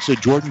sideline. That's a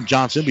Jordan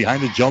Johnson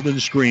behind the Jeldon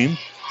screen.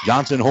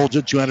 Johnson holds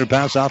it. 200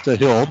 pass out to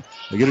Hild.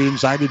 They get it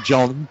inside to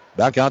Jeldon.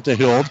 Back out to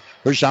Hild.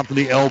 Her shot from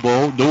the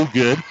elbow. No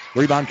good.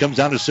 Rebound comes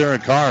down to Sarah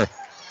Carr.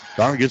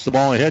 Carr gets the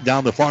ball ahead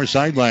down the far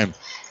sideline.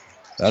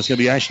 That's going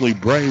to be Ashley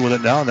Bray with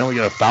it now. Now we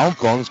got a foul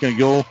call. It's going to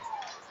go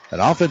an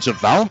offensive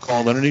foul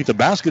call underneath the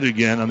basket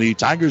again on the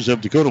Tigers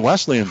of Dakota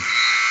Wesleyan.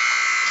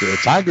 So the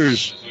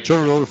Tigers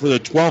turn it over for the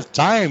 12th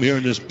time here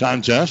in this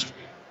contest.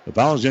 The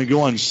foul is going to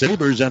go on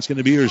Sabers. That's going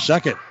to be her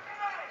second.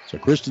 So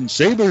Kristen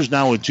Sabers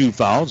now with 2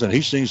 fouls, and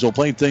Hastings will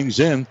play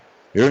things in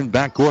here in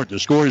backcourt. The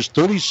score is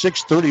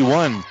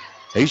 36-31.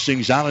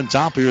 Hastings out on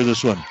top here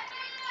this one.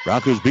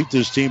 Broncos beat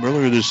this team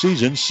earlier this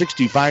season,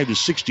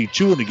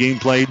 65-62 in the game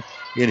played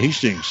in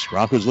Hastings.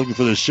 Broncos looking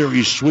for the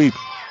series sweep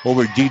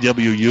over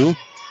DWU.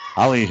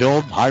 Holly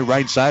Hild, high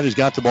right side, has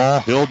got the ball.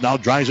 Hild now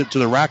drives it to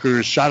the rack.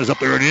 Her shot is up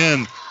there and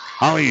in.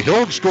 Holly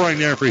Hild scoring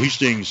there for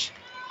Hastings.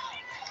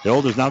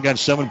 Hild has now got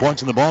 7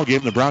 points in the ball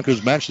game. The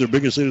Broncos match their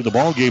biggest lead of the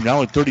ball game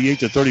now at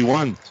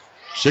 38-31.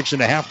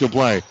 6.5 to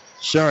play.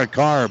 Sarah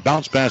Carr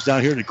bounce pass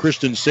down here to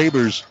Kristen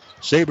Sabers.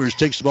 Sabres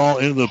takes the ball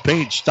into the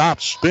paint,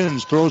 stops,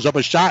 spins, throws up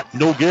a shot,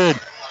 no good.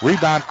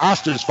 Rebound,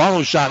 Ostis,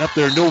 follow shot up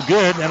there, no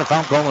good, and a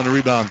foul call on the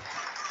rebound.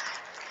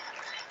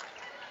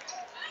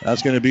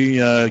 That's going to be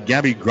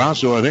Gabby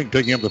Grosso, I think,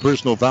 picking up the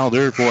personal foul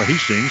there for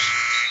Hastings.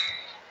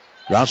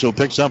 Grosso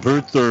picks up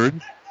her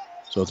third.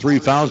 So 3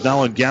 fouls now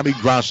on Gabby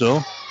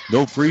Grosso.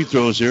 No free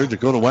throws here.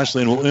 Dakota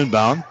Wesleyan will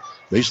inbound.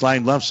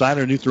 Baseline left side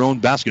underneath their own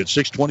basket.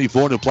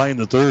 6:24 to play in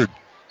the third.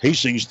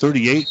 Hastings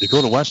 38,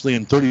 Dakota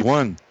Wesleyan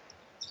 31.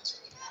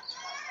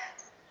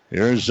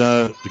 Here's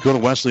Dakota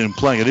Wesleyan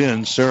playing it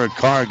in. Sarah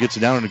Carr gets it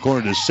down in the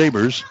corner to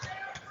Sabres.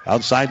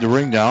 Outside the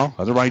ring now.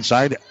 On the right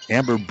side,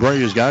 Amber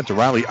Bray has got it to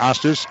Riley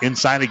Ostis.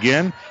 Inside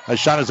again. A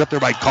shot is up there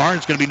by Carr.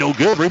 It's going to be no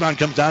good. Rebound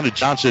comes down to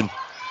Johnson.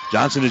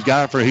 Johnson has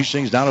got it for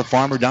Hastings. Down to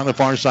Farmer, down the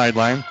far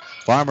sideline.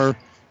 Farmer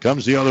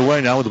comes the other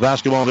way now with the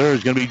basketball there.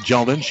 It's going to be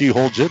Jeldon. She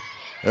holds it.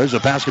 There's a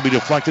pass going to be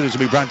deflected. It's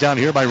going to be brought down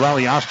here by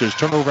Riley Ostis.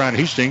 Turnover on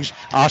Hastings.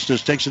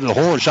 Ostis takes it to the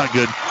hole. A shot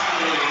good.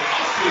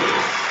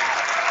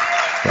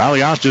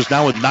 Riley Ostis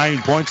now with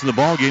 9 points in the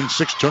ballgame.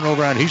 6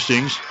 turnover on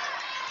Hastings.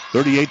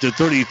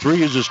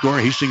 38-33 is the score.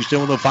 Hastings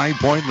still with a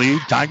 5-point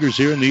lead. Tigers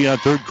here in the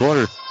third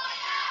quarter.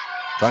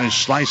 Trying to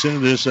slice into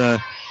this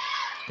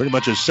pretty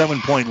much a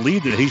 7-point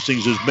lead that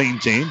Hastings has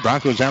maintained.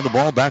 Broncos have the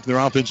ball back in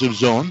their offensive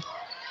zone.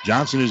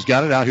 Johnson has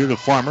got it out here to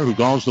Farmer, who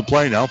calls the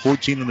play now.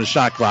 14 on the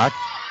shot clock.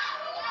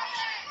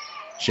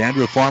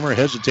 Chandra Farmer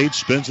hesitates,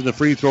 spins to the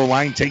free throw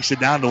line, takes it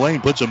down the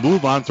lane, puts a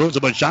move on, throws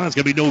up a shot. It's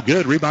going to be no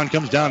good. Rebound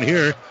comes down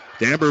here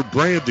to Amber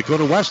Bray of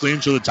Dakota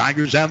Wesleyan, so the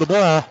Tigers have the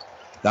ball.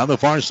 Down the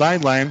far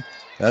sideline,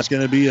 that's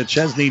going to be a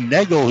Chesney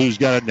Nagel who's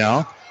got it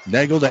now.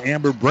 Nagel to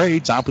Amber Bray,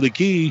 top of the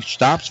key,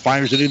 stops,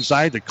 fires it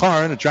inside the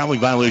Carr, and a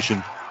traveling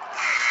violation.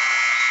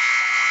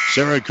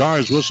 Sarah Carr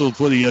is whistled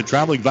for the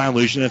traveling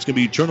violation. That's going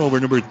to be turnover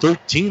number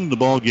 13 in the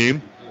ball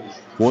game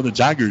for the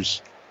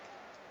Tigers.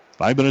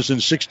 5 minutes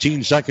and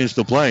 16 seconds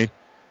to play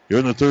here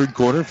in the third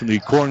quarter from the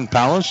Corn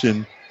Palace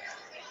in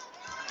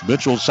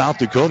Mitchell, South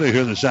Dakota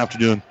here this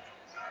afternoon.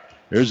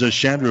 There's a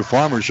Chandra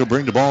Farmer. She'll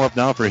bring the ball up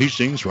now for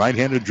Hastings.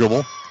 Right-handed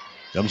dribble.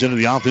 Comes into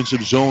the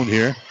offensive zone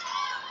here.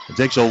 It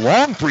takes a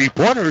long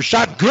three-pointer.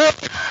 Shot good.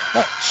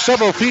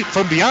 Several feet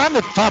from beyond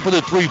the top of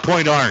the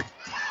three-point arc.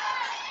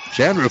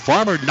 Chandra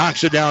Farmer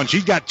knocks it down.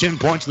 She's got 10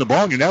 points in the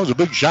ball game. That was a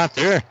big shot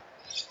there.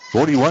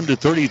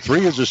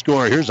 41-33 is the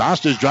score. Here's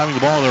Ostis driving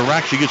the ball to the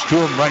rack. She gets 2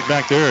 of them right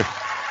back there.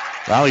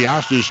 Riley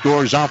Ostis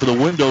scores off of the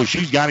window.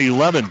 She's got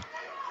 11.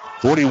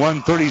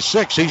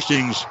 41-36.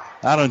 Hastings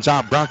out on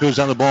top. Broncos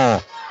on the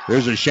ball.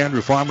 There's a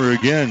Chandra Farmer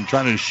again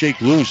trying to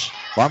shake loose.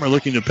 Farmer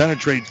looking to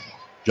penetrate.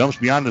 Jumps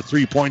beyond the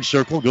three-point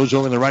circle. Goes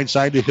over the right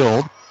side to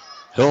Hild.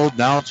 Hild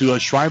now to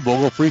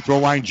Schreibvogel. Free throw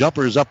line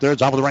jumper is up there.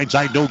 Top of the right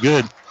side. No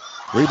good.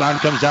 Rebound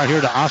comes down here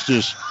to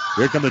Ostis.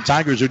 Here come the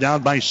Tigers. They're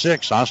down by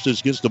 6.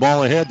 Ostis gets the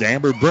ball ahead to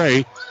Amber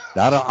Bray.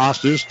 Now to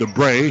Ostis to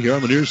Bray here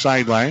on the near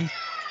sideline.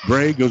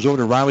 Bray goes over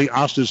to Riley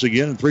Ostis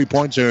again in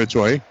three-point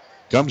territory.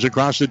 Comes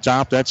across the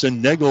top. That's a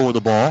Nagel with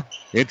the ball.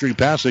 Entry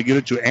pass. They get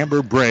it to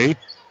Amber Bray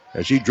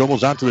as she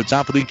dribbles out to the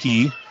top of the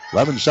key.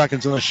 11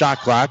 seconds on the shot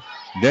clock.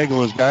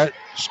 Nagel has got it.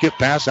 Skip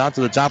pass out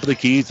to the top of the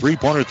key.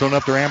 Three-pointer thrown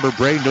up to Amber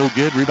Bray. No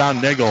good.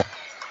 Rebound Nagel.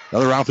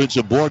 Another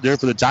offensive board there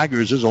for the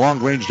Tigers. There's a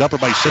long-range jumper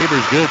by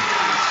Sabres. Good.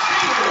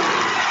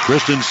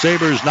 Kristen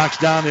Sabres knocks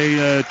down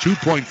a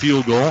 2-point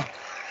field goal.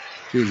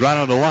 She was right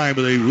on the line,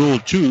 but they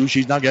ruled 2.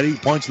 She's now got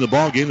 8 points in the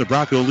ball game. The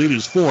Bronco lead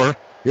is 4.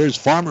 Here's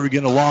Farmer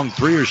again, a long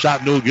 3. Her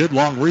shot no good.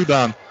 Long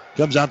rebound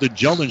comes out to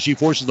Jeldon. She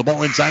forces the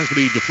ball inside. It's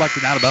going to be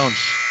deflected out of bounds.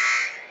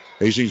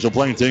 Hastings are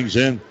playing things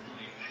in.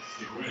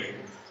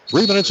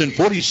 3 minutes and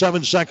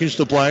 47 seconds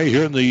to play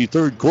here in the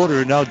third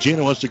quarter. Now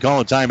Gina wants to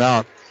call a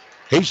timeout.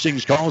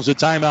 Hastings calls a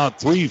timeout.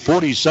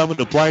 3:47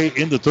 to play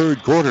in the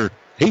third quarter.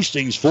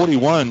 Hastings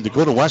 41,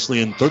 Dakota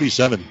Wesleyan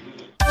 37.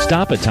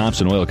 Stop at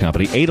Thompson Oil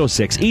Company,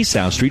 806 East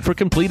South Street for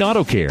complete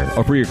auto care.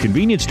 Or for your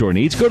convenience store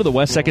needs, go to the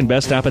West 2nd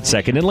Best Stop at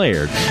 2nd and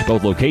Laird.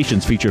 Both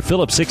locations feature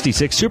Phillips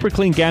 66 Super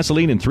Clean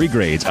gasoline in 3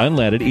 grades,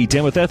 unleaded,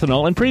 E10 with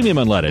ethanol, and premium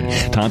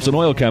unleaded. Thompson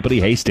Oil Company,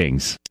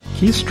 Hastings.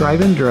 Keith's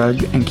Drive-In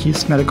Drug and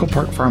Keith's Medical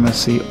Park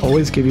Pharmacy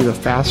always give you the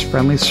fast,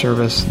 friendly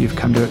service you've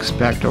come to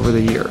expect over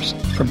the years.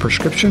 From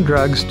prescription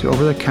drugs to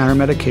over-the-counter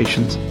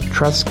medications,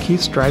 trust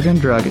Keith's Drive-In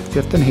Drug at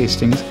 5th and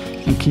Hastings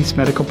and Keith's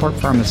Medical Park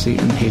Pharmacy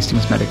in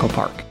Hastings Medical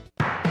Park.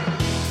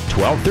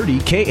 1230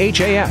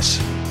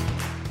 KHAS.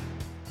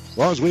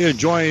 Well, as we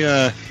enjoy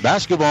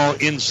basketball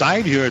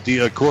inside here at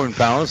the Corn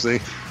Palace,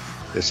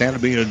 it's had to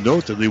be a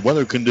note that the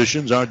weather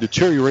conditions are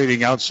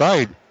deteriorating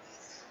outside.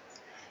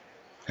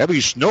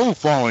 Heavy snow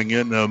falling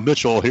in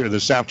Mitchell here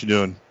this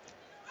afternoon.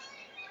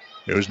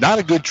 It was not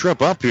a good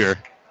trip up here.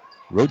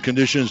 Road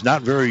conditions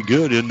not very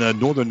good in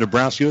northern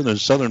Nebraska and the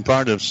southern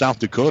part of South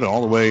Dakota,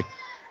 all the way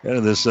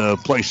into this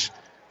place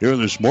here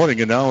this morning.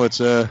 And now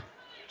it's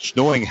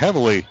snowing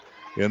heavily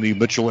in the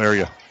Mitchell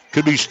area.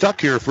 Could be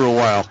stuck here for a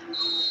while.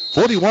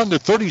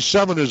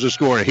 41-37 is the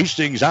score.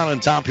 Hastings out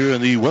on top here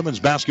in the women's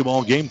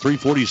basketball game.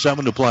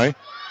 3:47 to play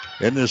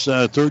in this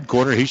third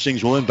quarter.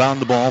 Hastings will inbound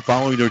the ball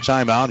following their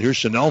timeout. Here's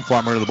Chanel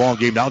Farmer in the ball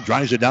game now.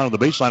 Drives it down to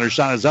the baseline. Her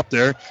shot is up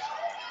there.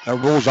 That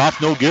rolls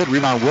off, no good.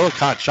 Rebound,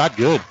 Wilcott, shot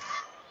good.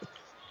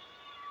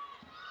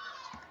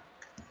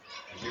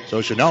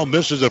 So Chanel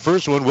misses the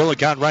first one.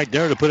 Wilcott right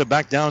there to put it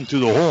back down to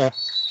the hole.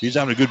 She's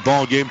having a good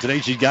ball game today.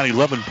 She's got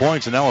 11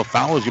 points, and now a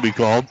foul is going to be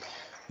called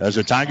as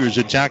the Tigers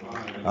attack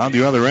on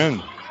the other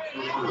end.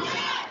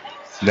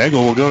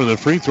 Nagel will go to the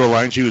free throw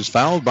line. She was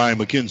fouled by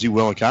Mackenzie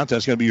Wilcott.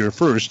 That's going to be her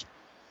first.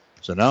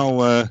 So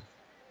now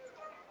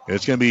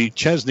it's going to be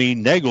Chesney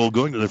Nagel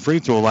going to the free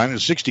throw line, a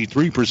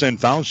 63%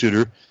 foul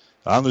shooter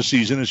on the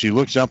season. As she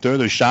looks up there,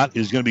 the shot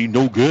is going to be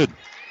no good.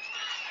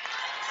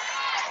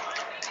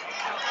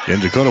 In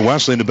Dakota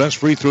Wesleyan, the best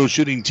free throw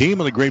shooting team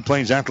in the Great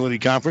Plains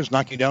Athletic Conference,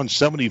 knocking down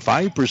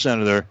 75%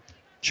 of their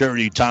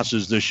charity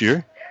tosses this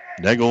year.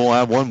 Nagel will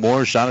have one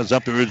more. Shot is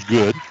up there. It's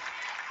good.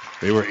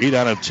 They were 8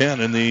 out of 10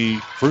 in the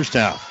first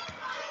half.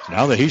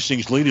 Now the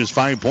Hastings lead is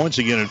 5 points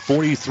again at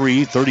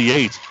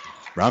 43-38.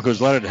 Broncos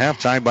led at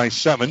halftime by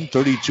 7,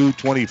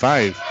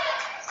 32-25.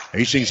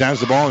 Hastings has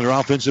the ball in their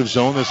offensive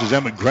zone. This is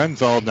Emmett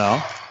Grenfell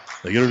now.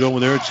 They get it over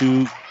there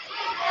to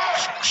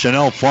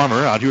Chanel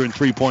Farmer out here in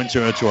three-point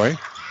territory.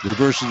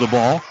 Reverses the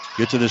ball.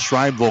 Get to the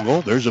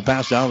Schreibvogel. There's a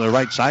pass down the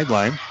right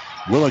sideline.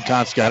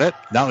 Willicott's got it.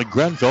 Now to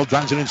Grenfell.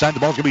 Drives it inside.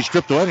 The ball's going to be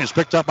stripped away. And it's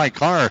picked up by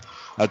Carr.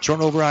 A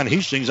turnover on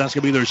Hastings. That's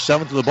going to be their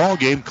 7th of the ball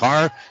game.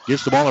 Carr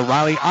gets the ball to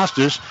Riley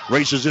Ostis.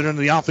 Races it into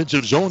the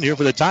offensive zone here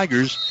for the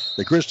Tigers.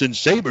 The Kristen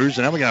Sabres.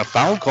 And now we got a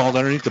foul called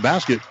underneath the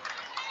basket.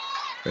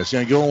 That's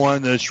going to go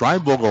on the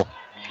Schreibvogel.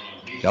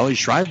 Kelly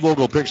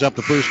Schreibvogel picks up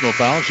the personal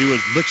foul. She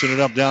was mixing it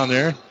up down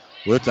there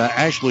with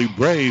Ashley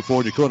Bray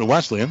for Dakota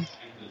Wesleyan.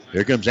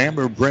 Here comes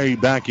Amber Bray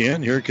back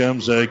in. Here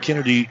comes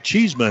Kennedy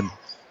Cheeseman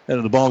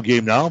into the ball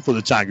game now for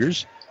the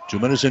Tigers. 2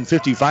 minutes and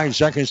 55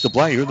 seconds to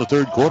play here in the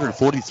third quarter,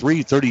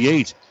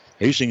 43-38.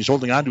 Hastings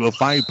holding on to a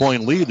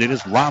 5-point lead. They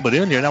just lob it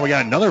in here. Now we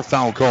got another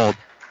foul called.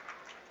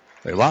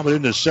 They lob it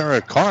into Sarah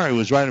Carr, who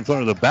was right in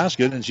front of the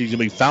basket, and she's going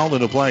to be fouled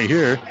into play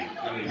here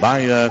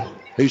by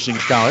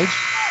Hastings College.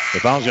 The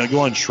foul's going to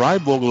go on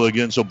Schreibvogel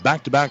again, so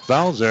back-to-back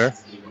fouls there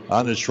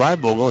on the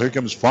Schreibvogel. Here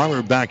comes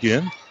Farmer back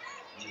in.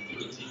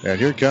 And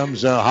here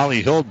comes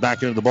Holly Hild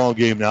back into the ball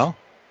game now.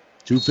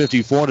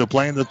 2:54 to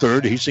play in the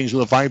third. Hastings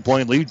with a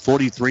 5-point lead,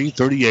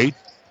 43-38.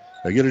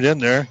 They get it in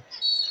there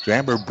to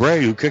Amber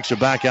Bray, who kicks it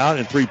back out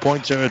in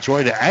three-point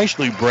territory to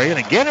Ashley Bray. And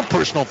again, a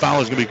personal foul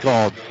is going to be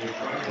called.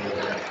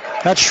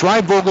 That's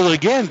Schreibvogel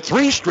again.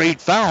 3 straight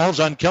fouls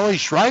on Kelly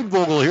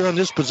Schreibvogel here on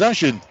this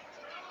possession.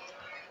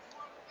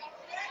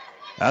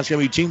 That's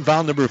going to be team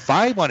foul number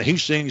 5 on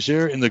Hastings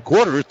here in the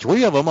quarter.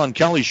 3 of them on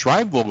Kelly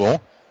Schreibvogel.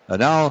 And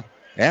now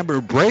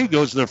Amber Bray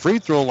goes to the free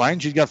throw line.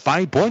 She's got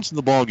 5 points in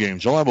the ball game.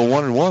 She'll have a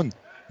 1-and-1.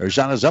 Her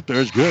shot is up there.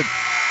 It's good.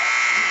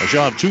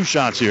 She'll have 2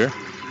 shots here.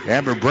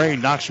 Amber Bray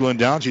knocks one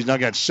down. She's now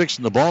got 6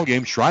 in the ball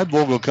game.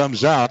 Schreibvogel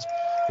comes out.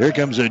 Here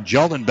comes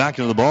Jeldon back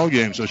into the ball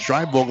game. So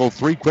Schreibvogel,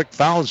 3 quick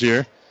fouls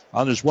here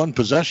on this one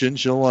possession.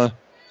 She'll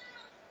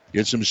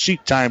get some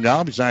seat time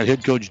now beside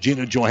head coach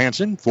Gina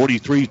Johansson.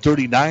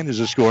 43-39 is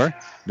the score.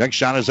 Next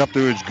shot is up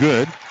there. It's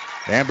good.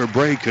 Amber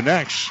Bray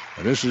connects.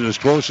 And this is as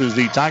close as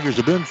the Tigers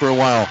have been for a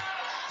while.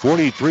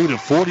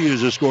 43-40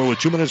 is the score with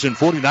 2 minutes and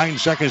 49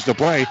 seconds to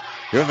play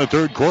here in the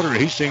third quarter.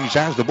 Hastings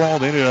has the ball.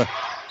 They need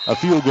a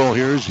field goal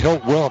here. Is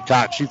Hilt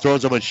Wilcott. She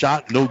throws up a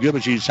shot. No good,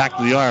 but she's hacked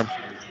to the arm.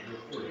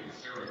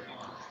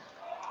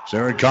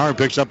 Sarah Carr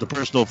picks up the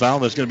personal foul.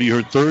 That's going to be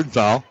her 3rd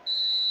foul.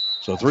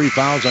 So 3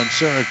 fouls on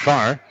Sarah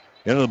Carr.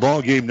 Into the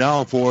ball game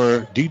now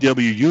for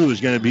DWU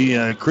is going to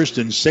be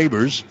Kristen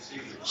Sabres.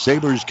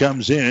 Sabres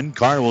comes in.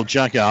 Carr will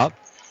check out.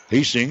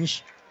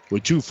 Hastings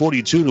with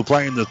 2:42 to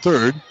play in the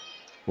third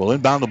will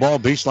inbound the ball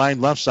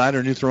baseline left side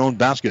underneath their own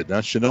basket.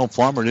 That's Chanel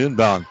Farmer to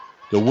inbound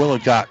to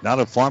Willicott. Now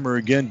to Farmer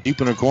again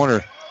deep in the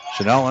corner.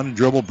 Chanel on the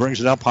dribble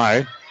brings it up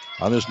high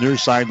on this near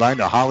sideline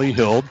to Holly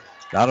Hild.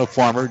 Now to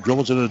Farmer,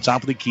 dribbles it to the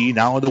top of the key.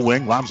 Now on the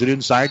wing, lobs it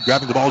inside,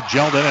 grabbing the ball.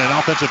 Jeldon, and an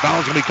offensive foul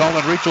is going to be called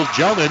on Rachel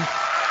Jeldon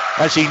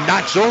as he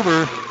knocks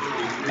over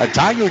a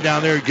Tiger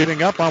down there.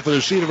 Getting up off of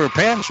the seat of her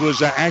pants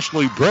was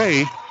Ashley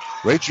Bray.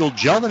 Rachel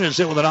Jeldon is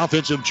hit with an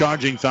offensive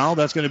charging foul.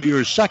 That's going to be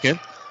her 2nd.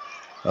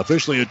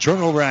 Officially a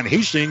turnover on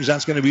Hastings.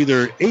 That's going to be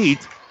their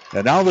 8th.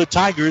 And now the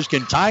Tigers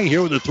can tie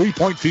here with a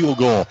 3-point field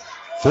goal.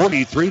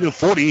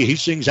 43-40.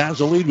 Hastings has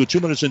the lead with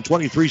 2 minutes and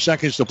 23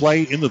 seconds to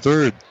play in the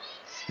third.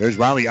 There's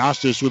Riley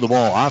Ostis with the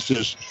ball.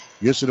 Ostis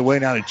gets it away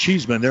now to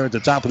Cheeseman there at the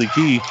top of the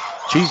key.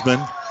 Cheeseman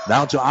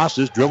now to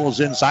Ostis.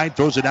 Dribbles inside.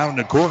 Throws it down in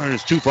the corner. And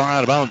it's too far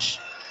out of bounds.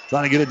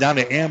 Trying to get it down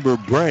to Amber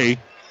Bray.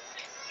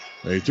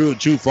 They threw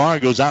it too far. It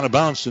goes out of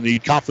bounds in the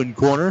Coffin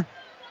corner.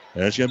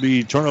 And it's going to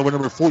be turnover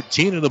number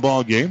 14 in the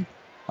ball game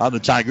on the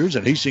Tigers.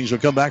 And Hastings will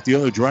come back the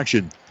other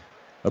direction.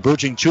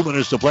 Approaching 2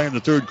 minutes to play in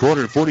the third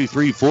quarter.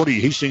 43-40.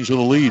 Hastings with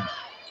the lead.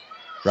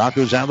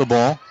 Broncos have the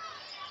ball.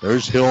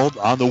 There's Hild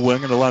on the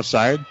wing on the left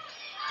side.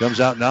 Comes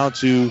out now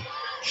to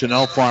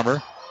Chanel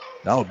Farmer.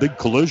 Now a big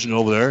collision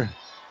over there.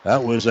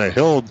 That was a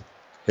Hild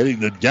hitting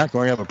the deck.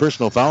 We have a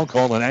personal foul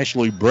called on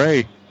Ashley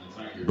Bray.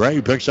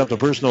 Bray picks up the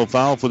personal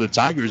foul for the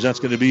Tigers. That's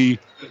going to be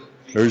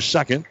her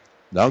 2nd.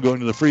 Now going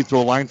to the free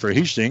throw line for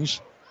Hastings.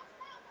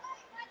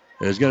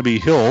 It's going to be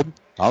Hild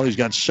Holly's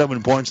got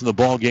 7 points in the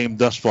ball game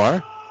thus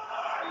far.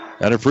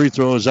 And her free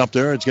throw is up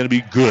there. It's going to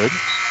be good.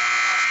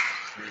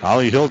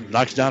 Holly Hill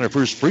knocks down her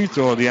first free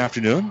throw of the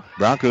afternoon.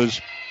 Broncos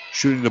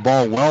shooting the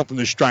ball well from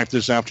the stripe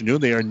this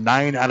afternoon. They are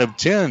 9 out of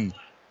 10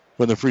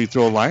 from the free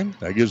throw line.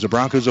 That gives the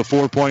Broncos a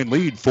 4-point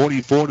lead,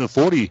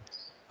 44-40.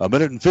 A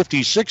minute and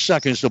 56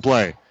 seconds to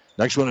play.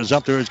 Next one is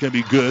up there. It's going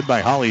to be good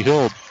by Holly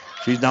Hill.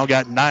 She's now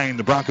got 9.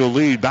 The Bronco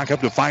lead back up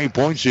to 5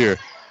 points here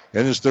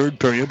in this third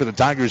period, but the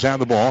Tigers have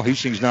the ball.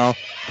 Hastings now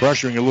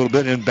pressuring a little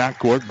bit in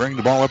backcourt. Bringing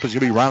the ball up is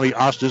going to be Riley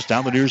Ostis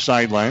down the near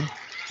sideline.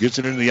 Gets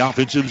it into the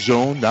offensive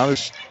zone. Now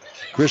it's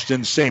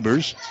Kristen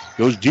Sabers.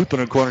 Goes deep in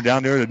the corner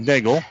down there to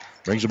Nagel.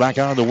 Brings it back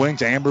out on the wing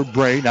to Amber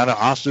Bray. Now to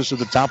Ostis at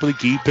the top of the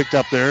key. Picked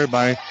up there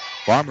by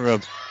Farmer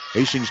of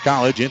Hastings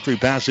College. Entry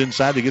pass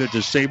inside to get it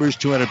to Sabers.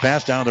 200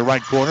 pass down the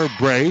right corner.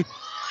 Bray.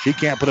 She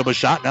can't put up a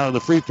shot. Now to the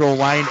free throw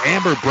line.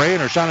 Amber Bray,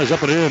 and her shot is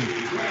up and in.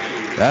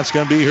 That's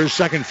going to be her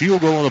second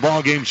field goal in the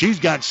ball game. She's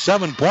got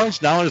 7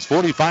 points now. It's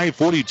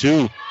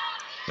 45-42.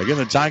 Again,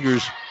 the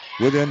Tigers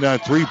within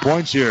 3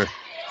 points here.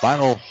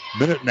 Final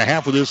minute and a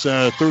half of this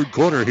third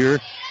quarter here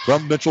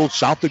from Mitchell,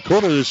 South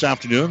Dakota this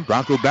afternoon.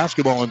 Bronco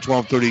basketball on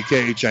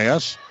 1230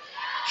 KHIS.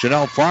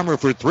 Chanel Farmer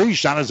for 3.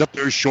 Shot is up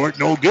there short.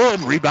 No good.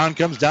 Rebound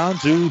comes down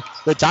to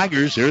the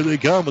Tigers. Here they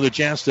come with a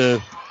chance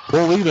to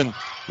pull even.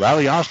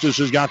 Riley Ostis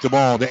has got the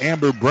ball to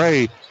Amber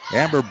Bray.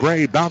 Amber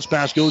Bray, bounce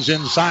pass goes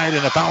inside,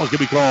 and a foul is going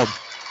to be called.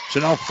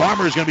 Chanel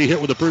Farmer is going to be hit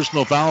with a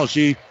personal foul.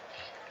 She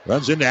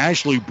runs into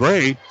Ashley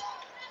Bray.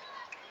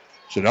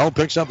 Chanel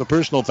picks up the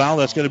personal foul.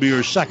 That's going to be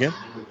her second.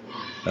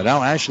 And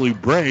now Ashley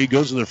Bray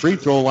goes to the free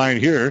throw line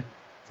here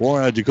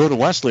for Dakota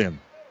Wesleyan.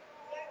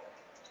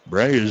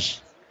 Bray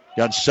has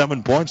got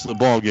 7 points in the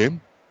ball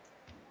game.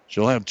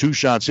 She'll have 2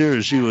 shots here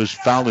as she was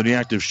fouled in the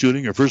act of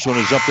shooting. Her first one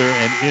is up there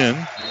and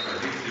in.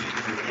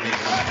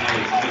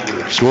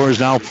 Score is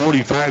now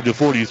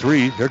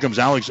 45-43. Here comes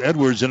Alex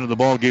Edwards into the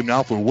ball game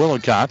now for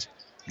Willicott.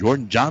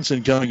 Jordan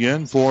Johnson coming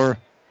in for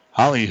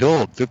Holly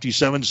Hill.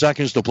 57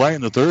 seconds to play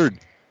in the third.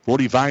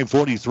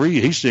 45-43.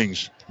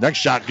 Hastings. Next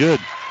shot good.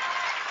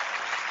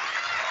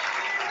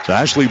 So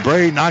Ashley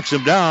Bray knocks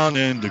him down,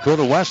 and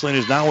Dakota Wesleyan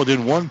is now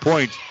within 1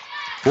 point.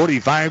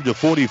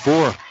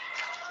 45-44.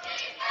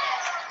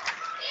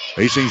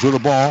 Hastings with the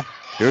ball.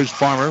 Here's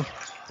Farmer.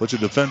 Puts a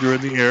defender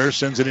in the air.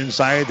 Sends it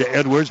inside to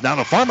Edwards. Now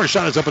the Farmer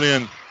shot is up and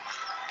in.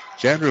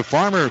 Chandra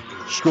Farmer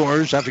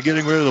scores after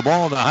getting rid of the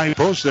ball in the high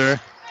post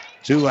there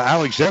to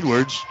Alex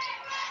Edwards.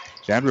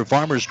 Chandra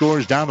Farmer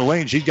scores down the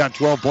lane. She's got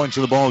 12 points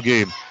in the ball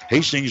game.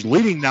 Hastings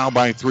leading now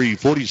by 3,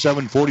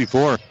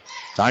 47-44.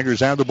 Tigers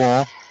have the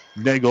ball.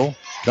 Nagel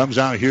comes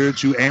out here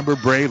to Amber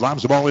Bray.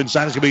 Lobs the ball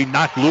inside. It's going to be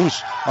knocked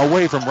loose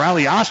away from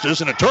Riley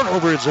Ostis. And a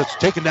turnover is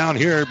taken down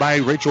here by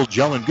Rachel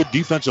Jellin. Good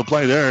defensive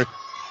play there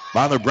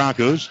by the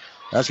Broncos.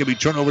 That's going to be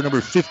turnover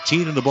number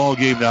 15 in the ball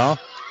game now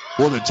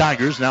for the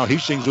Tigers. Now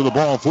Hastings with the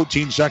ball,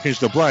 14 seconds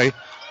to play.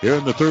 Here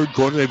in the third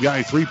quarter, they've got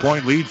a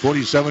 3-point lead,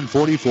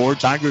 47-44.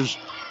 Tigers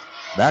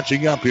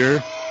matching up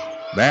here.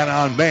 Man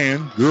on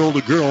man, girl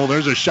to girl.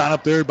 There's a shot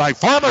up there by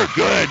Farmer.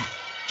 Good.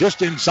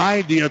 Just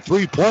inside the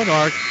 3-point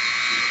arc.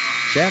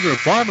 Chandra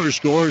Farmer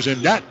scores,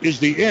 and that is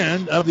the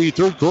end of the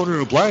third quarter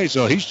of play.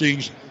 So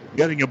Hastings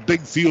getting a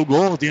big field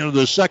goal at the end of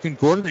the second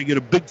quarter. They get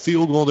a big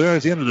field goal there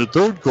at the end of the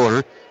third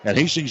quarter. And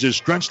Hastings has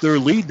stretched their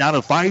lead now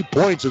to 5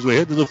 points as we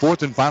head to the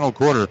fourth and final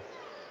quarter.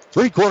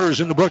 3 quarters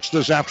in the books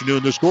this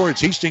afternoon. The score,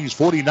 it's Hastings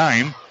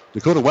 49,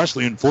 Dakota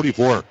Wesleyan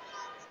 44.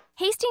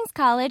 Hastings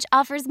College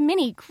offers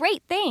many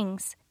great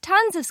things.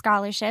 Tons of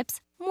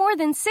scholarships, more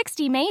than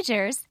 60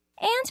 majors,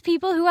 and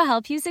people who will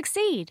help you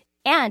succeed.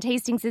 And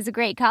Hastings is a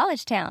great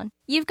college town.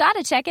 You've got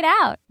to check it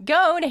out.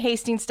 Go to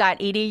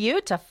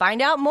hastings.edu to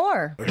find out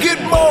more.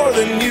 Get more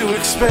than you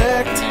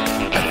expect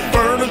at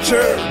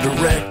Furniture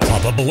Direct.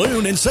 Pop a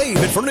balloon and save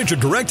at Furniture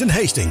Direct in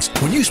Hastings.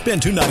 When you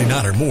spend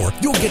 $299 or more,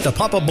 you'll get to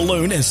pop a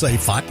balloon and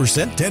save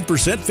 5%,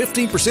 10%,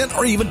 15%,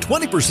 or even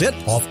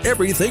 20% off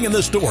everything in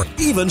the store,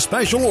 even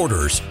special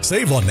orders.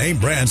 Save on name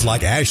brands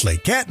like Ashley,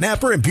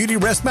 Catnapper, and Beauty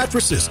Rest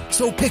mattresses.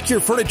 So pick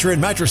your furniture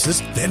and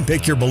mattresses, then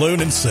pick your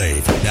balloon and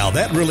save. Now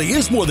that really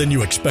is more than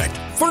you expect.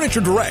 Furniture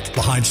Direct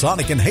behind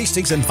Sonic and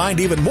Hastings, and find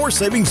even more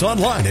savings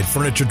online at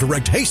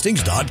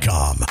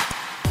FurnitureDirectHastings.com.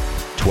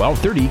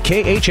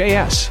 1230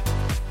 KHAS.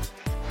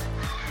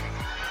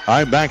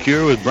 I'm back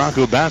here with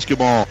Bronco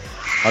basketball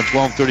on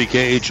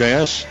 1230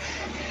 KHAS.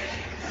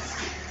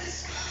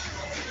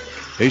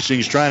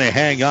 Hastings trying to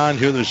hang on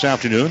here this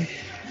afternoon.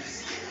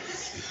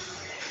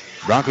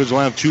 Broncos will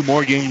have 2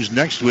 more games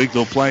next week.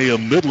 They'll play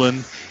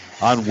Midland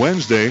on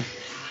Wednesday.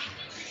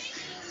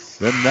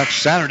 Then next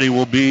Saturday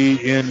will be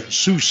in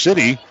Sioux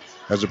City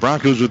as the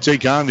Broncos will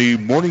take on the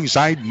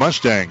Morningside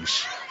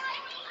Mustangs.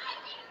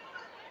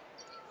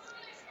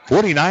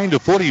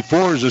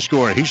 49-44 is the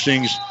score.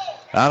 Hastings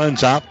out on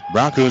top.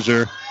 Broncos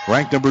are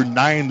ranked number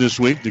 9 this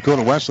week.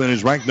 Dakota Wesleyan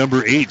is ranked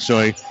number 8. So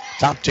a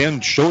top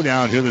 10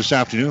 showdown here this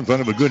afternoon in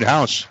front of a good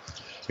house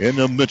in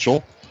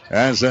Mitchell.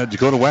 As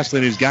Dakota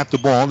Wesleyan has got the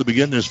ball to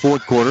begin this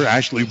fourth quarter.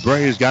 Ashley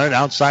Bray has got it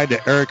outside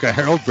to Erica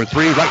Harold for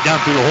 3, right down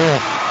through the hole.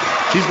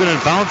 She's been in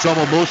foul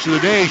trouble most of the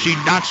day. She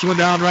knocks one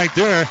down right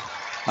there.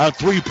 A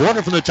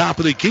three-pointer from the top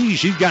of the key.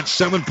 She's got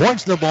 7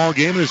 points in the ball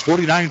game, and it's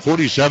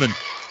 49-47.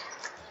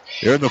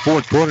 Here in the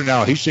fourth quarter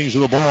now, Hastings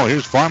with the ball.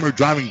 Here's Farmer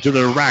driving to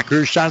the rack.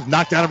 Her shot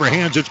knocked out of her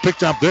hands. It's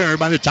picked up there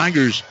by the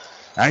Tigers.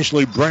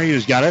 Ashley Bray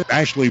has got it.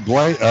 Ashley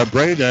Bray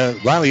to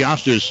Riley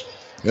Ostis.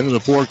 Into the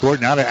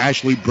forecourt. Now to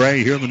Ashley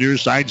Bray here on the near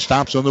side.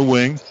 Stops on the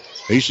wing.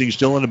 Hastings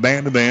still in a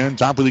man-to-man.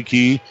 Top of the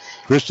key.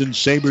 Kristen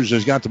Sabers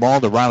has got the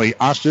ball to Riley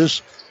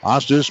Ostis.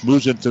 Ostis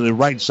moves it to the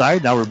right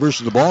side. Now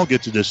reverses the ball.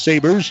 Gets it to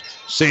Sabers.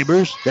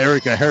 Sabers to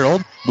Erica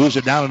Harold. Moves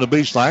it down on the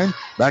baseline.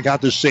 Back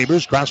out to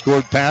Sabers.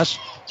 Cross-court pass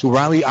to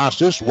Riley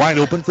Ostis. Wide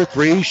open for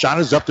three. Shot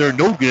is up there.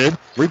 No good.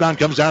 Rebound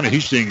comes down to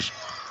Hastings.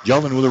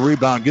 Gelman with a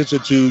rebound. Gets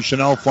it to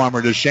Chanel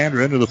Farmer. To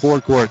Chandra into the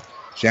forecourt.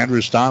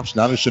 Chandra stops.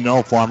 Now to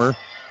Chanel Farmer.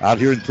 Out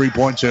here in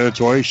three-point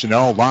territory.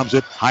 Chanel lobs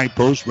it. High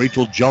post.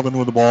 Rachel Gelman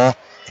with the ball.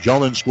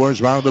 Gelman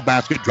scores around the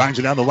basket. Drives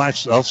it down the left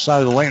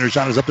side of the lane. Her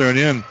shot is up there and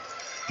in.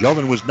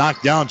 Gelman was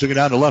knocked down. Took it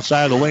down the left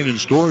side of the lane and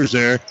scores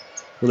there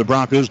for the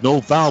Broncos.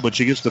 No foul, but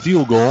she gets the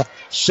field goal.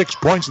 6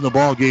 points in the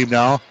ball game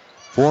now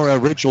for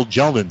Rachel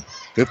Gelman.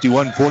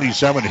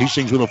 51-47.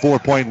 Hastings with a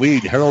 4-point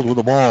lead. Harold with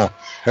the ball.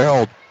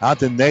 Harold out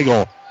to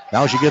Nagel.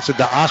 Now she gets it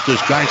to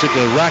Ostis. Drives it to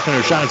the rack, and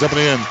her shot is up and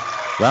in.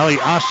 Riley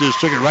Ostis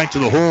took it right to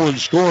the hole and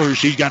scores.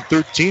 She's got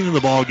 13 in the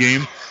ball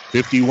game.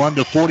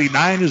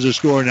 51-49 is the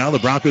score now. The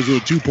Broncos with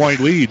a 2-point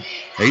lead.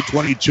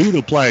 8:22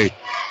 to play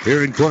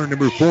here in quarter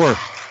number 4.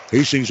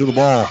 Hastings with the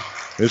ball.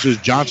 This is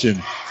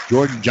Johnson.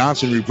 Jordan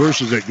Johnson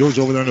reverses it. Goes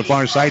over there on the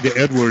far side to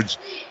Edwards.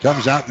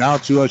 Comes out now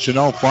to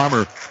Chanel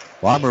Farmer.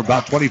 Farmer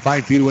about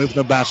 25 feet away from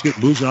the basket.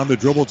 Moves it on the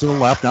dribble to the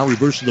left. Now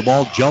reverses the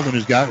ball. Gelman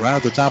has got it right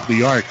at the top of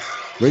the arc.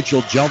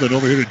 Rachel Gelman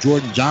over here to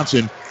Jordan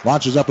Johnson.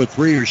 Launches up a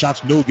three. Her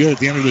shot's no good at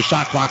the end of the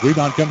shot clock.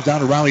 Rebound comes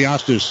down to Riley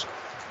Ostis.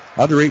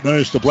 Under 8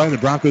 minutes to play. The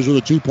Broncos with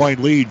a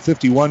 2-point lead.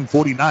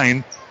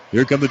 51-49.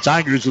 Here come the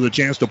Tigers with a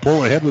chance to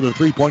pull ahead with a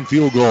 3-point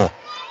field goal.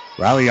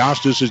 Riley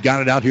Ostis has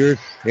got it out here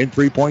in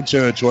 3-point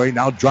territory.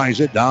 Now drives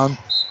it down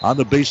on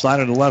the baseline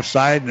on the left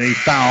side. And a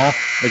foul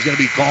is going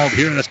to be called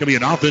here. And that's going to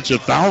be an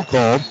offensive foul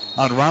called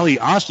on Riley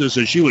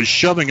Ostis as she was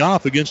shoving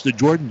off against the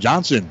Jordan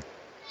Johnson.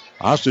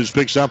 Ostis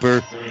picks up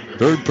her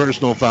third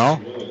personal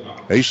foul.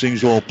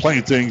 Hastings will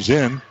play things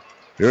in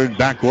here in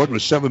backcourt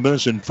with 7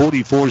 minutes and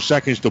 44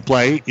 seconds to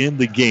play in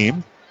the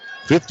game.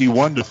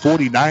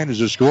 51-49 is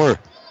the score.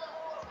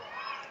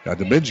 Got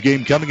the men's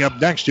game coming up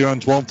next here on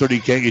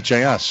 1230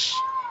 KHAS.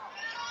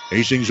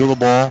 Hastings with the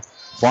ball.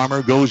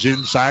 Farmer goes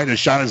inside. A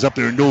shot is up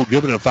there. No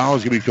good, and a foul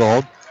is going to be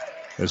called.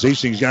 As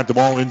Hastings got the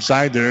ball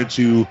inside there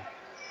to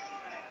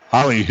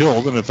Holly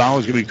Hild, and a foul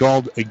is going to be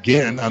called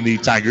again on the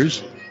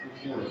Tigers.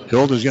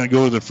 Hild is going to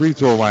go to the free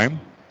throw line.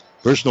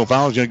 Personal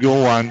foul is going to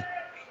go on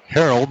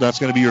Harold. That's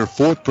going to be your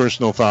fourth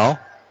personal foul.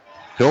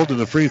 Hild to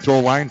the free throw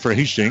line for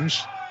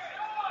Hastings.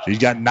 She's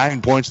got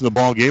 9 points in the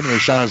ball game, and her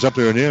shot is up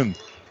there and in.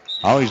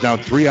 Holly's now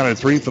 3 out of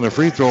 3 from the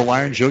free throw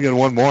line. She'll get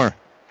one more.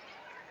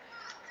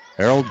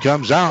 Harold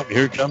comes out.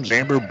 Here comes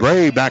Amber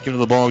Bray back into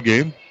the ball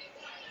game.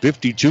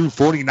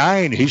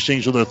 52-49.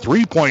 Hastings with a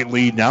 3-point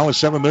lead now with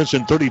 7 minutes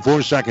and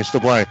 34 seconds to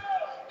play.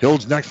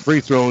 Hild's next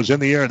free throw is in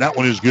the air. That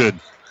one is good.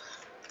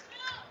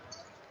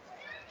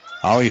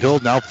 Holly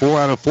Hild now 4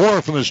 out of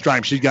 4 from the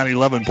stripe. She's got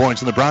 11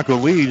 points, and the Bronco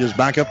lead is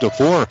back up to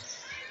 4.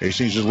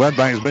 Hastings is led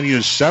by as many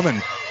as 7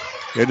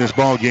 in this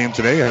ball game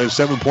today. Has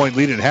a 7-point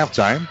lead at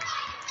halftime.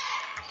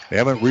 They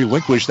haven't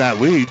relinquished that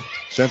lead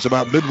since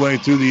about midway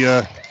through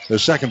the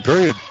second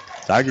period.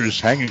 Tigers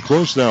hanging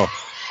close, though.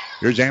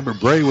 Here's Amber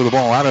Bray with the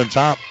ball out on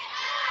top.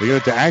 We get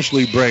it to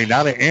Ashley Bray.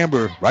 Now to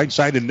Amber. Right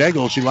side to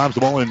Nagel. She lobs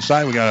the ball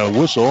inside. We got a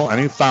whistle and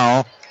a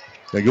foul.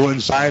 They go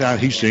inside on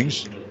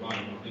Hastings.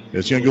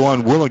 It's going to go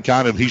on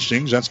Willicott of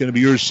Hastings. That's going to be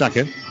your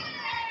second.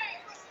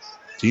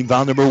 Team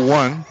foul number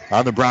 1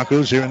 on the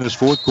Broncos here in this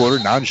fourth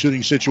quarter.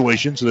 Non-shooting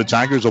situation, so the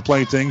Tigers will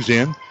play things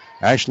in.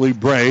 Ashley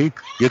Bray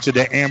gets it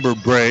to Amber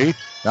Bray.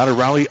 Now to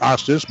Riley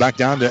Ostis. Back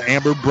down to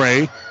Amber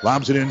Bray.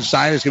 Lobs it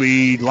inside. It's going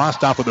to be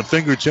lost off with the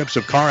fingertips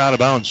of Carr out of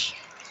bounds.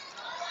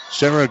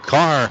 Sarah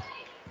Carr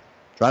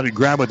tried to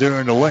grab it there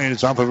in the lane.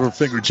 It's off of her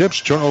fingertips.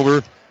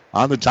 Turnover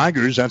on the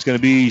Tigers. That's going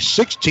to be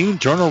 16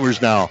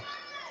 turnovers now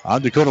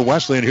on Dakota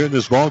Wesleyan here in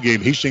this ball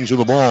game. Hastings with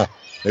the ball.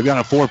 They've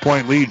got a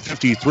 4-point lead,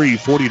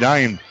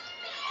 53-49.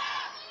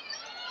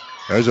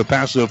 There's a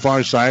pass to the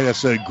far side.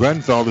 That's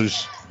Grenfeld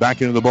is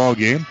back into the ball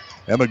game.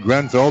 Emma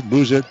Grenfeld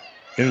moves it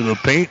into the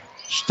paint,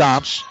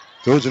 stops,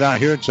 throws it out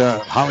here to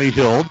Holly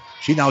Hild.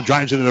 She now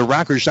drives into the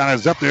rack. Her shot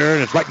is up there,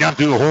 and it's right down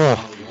through the hole.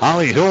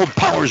 Holly Hild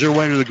powers her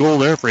way to the goal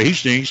there for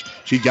Hastings.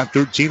 She's got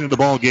 13 in the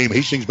ball game.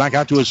 Hastings back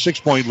out to a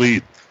 6-point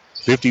lead.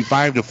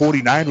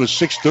 55-49 with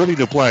 6:30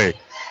 to play.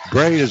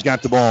 Bray has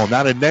got the ball.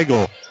 Now to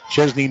Nagel.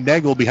 Chesney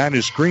Nagel behind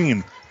his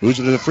screen. Moves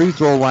it to the free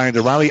throw line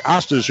to Riley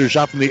Ostis. Her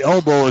shot from the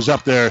elbow is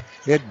up there.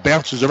 It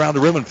bounces around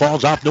the rim and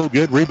falls off. No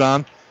good.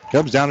 Rebound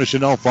comes down to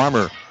Chanel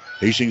Farmer.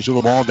 Hastings with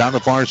the ball down the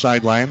far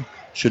sideline.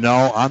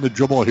 Chanel on the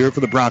dribble here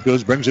for the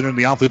Broncos. Brings it in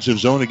the offensive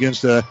zone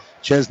against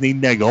Chesney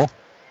Nagel.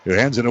 He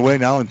hands it away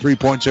now in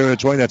 3-point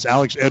territory. That's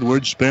Alex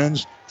Edwards.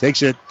 Spins,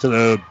 takes it to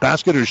the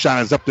basket. Her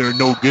shot is up there,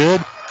 no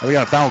good. And we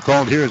got a foul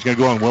called here. It's going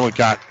to go on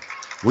Willicott.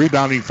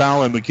 Rebounding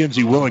foul on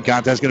Mackenzie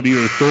Willicott. That's going to be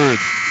her third.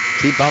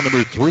 Team foul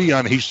number 3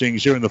 on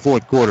Hastings here in the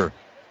fourth quarter.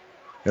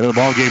 Into the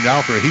ball game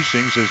now for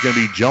Hastings is going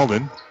to be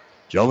Jeldon.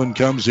 Jeldon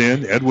comes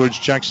in. Edwards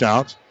checks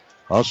out.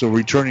 Also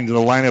returning to the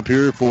lineup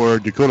here for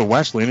Dakota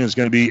Wesleyan is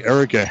going to be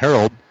Erica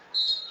Harold.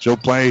 She'll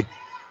play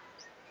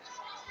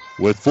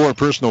with 4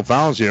 personal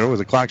fouls here with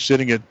the clock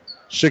sitting at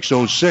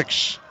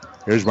 6:06.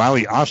 Here's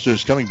Riley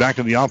Ostis coming back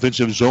in the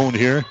offensive zone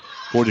here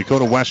for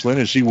Dakota Wesleyan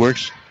as she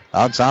works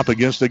out top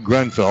against the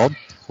Grenfell.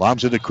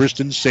 Lobs it to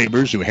Kristen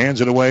Sabers, who hands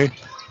it away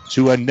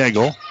to a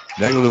Nagel.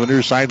 Nagel to the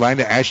near sideline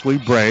to Ashley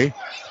Bray.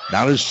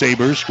 Now to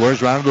Sabers,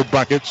 squares around the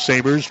bucket.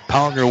 Sabers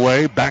pounding her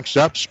way, backs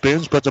up,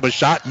 spins, puts up a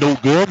shot, no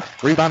good.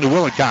 Rebound to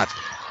Willicott.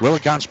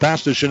 Willicott's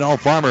pass to Chanel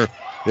Farmer.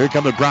 Here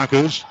come the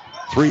Broncos,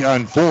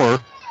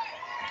 3-on-4.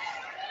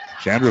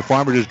 Chandra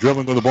Farmer just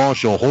dribbling with the ball.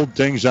 She'll hold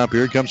things up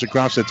here. Comes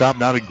across the top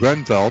now to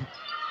Grenfell.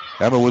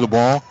 Emma with the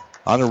ball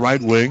on the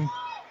right wing.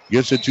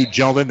 Gets it to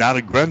Jeldon, now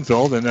to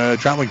Grenfell, and a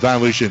traveling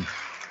violation.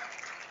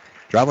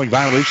 Traveling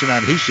violation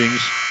on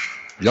Hastings.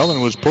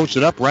 Jeldon was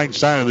posted up right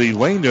side of the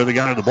lane there. They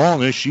got her the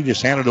ball, and she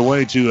just handed it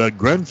away to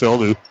Grenfell,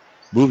 who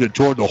moved it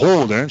toward the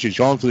hole there, and she's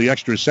called for the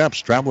extra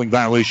steps. Traveling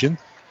violation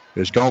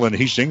is called on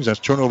Hastings. That's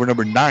turnover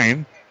number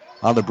 9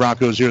 on the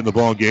Broncos here in the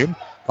ball game.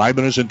 5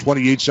 minutes and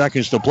 28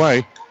 seconds to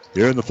play.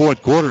 Here in the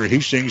fourth quarter,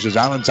 Hastings is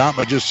out on top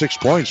by just 6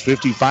 points,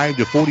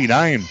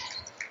 55-49.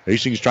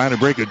 Hastings trying to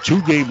break a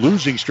 2-game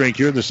losing streak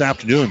here this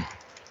afternoon.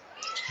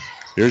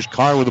 Here's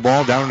Carr with the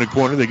ball down in the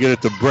corner. They get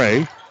it to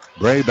Bray.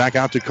 Bray back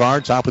out to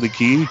Carr, top of the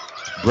key.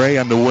 Bray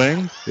on the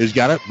wing has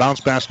got it. Bounce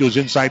pass goes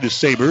inside to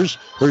Sabers.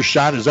 Her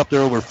shot is up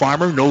there over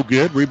Farmer. No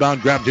good.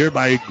 Rebound grabbed here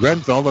by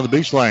Grenfell on the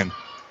baseline.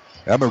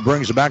 Emma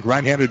brings it back.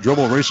 Right-handed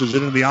dribble. Races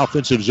it into the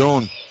offensive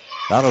zone.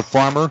 Out of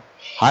Farmer.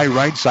 High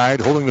right side.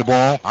 Holding the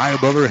ball. High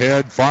above her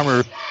head.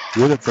 Farmer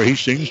with it for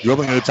Hastings.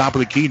 Dribbling at the top of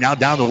the key. Now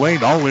down the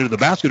lane. All the way to the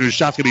basket. Her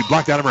shot's going to be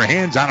blocked out of her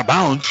hands. Out of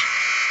bounds.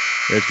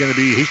 It's going to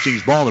be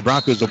Hastings' ball. The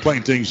Broncos are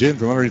playing things in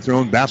from underneath their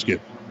own basket.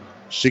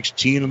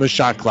 16 on the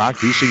shot clock.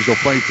 Hastings will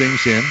play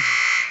things in.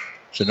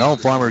 Chanel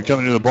Farmer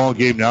coming to the ball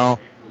game now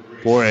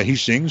for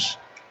Hastings.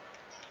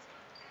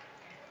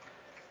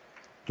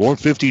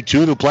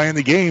 4:52 to play in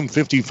the game.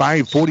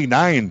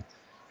 55-49.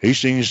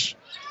 Hastings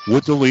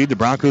with the lead. The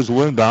Broncos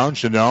will inbound.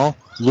 Chanel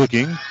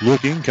looking,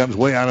 comes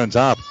way out on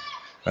top.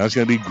 That's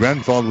going to be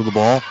Grenfell with the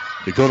ball.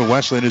 Dakota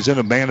Wesleyan is in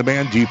a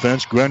man-to-man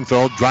defense.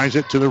 Grenfell drives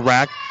it to the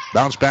rack.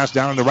 Bounce pass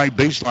down on the right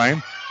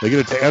baseline. They get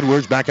it to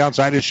Edwards. Back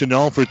outside to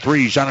Chanel for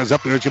 3. Shot is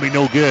up there. It's going to be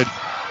no good.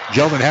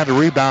 Jeldon had to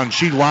rebound.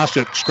 She lost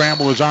it.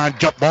 Scramble is on.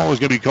 Jump ball is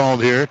going to be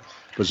called here.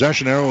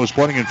 Possession arrow is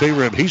pointing in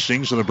favor of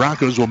Hastings, so the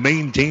Broncos will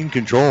maintain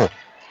control.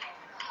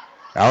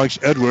 Alex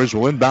Edwards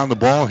will inbound the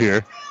ball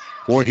here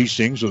for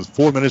Hastings with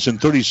 4 minutes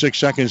and 36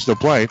 seconds to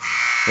play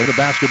in the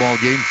basketball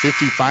game.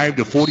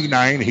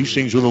 55-49.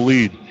 Hastings with a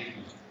lead.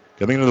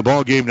 Coming into the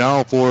ball game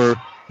now for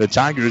the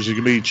Tigers is going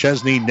to be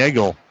Chesney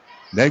Nagel.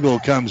 Nagel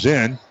comes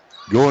in.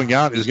 Going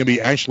out is going to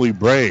be Ashley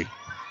Bray.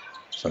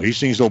 So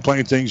Hastings will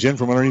play things in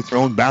from underneath their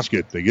own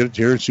basket. They get it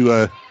here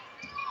to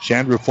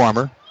Chandra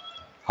Farmer.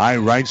 High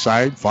right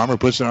side. Farmer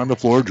puts it on the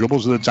floor.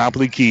 Dribbles to the top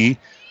of the key.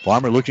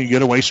 Farmer looking to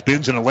get away.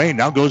 Spins in a lane.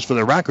 Now goes for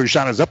the rack. Her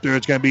shot is up there.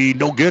 It's going to be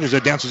no good as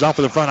it dances off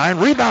of the front iron.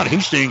 Rebound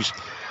Hastings.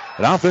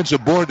 An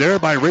offensive board there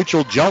by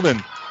Rachel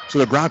Jeldon. So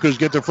the Broncos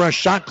get the fresh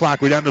shot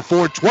clock. We're down to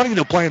 4:20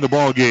 to play in the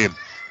ball game.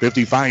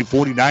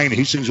 55-49.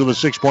 Hastings with a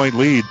 6-point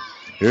lead.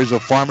 Here's a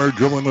Farmer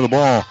dribbling with the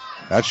ball.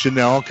 That's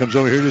Chanel. Comes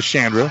over here to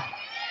Chandra.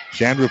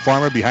 Chandra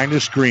Farmer behind the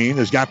screen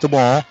has got the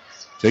ball.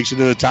 Takes it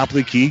to the top of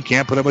the key.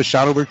 Can't put up a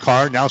shot over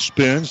Carr. Now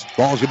spins.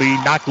 Ball's going to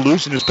be knocked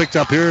loose and is picked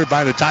up here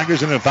by the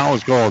Tigers, and a foul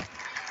is called.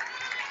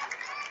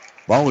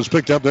 Ball was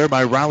picked up there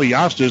by Riley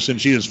Ostis,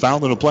 and she is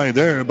fouled in a play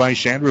there by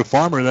Chandra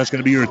Farmer. That's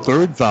going to be her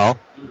third foul.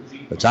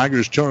 The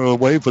Tigers turn it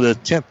away for the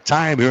 10th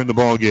time here in the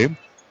ball game.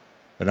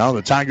 And now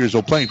the Tigers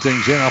will play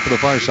things in off of the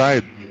far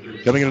side.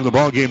 Coming into the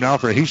ball game now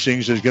for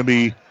Hastings is going to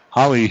be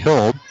Holly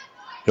Hild.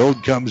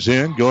 Hild comes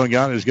in. Going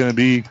out is going to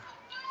be,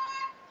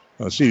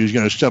 let's see who's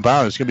going to step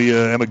out. It's going to be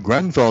Emma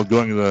Grenfell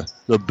going to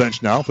the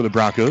bench now for the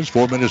Broncos.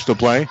 4 minutes to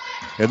play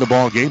in the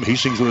ball game.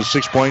 Hastings with a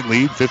 6-point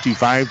lead,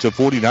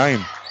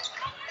 55-49.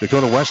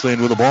 Dakota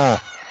Wesleyan with the ball.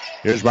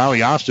 Here's Riley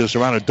Ostis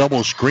around a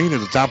double screen at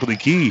the top of the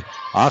key.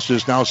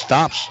 Ostis now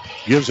stops,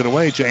 gives it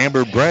away to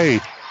Amber Bray.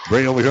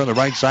 Bray over here on the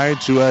right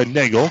side to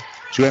Nagel.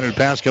 200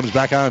 pass comes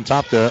back on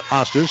top to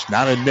Ostis.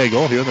 Now to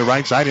Nagel here on the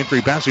right side.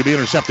 Entry pass will be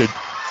intercepted.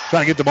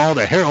 Trying to get the ball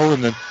to Harold,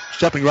 and then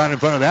stepping right in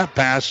front of that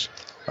pass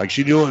like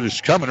she knew it was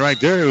coming right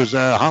there. It was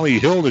Holly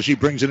Hild as she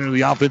brings it into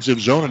the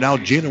offensive zone, and now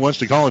Gina wants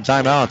to call a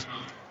timeout.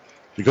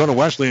 Dakota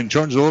Wesleyan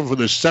turns it over for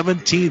the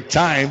 17th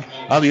time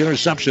on the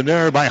interception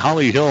there by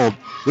Holly Hild.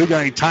 We've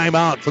got a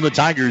timeout from the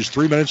Tigers.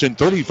 3 minutes and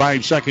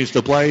 35 seconds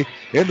to play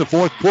in the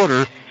fourth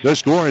quarter. The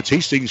score, it's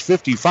Hastings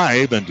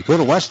 55 and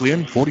Dakota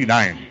Wesleyan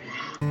 49.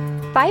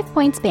 5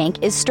 Points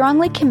Bank is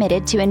strongly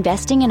committed to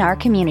investing in our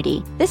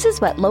community. This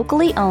is what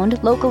locally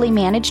owned, locally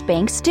managed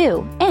banks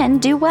do,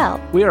 and do well.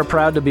 We are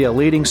proud to be a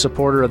leading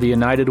supporter of the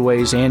United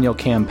Way's annual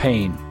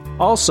campaign.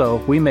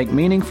 Also, we make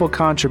meaningful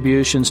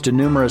contributions to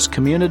numerous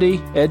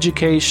community,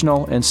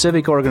 educational, and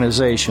civic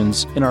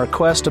organizations in our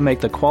quest to make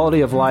the quality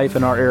of life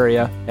in our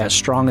area as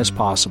strong as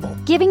possible.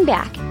 Giving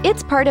back.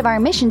 It's part of our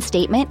mission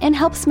statement and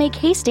helps make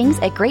Hastings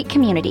a great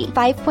community.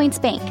 5 Points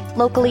Bank.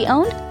 Locally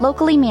owned,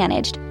 locally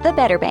managed. The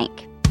better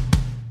bank.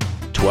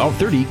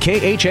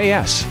 1230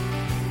 KHAS.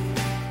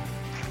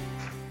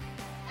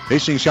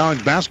 Hastings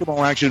College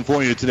basketball action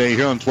for you today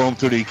here on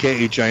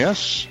 1230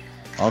 KHIS.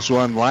 Also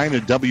online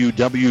at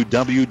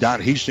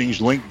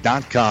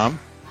www.hastingslink.com.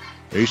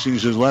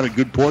 Hastings has led a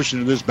good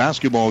portion of this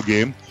basketball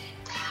game.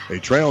 They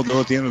trailed,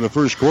 though, at the end of the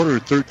first quarter,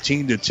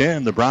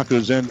 13-10. The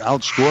Broncos then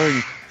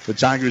outscoring the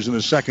Tigers in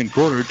the second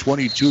quarter,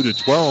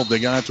 22-12. They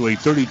got out to a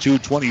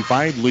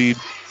 32-25 lead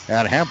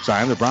at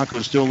halftime. The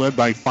Broncos still led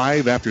by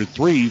 5 after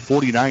 3,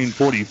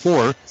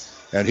 49-44.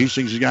 And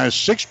Hastings has got a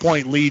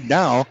 6-point lead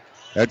now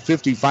at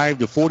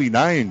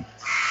 55-49.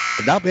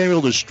 But not been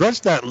able to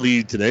stretch that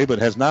lead today, but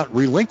has not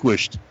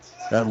relinquished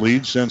that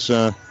lead since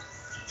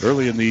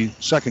early in the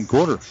second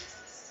quarter.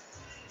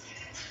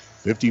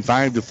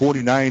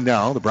 55-49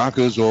 now. The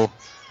Broncos will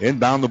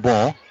inbound the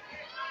ball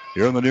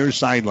here on the near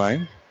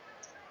sideline.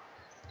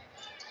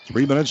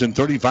 3 minutes and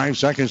 35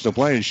 seconds to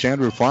play as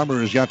Chandra Farmer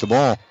has got the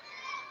ball.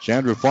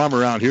 Chandra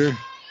Farmer out here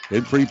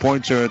in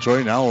 3-point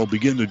territory. Now will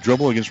begin to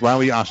dribble against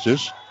Riley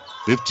Ostis.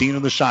 15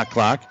 on the shot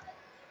clock.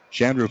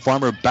 Chandra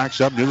Farmer backs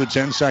up near the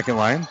 10-second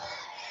line.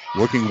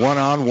 Working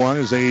one-on-one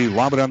as they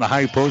lob it on the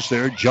high post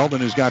there. Jeldon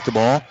has got the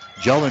ball.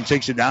 Jeldon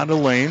takes it down the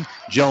lane.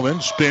 Jeldon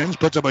spins,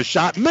 puts up a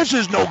shot,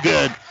 misses, no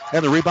good.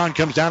 And the rebound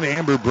comes down to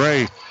Amber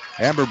Bray.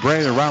 Amber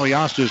Bray and Riley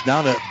Ostis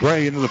down to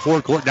Bray into the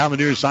forecourt down the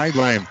near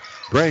sideline.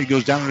 Bray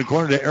goes down in the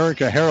corner to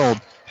Erica Harold.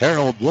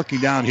 Harold looking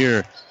down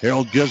here.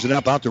 Harold gives it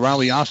up out to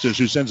Riley Ostis,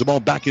 who sends the ball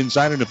back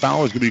inside, and the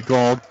foul is going to be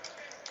called.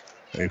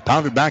 They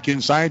pounded back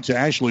inside to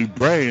Ashley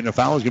Bray, and the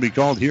foul is going to be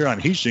called here on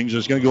Hastings.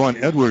 It's going to go on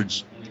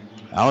Edwards.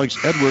 Alex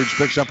Edwards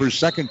picks up her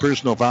second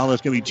personal foul.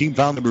 That's going to be team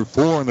foul number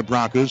 4 on the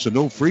Broncos, so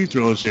no free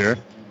throws here.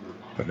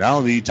 But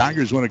now the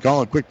Tigers want to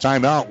call a quick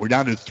timeout. We're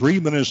down to 3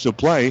 minutes to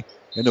play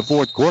in the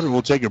fourth quarter.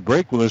 We'll take a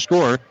break with a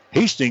score.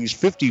 Hastings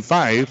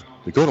 55,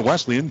 Dakota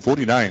Wesleyan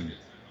 49.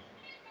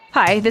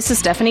 Hi, this is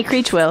Stephanie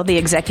Creechwill, the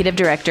Executive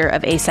Director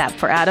of ASAP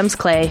for Adams,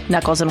 Clay,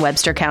 Nuckolls, and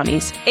Webster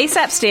counties.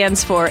 ASAP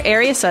stands for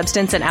Area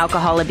Substance and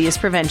Alcohol Abuse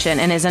Prevention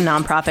and is a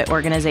nonprofit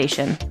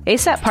organization.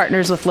 ASAP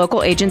partners with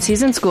local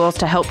agencies and schools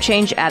to help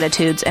change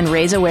attitudes and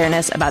raise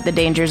awareness about the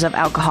dangers of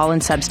alcohol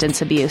and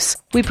substance abuse.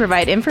 We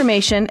provide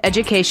information,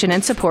 education,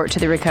 and support to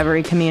the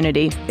recovery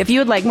community. If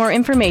you would like more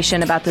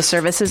information about the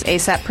services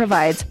ASAP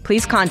provides,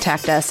 please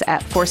contact us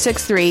at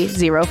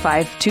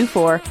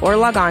 463-0524 or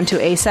log on to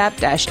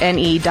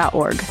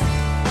asap-ne.org.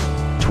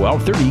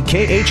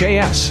 1230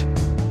 KHAS.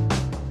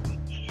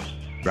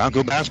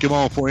 Bronco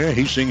basketball for you.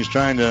 Hastings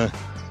trying to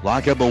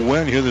lock up a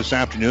win here this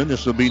afternoon.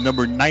 This will be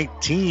number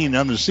 19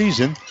 on the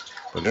season.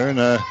 But they're in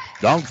a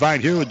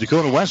dogfight here with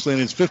Dakota Wesleyan.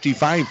 It's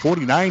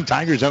 55-49.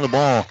 Tigers on the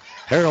ball.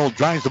 Harold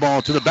drives the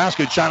ball to the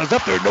basket. Shot is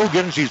up there. No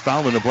good, and she's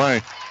fouled in the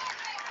play.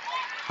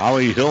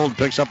 Holly Hild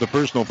picks up the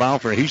personal foul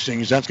for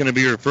Hastings. That's going to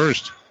be her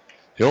first.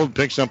 Hild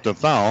picks up the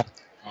foul.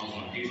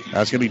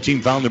 That's going to be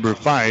team foul number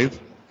 5.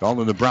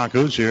 Calling the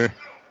Broncos here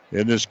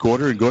in this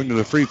quarter. And going to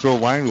the free throw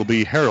line will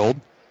be Harold.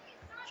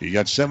 She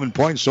got 7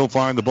 points so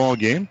far in the ball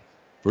game.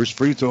 First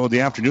free throw of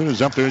the afternoon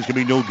is up there. It's going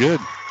to be no good.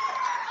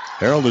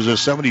 Harold is a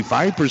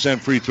 75%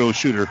 free throw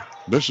shooter.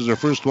 Misses her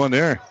first one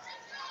there.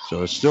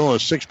 So it's still a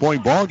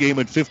 6-point ball game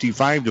at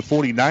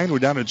 55-49. We're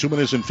down to 2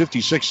 minutes and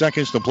 56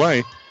 seconds to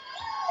play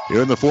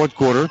here in the fourth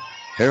quarter.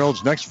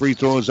 Harold's next free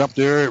throw is up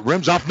there. It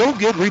rims off. No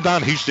good.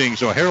 Rebound Hastings.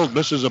 So Harold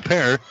misses a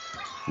pair.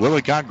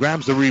 Willicott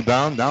grabs the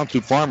rebound down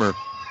to Farmer.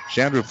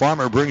 Chandra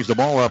Farmer brings the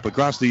ball up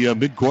across the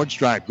midcourt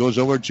stripe. Goes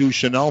over to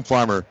Chanel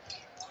Farmer.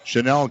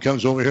 Chanel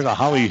comes over here to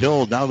Holly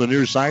Hill down the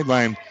near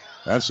sideline.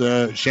 That's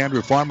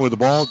Chandra Farmer with the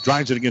ball.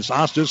 Drives it against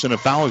Ostis, and a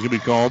foul is going to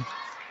be called.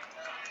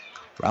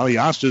 Riley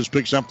Ostis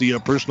picks up the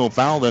personal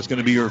foul. That's going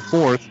to be her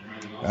fourth.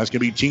 That's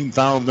going to be team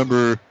foul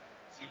number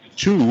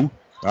 2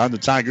 on the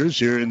Tigers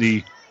here in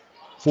the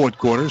fourth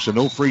quarter. So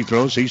no free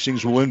throws.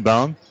 Hastings will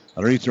inbound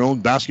underneath their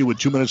own basket with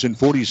 2 minutes and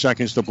 40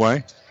 seconds to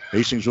play.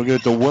 Hastings will get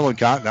it to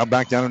Willicott. Now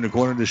back down in the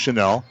corner to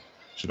Chanel.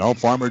 Chanel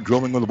Farmer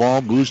dribbling with the ball.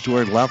 Moves to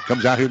her left.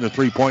 Comes out here in the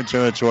 3-point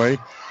territory.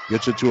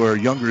 Gets it to her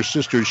younger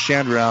sister,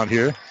 Chandra, out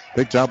here.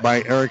 Picked up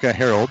by Erica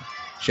Harold.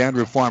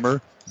 Chandra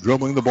Farmer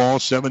dribbling the ball.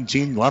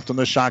 17 left on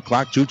the shot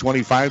clock.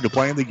 2:25 to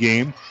play in the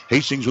game.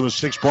 Hastings with a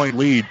 6-point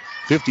lead.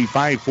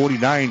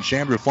 55-49.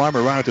 Chandra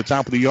Farmer right at the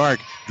top of the arc.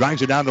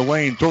 Drives it down the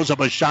lane. Throws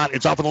up a shot.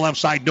 It's off on the left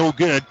side. No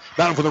good.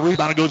 Battle for the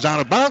rebound. It goes out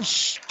of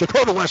bounds.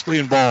 Dakota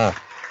Wesleyan ball.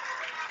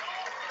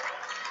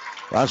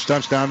 Last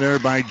touchdown there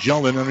by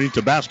Jeldon underneath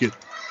the basket.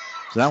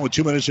 So now with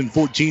 2 minutes and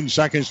 14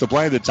 seconds to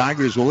play, the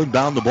Tigers will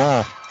inbound the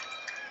ball.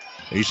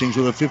 Hastings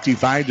with a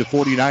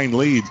 55-49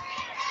 lead.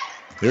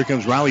 Here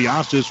comes Riley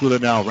Ostis with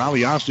it now.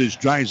 Riley Ostis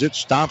drives it,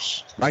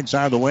 stops right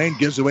side of the lane,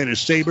 gives it away to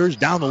Sabers.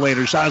 Down the lane,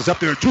 her shot is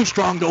up there. Too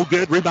strong, no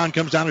good. Rebound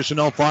comes down to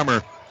Chanel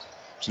Farmer.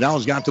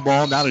 Chanel's got the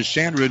ball. Now to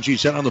Chandra, and she's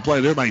set on the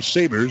play there by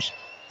Sabers.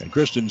 And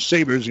Kristen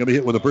Sabers is going to be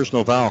hit with a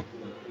personal foul.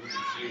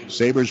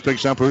 Sabers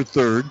picks up her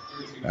third.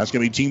 That's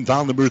going to be team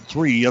foul number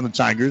 3 on the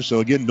Tigers.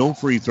 So again, no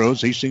free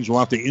throws. Hastings will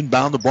have to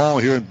inbound the ball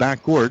here in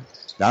backcourt.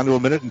 Down to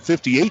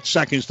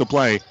 1:58 to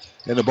play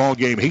in the ball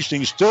game.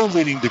 Hastings still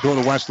leading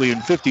Dakota Wesleyan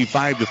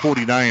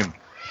 55-49.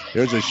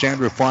 There's a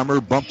Chandra Farmer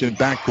bumped in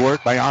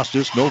backcourt by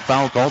Ostis. No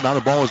foul called. Now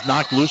the ball is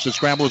knocked loose. The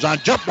scramble is on.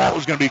 Jump ball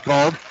is going to be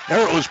called.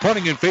 Arrow is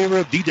punting in favor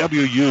of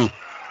DWU.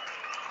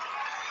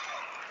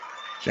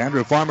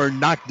 Chandra Farmer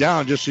knocked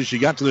down just as she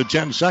got to the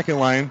 10-second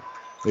line.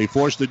 They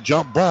forced the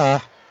jump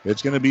ball.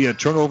 It's going to be a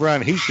turnover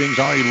on Hastings,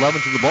 already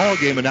 11th of the ball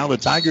game, and now the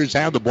Tigers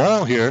have the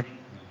ball here.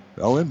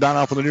 They'll inbound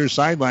off of the near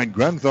sideline.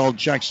 Grenfell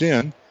checks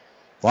in.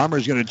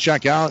 Farmer's going to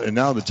check out, and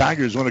now the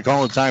Tigers want to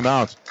call a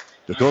timeout.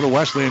 Dakota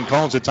Wesleyan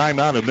calls a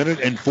timeout.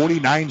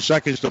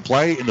 1:49 to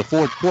play in the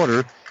fourth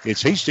quarter.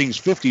 It's Hastings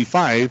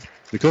 55,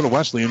 Dakota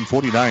Wesleyan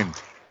 49.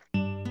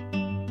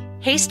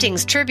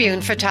 Hastings Tribune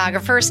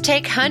photographers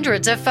take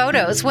hundreds of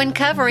photos when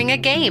covering a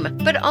game,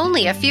 but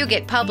only a few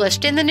get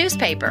published in the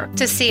newspaper.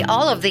 To see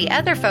all of the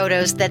other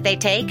photos that they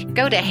take,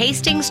 go to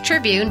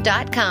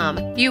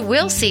hastingstribune.com. You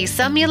will see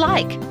some you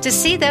like. To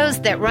see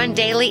those that run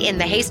daily in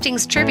the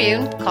Hastings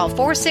Tribune, call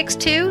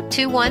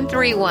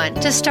 462-2131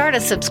 to start a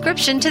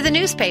subscription to the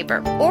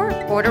newspaper, or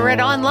order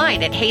it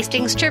online at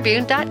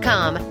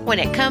hastingstribune.com. When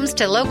it comes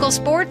to local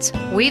sports,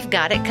 we've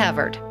got it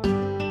covered.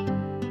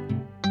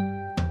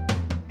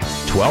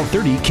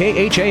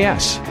 1230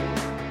 KHAS.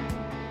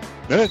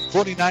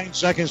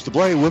 1:49 to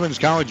play. Women's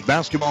college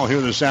basketball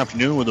here this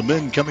afternoon with the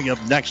men coming up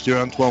next here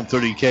on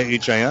 1230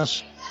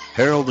 KHAS.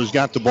 Harold has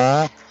got the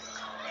ball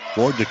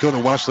for Dakota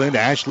Wesleyan to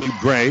Ashley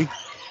Bray.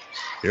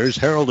 Here's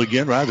Harold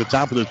again right at the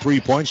top of the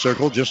three-point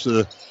circle, just to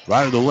the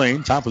right of the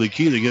lane. Top of the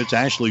key to get it to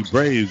Ashley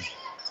Bray.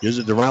 Gives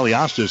it to Riley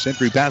Ostis.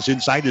 Entry pass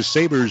inside to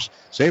Sabers.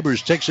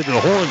 Sabers takes it to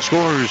the hole and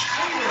scores.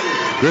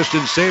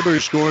 Kristen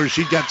Sabers scores.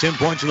 She got 10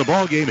 points in the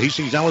ball game.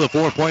 Hastings now with a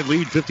 4-point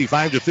lead,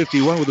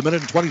 55-51 with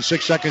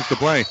 1:26 to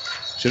play.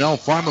 Chanel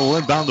Farmer will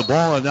inbound the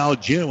ball, and now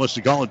Gina wants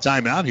to call a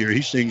timeout here.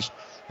 Hastings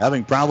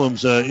having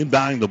problems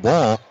inbounding the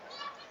ball.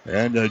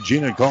 And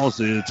Gina calls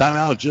the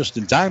timeout just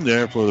in time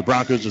there for the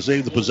Broncos to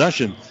save the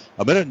possession.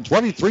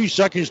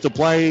 1:23 to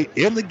play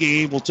in the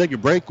game. We'll take a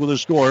break with a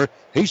score.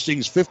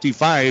 Hastings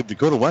 55,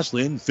 Dakota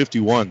Wesleyan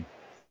 51.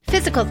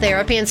 Physical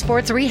Therapy and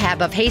Sports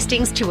Rehab of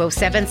Hastings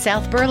 207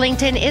 South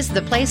Burlington is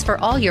the place for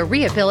all your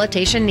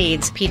rehabilitation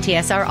needs.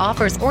 PTSR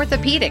offers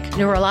orthopedic,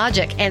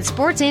 neurologic, and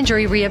sports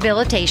injury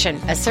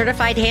rehabilitation. A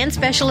certified hand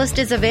specialist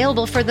is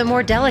available for the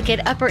more delicate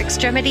upper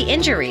extremity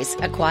injuries.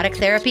 Aquatic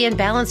therapy and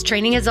balance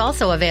training is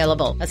also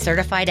available. A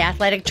certified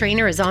athletic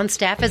trainer is on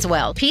staff as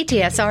well.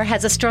 PTSR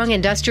has a strong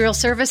industrial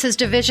services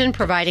division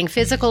providing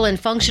physical and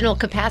functional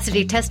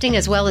capacity testing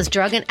as well as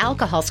drug and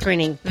alcohol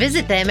screening.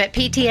 Visit them at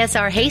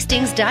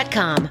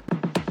ptsrhastings.com.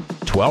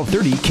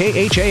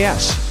 1230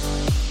 KHAS.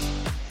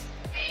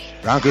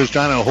 Broncos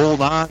trying to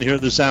hold on here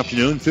this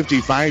afternoon.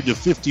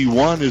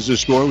 55-51 is the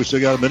score. We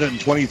still got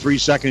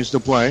 1:23 to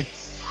play.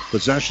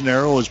 Possession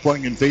arrow is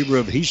pointing in favor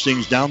of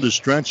Hastings down the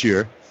stretch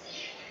here.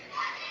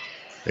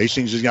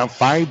 Hastings has got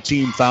 5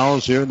 team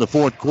fouls here in the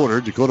fourth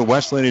quarter. Dakota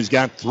Wesleyan has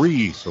got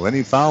 3. So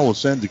any foul will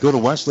send Dakota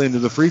Wesleyan to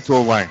the free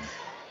throw line.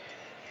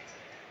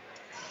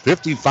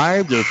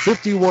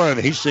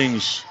 55-51.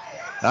 Hastings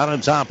out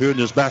on top here in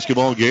this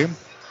basketball game.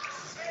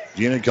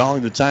 Gina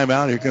calling the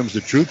timeout. Here comes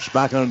the troops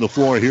back on the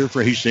floor here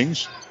for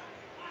Hastings.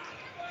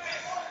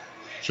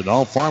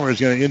 Chanel Farmer is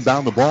going to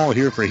inbound the ball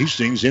here for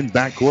Hastings in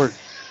backcourt.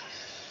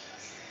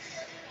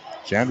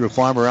 Chandra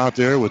Farmer out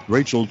there with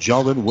Rachel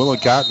Jeldon,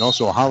 Willicott, and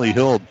also Holly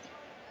Hill.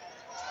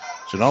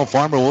 Chanel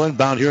Farmer will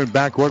inbound here in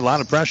backcourt. A lot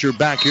of pressure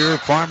back here.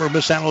 Farmer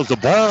mishandles the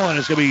ball, and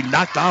it's going to be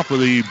knocked off of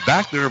the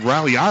back there of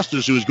Riley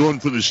Ostis, who was going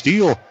for the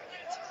steal.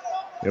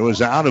 It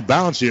was out of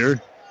bounds here.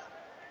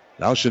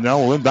 Now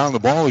Chanel will inbound the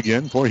ball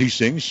again for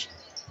Hastings.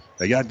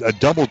 They got a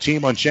double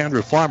team on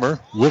Chandra Farmer.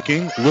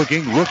 Looking.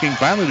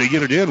 Finally, they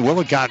get it in.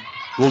 Willicott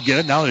will get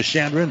it. Now to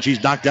Chandra, and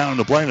she's knocked down on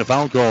the play and a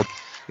foul called.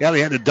 Yeah,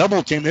 they had a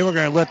double team. They were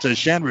going to let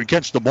Chandra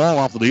catch the ball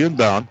off of the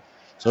inbound.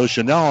 So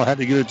Chanel had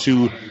to get it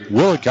to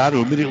Willicott,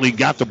 who immediately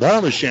got the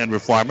ball to Chandra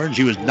Farmer, and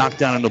she was knocked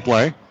down on the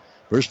play.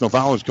 Personal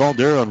foul is called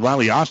there on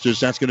Riley Ostis.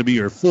 That's going to be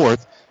her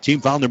 4th. Team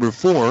foul number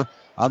 4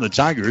 on the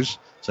Tigers.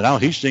 So now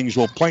Hastings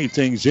will play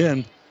things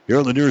in here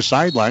on the near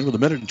sideline with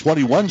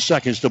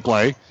 1:21 to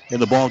play in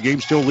the ball game,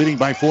 still leading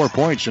by 4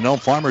 points. Chanel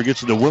Farmer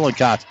gets it to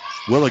Willicott.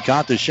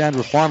 Willicott to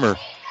Chandra Farmer.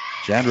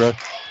 Chandra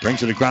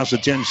brings it across the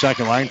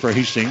 10-second line for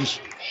Hastings.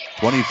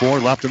 24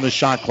 left in the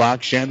shot clock.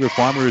 Chandra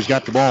Farmer has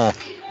got the ball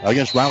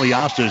against Riley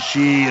Ostis.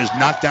 She is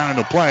knocked down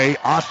into play.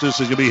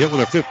 Ostis is going to be hit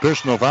with a 5th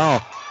personal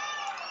foul.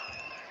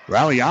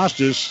 Riley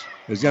Ostis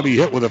is going to be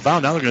hit with a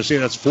foul. Now they're going to say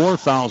that's 4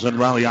 fouls on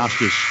Riley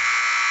Ostis.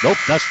 Nope,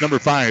 that's number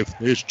 5.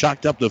 They just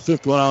chalked up the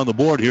 5th one on the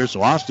board here. So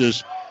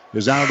Ostis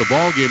is out of the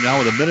ball game now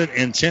with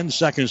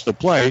 1:10 to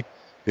play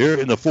here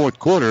in the fourth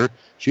quarter.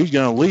 She's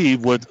going to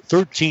leave with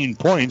 13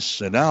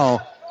 points, and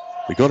now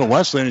Dakota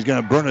Wesleyan is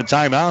going to burn a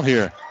timeout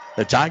here.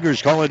 The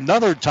Tigers call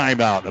another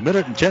timeout. 1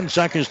 minute and 10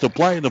 seconds to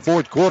play in the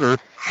fourth quarter.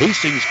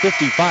 Hastings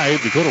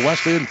 55, Dakota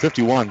Wesleyan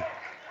 51.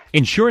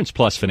 Insurance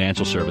Plus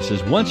Financial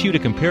Services wants you to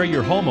compare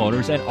your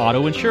homeowners and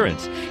auto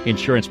insurance.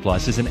 Insurance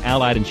Plus is an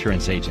Allied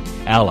insurance agent.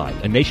 Allied,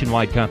 a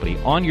nationwide company,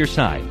 on your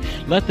side.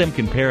 Let them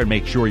compare and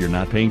make sure you're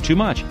not paying too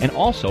much, and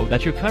also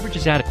that your coverage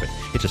is adequate.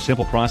 It's a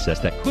simple process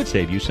that could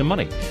save you some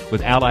money.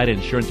 With Allied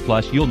Insurance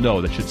Plus, you'll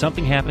know that should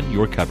something happen,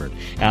 you're covered.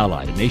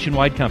 Allied, a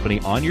nationwide company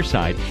on your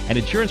side, and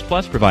Insurance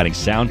Plus providing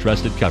sound,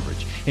 trusted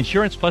coverage.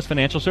 Insurance Plus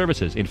Financial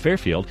Services in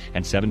Fairfield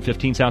and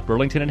 715 South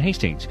Burlington and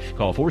Hastings.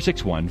 Call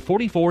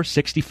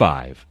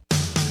 461-4465.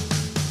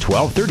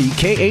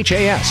 1230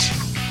 KHAS.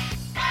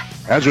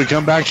 As we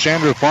come back,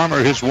 Chandra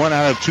Farmer hits 1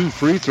 out of 2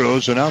 free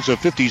throws, so now it's a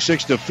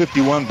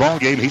 56-51 ball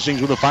game. Hastings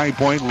with a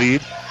 5-point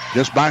lead.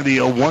 Just by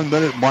the 1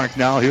 minute mark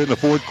now here in the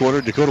fourth quarter.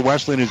 Dakota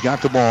Wesleyan has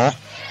got the ball.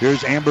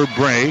 Here's Amber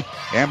Bray.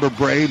 Amber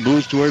Bray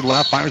moves to her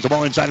left, fires the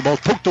ball inside. The ball's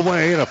poked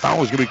away, and a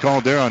foul is going to be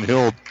called there on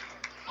Hill.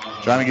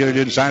 Trying to get it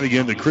inside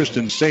again to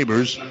Kristen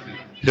Sabers.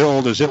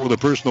 Hill is hit with a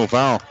personal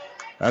foul.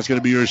 That's going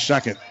to be her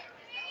second.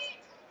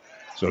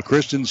 So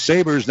Kristen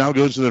Sabers now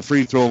goes to the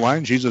free throw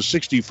line. She's a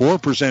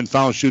 64%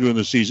 foul shooter in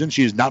the season.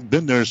 She has not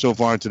been there so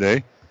far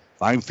today.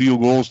 5 field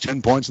goals,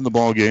 10 points in the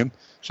ball game.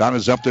 Shot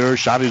is up there.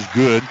 Shot is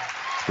good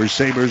for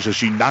Sabers as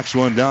she knocks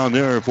one down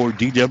there for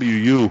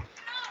DWU.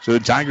 So the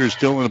Tigers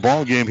still in the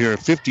ball game here,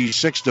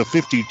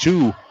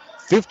 56-52.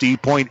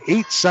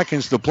 50.8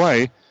 seconds to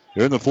play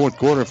here in the fourth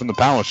quarter from the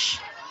Palace.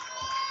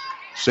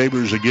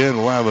 Sabers again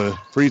will have a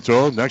free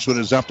throw. Next one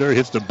is up there.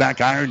 Hits the back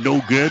iron.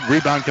 No good.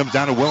 Rebound comes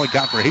down to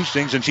Willicott for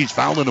Hastings, and she's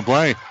fouled in the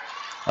play.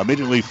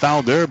 Immediately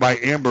fouled there by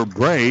Amber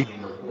Bray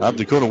of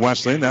Dakota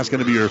Wesleyan. That's going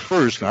to be her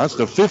first. Now, that's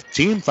the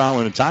 15th foul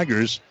in the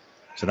Tigers.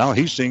 So now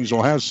Hastings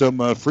will have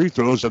some free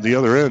throws at the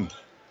other end.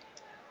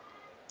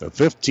 The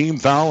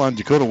 15th foul on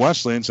Dakota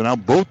Wesleyan. So now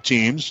both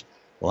teams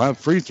will have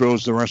free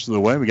throws the rest of the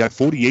way. We got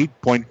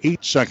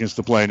 48.8 seconds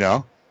to play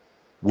now.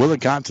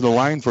 Willicott to the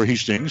line for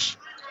Hastings.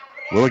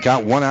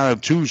 Willicott 1 out of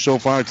 2 so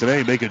far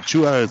today. Make it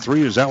 2 out of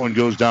 3 as that one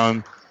goes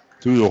down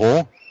through the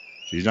hole.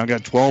 She's now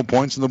got 12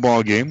 points in the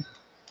ball game.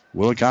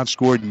 Willicott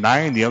scored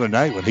 9 the other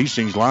night when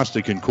Hastings lost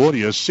to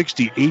Concordia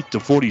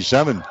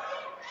 68-47.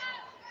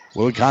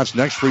 Willicott's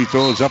next free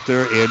throw is up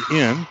there and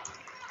in.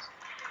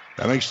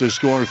 That makes the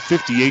score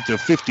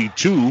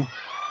 58-52.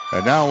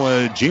 And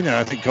now Gina,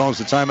 I think, calls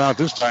the timeout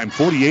this time.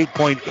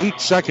 48.8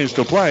 seconds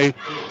to play.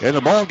 And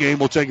the ball game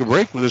will take a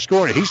break with a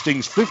score.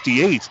 Hastings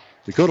 58.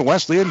 Dakota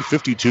Wesleyan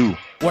 52.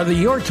 Whether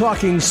you're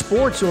talking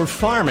sports or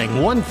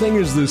farming, one thing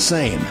is the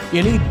same.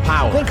 You need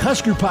power. Think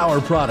Husker Power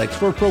products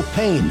for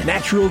propane,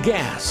 natural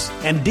gas,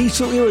 and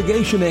diesel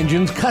irrigation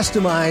engines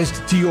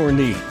customized to your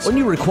needs. When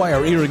you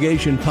require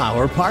irrigation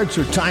power, parts,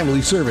 or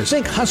timely service,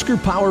 think Husker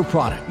Power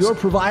product, your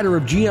provider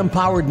of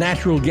GM-powered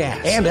natural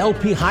gas and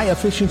LP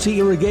high-efficiency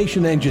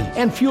irrigation engine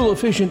and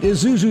fuel-efficient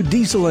Isuzu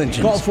diesel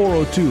engines. Call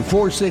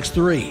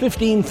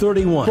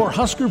 402-463-1531 for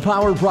Husker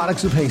Power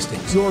products of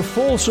Hastings, your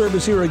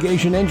full-service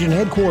irrigation engine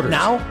headquarters.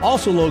 Now,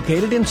 also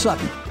located in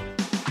Sutton.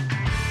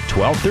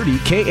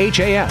 1230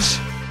 KHAS.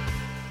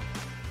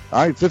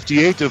 All right,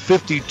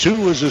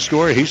 58-52 is the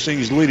score.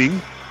 Hastings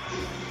leading.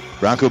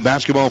 Bronco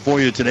basketball for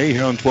you today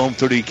here on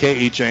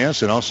 1230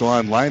 KHAS and also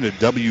online at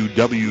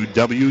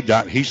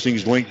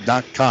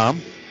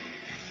www.hastingslink.com.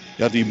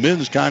 Got the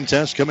men's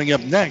contest coming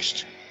up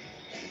next.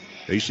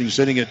 Hastings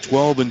sitting at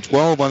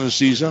 12-12 on the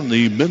season.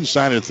 The men's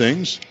side of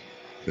things.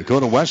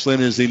 Dakota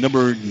Wesleyan is the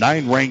number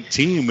 9 ranked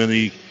team in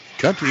the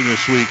country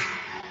this week.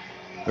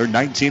 They're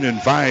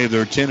 19-5.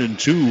 They're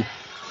 10-2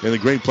 in the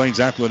Great Plains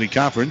Athletic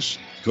Conference.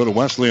 Dakota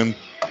Wesleyan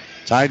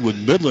tied with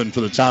Midland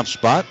for the top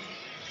spot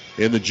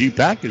in the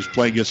GPAC as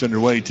play gets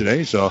underway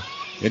today. So,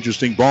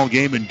 interesting ball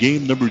game in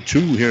game number 2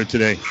 here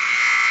today.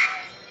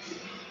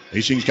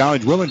 Hastings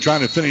College Women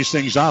trying to finish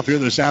things off here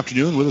this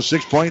afternoon with a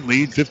 6-point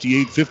lead,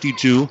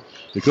 58-52.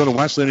 Dakota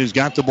Wesleyan has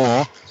got the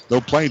ball.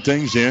 They'll play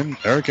things in.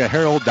 Erica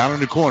Harrell down in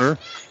the corner.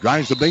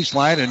 Drives the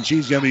baseline, and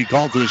she's going to be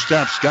called for the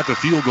steps. Got the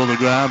field goal to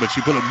go down, but she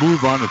put a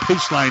move on the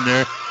baseline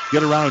there.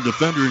 Get around a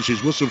defender, and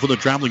she's whistled for the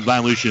traveling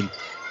violation.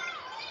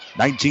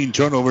 19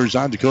 turnovers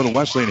on Dakota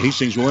Wesleyan.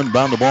 Hastings will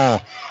inbound the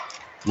ball.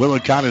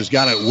 Willicott has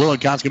got it.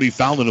 Willicott's going to be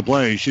fouled in the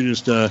play. She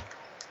just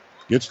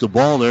gets the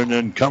ball there and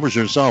then covers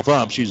herself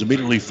up. She's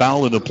immediately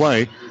fouled in the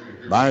play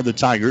by the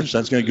Tigers.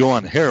 That's going to go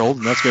on Harold,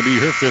 and that's going to be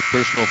her 5th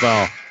personal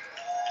foul.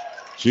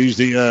 She's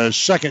the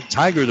second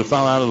Tiger to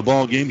foul out of the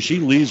ball game. She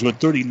leads with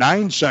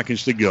 39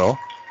 seconds to go.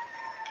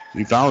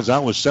 She fouls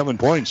out with 7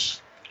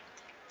 points.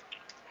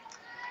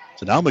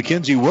 So now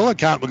Mackenzie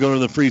Willicott will go to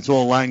the free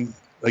throw line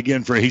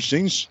again for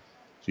Hastings.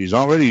 She's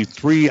already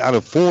 3 out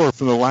of 4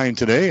 from the line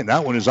today, and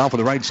that one is off of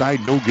the right side,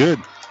 no good.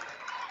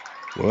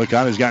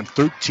 Willicott has got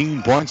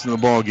 13 points in the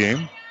ball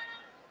game.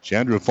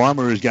 Chandra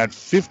Farmer has got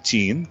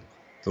 15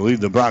 to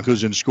lead the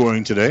Broncos in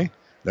scoring today.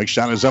 Next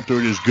shot is up there.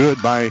 It is good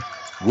by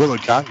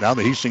Willicott. Now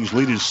the Hastings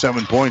lead is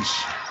 7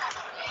 points.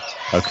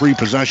 a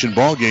 3-possession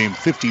ball game,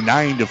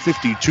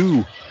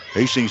 59-52.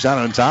 Hastings out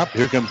on top.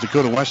 Here comes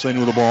Dakota Wesleyan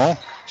with the ball.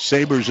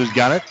 Sabers has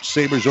got it.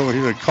 Sabers over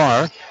here to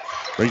Carr.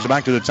 Brings it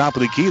back to the top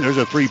of the key. There's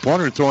a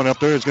three-pointer thrown up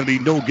there. It's going to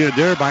be no good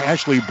there by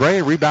Ashley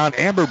Bray. Rebound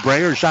Amber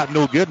Bray. Her shot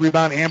no good.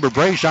 Rebound Amber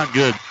Bray. Shot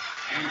good.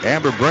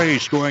 Amber Bray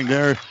scoring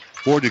there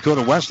for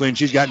Dakota Wesleyan.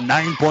 She's got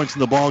 9 points in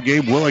the ball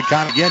game.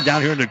 Willicott again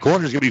down here in the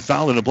corner is going to be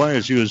fouled in the play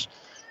as she was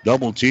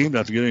double-teamed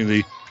after getting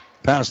the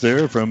pass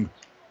there from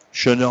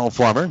Chanel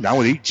Farmer. Now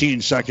with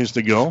 18 seconds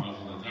to go.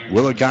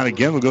 Willicott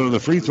again will go to the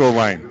free throw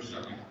line.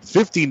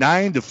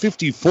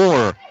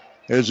 59-54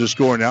 is the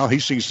score now.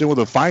 Hastings still with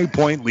a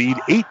 5-point lead.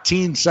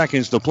 18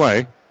 seconds to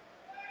play.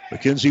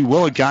 Mackenzie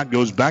Willicott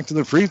goes back to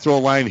the free throw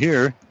line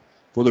here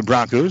for the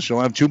Broncos. She'll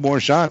have 2 more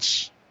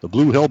shots. The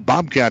Blue Hill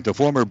Bobcat, the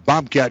former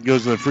Bobcat,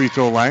 goes to the free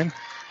throw line.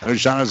 Her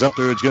shot is up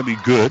there. It's going to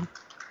be good.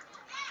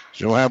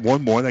 She'll have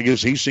 1 more. That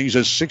gives Hastings a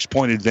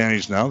 6-point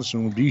advantage now. This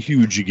one will be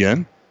huge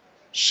again.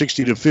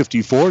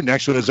 60-54.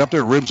 Next one is up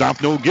there. Ribs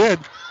off, no good.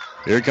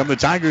 Here come the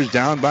Tigers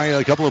down by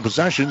a couple of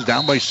possessions,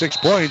 down by 6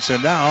 points.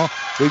 And now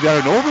we've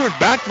got an over and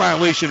back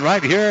violation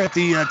right here at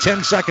the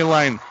 10-second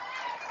line.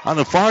 On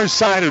the far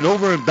side, an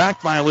over and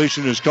back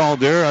violation is called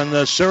there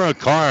on Sarah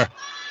Carr.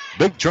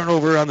 Big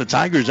turnover on the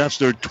Tigers. That's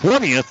their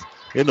 20th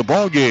in the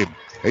ball game.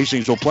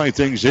 Hastings will play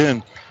things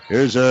in.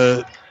 Here's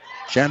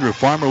Chandra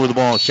Farmer with the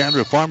ball.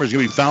 Chandra Farmer is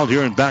going to be fouled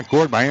here in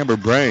backcourt by Amber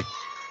Bray.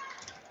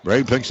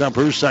 Bray picks up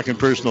her second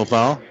personal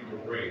foul.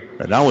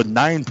 And now with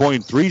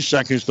 9.3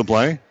 seconds to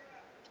play,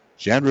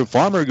 Chandra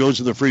Farmer goes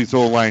to the free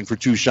throw line for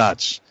 2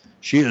 shots.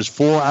 She is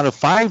 4 out of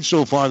 5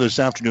 so far this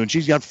afternoon.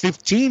 She's got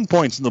 15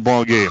 points in the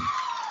ball game.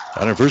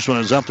 And her first one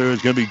is up there.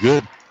 It's going to be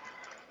good.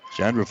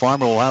 Chandra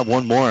Farmer will have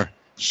 1 more.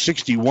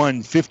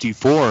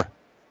 61-54.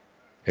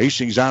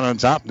 Hastings out on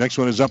top. Next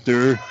one is up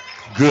there.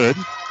 Good.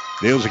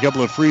 Nails a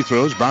couple of free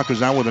throws.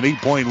 Broncos now with an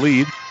 8-point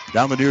lead.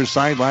 Down the near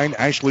sideline,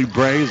 Ashley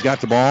Bray has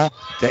got the ball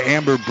to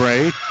Amber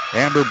Bray.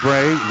 Amber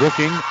Bray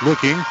looking.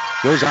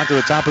 Goes out to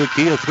the top of the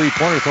key. A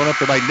 3-pointer thrown up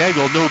there by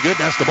Nagel. No good.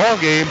 That's the ball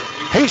game.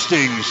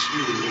 Hastings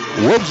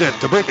wins it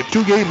to break a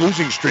 2-game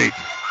losing streak.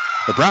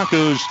 The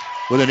Broncos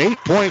with an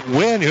 8-point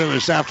win here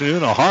this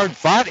afternoon. A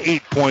hard-fought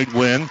 8-point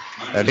win.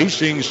 And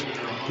Hastings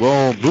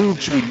will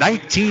move to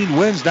 19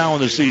 wins now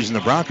in the season.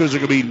 The Broncos are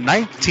going to be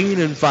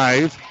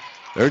 19-5.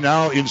 They're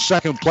now in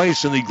second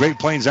place in the Great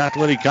Plains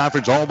Athletic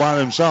Conference all by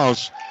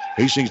themselves.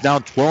 Hastings now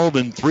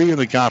 12-3 in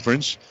the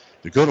conference.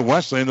 Dakota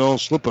Wesleyan, they'll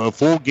slip a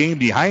full game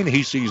behind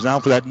Hastings now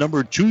for that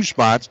number 2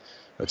 spot.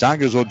 The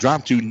Tigers will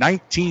drop to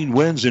 19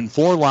 wins and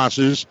 4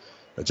 losses.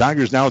 The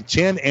Tigers now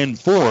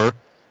 10-4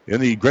 in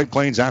the Great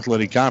Plains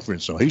Athletic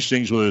Conference. So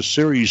Hastings with a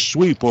series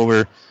sweep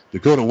over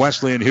Dakota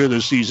Wesleyan here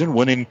this season,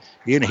 winning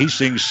in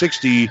Hastings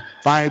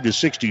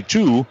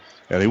 65-62.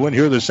 And they win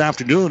here this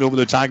afternoon over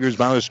the Tigers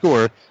by a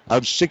score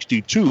of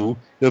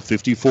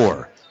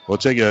 62-54. We'll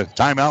take a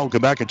timeout. We'll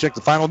come back and check the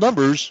final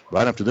numbers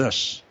right after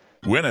this.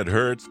 When it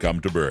hurts,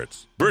 come to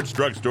Burt's. Burt's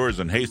Drug Stores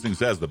in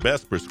Hastings has the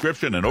best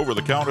prescription and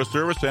over-the-counter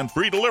service and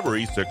free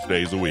delivery 6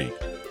 days a week.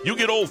 You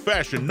get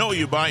old-fashioned, know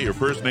you buy your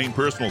first-name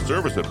personal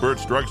service at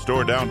Burt's Drug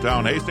Store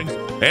downtown Hastings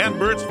and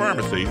Burt's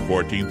Pharmacy,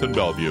 14th and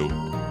Bellevue.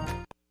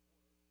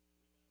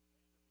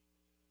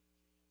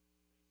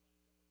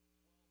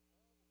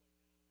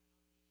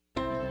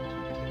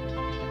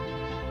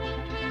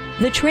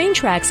 The train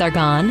tracks are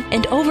gone,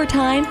 and over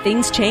time,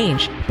 things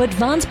change. But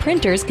Vaughn's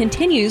Printers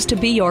continues to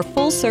be your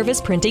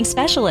full-service printing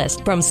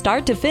specialist. From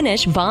start to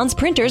finish, Vaughn's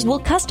Printers will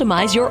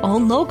customize your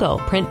own logo,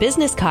 print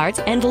business cards,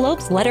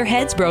 envelopes,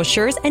 letterheads,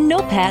 brochures, and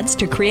notepads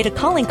to create a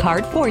calling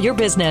card for your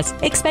business.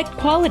 Expect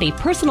quality,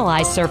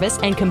 personalized service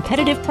and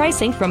competitive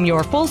pricing from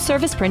your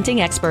full-service printing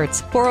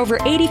experts. For over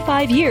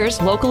 85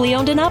 years, locally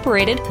owned and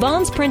operated,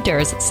 Vaughn's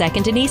Printers,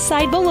 2nd and East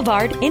Side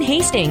Boulevard in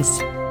Hastings.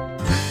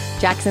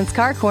 Jackson's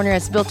Car Corner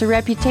has built a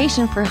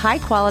reputation for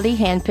high-quality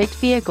hand-picked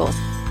vehicles.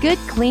 Good,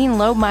 clean,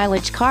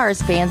 low-mileage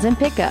cars, vans, and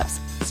pickups.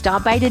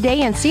 Stop by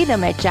today and see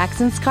them at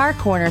Jackson's Car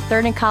Corner,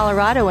 3rd and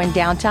Colorado in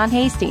downtown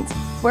Hastings,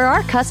 where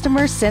our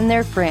customers send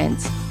their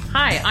friends.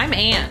 Hi, I'm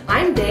Ann.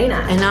 I'm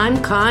Dana. And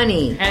I'm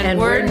Connie. And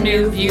we're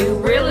New View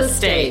Real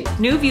Estate.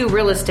 New View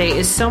Real Estate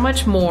is so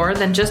much more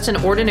than just an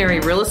ordinary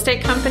real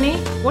estate company.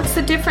 What's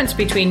the difference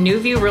between New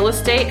View Real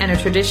Estate and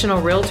a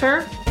traditional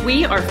realtor?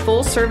 We are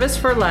full service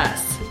for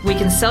less. We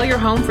can sell your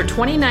home for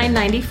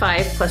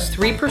 $29.95 plus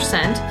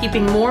 3%,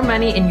 keeping more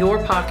money in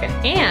your pocket.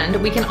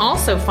 And we can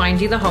also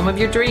find you the home of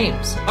your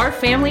dreams. Our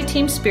family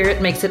team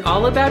spirit makes it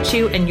all about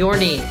you and your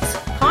needs.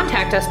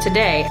 Contact us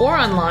today or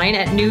online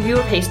at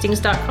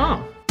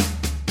newviewofhastings.com.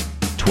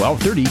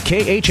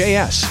 1230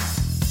 KHAS.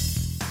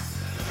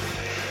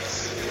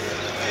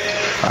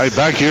 All right,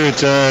 back here at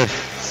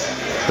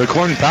the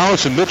Corn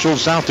Palace in Mitchell,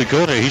 South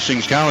Dakota.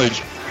 Hastings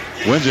College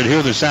wins it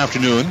here this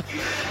afternoon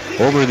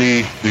over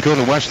the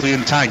Dakota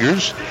Wesleyan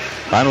Tigers.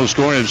 Final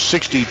score is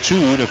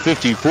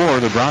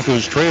 62-54. The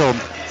Broncos trailed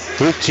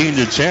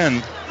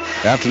 13-10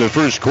 after the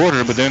first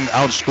quarter, but then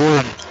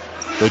outscored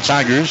the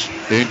Tigers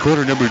in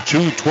quarter number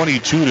 2,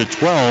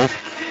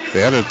 22-12.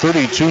 They had a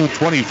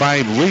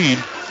 32-25 lead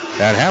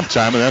at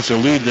halftime, and that's a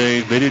lead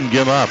they didn't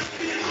give up.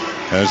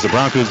 As the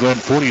Broncos led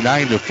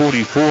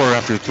 49-44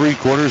 after 3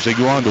 quarters, they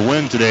go on to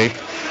win today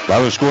by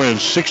a score of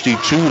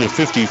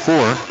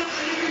 62-54.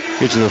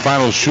 Get to the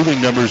final shooting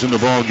numbers in the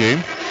ball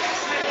game.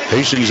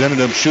 Hastings ended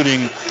up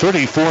shooting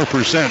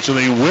 34%, so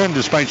they win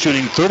despite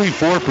shooting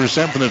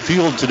 34% from the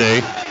field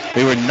today.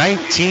 They were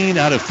 19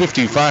 out of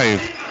 55.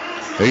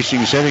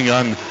 Hastings hitting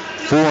on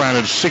 4 out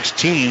of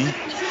 16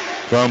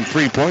 from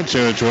three-point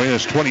territory.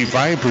 That's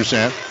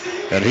 25%.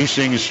 And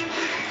Hastings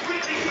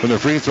from the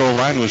free throw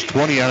line was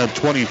 20 out of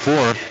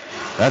 24.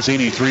 That's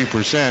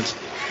 83%.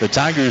 The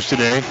Tigers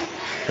today,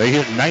 they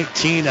hit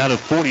 19 out of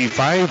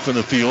 45 from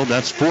the field.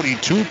 That's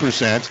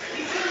 42%.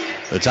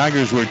 The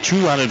Tigers were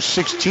 2 out of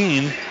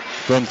 16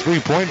 from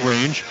three-point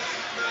range.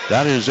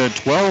 That is at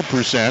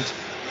 12%.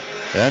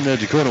 And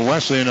Dakota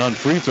Wesleyan on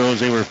free throws,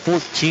 they were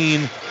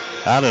 14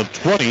 out of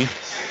 20.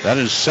 That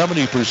is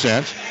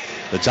 70%.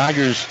 The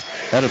Tigers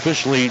had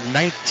officially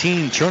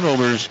 19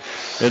 turnovers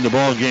in the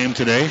ball game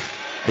today.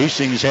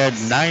 Hastings had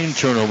 9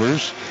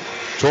 turnovers.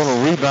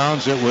 Total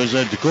rebounds, it was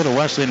Dakota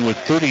Wesleyan with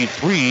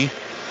 33.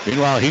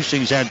 Meanwhile,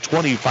 Hastings had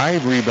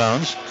 25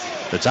 rebounds.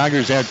 The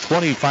Tigers had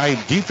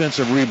 25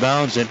 defensive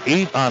rebounds and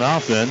 8 on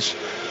offense.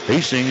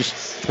 Hastings,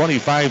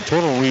 25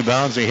 total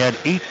rebounds. They had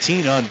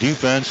 18 on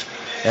defense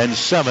and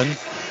 7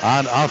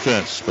 on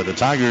offense. But the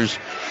Tigers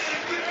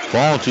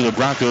fall to the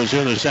Broncos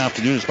here this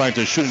afternoon, despite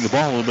they're shooting the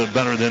ball a little bit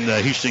better than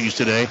Hastings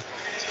today.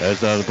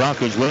 As the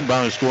Broncos win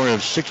by a score of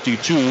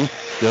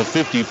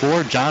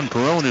 62-54. John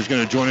Perone is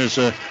going to join us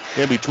in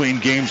between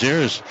games here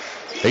as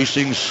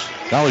Hastings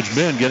College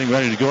men getting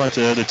ready to go out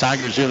to the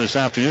Tigers here this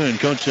afternoon. And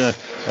Coach,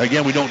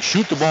 again, we don't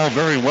shoot the ball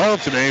very well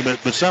today, but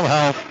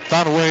somehow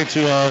found a way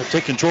to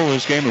take control of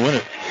this game and win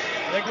it.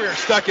 I think we were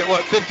stuck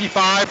at,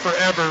 55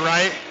 forever,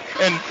 right?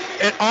 And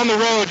on the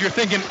road, you're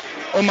thinking,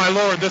 oh, my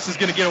Lord, this is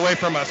going to get away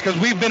from us. Because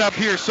we've been up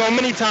here so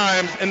many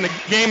times, and the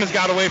game has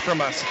got away from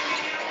us.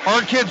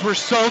 Our kids were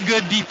so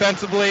good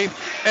defensively.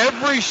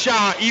 Every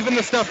shot, even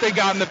the stuff they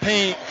got in the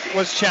paint,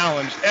 was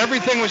challenged.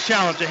 Everything was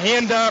challenged. A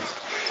hand up.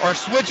 Our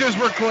switches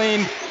were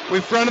clean. We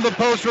fronted the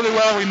post really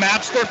well. We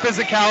matched their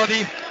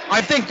physicality.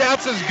 I think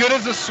that's as good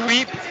as a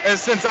sweep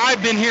as since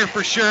I've been here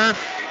for sure.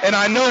 And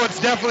I know it's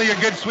definitely a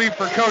good sweep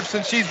for Coach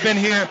since she's been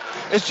here.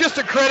 It's just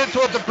a credit to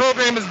what the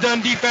program has done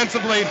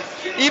defensively.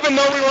 Even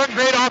though we weren't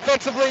great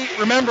offensively,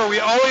 remember, we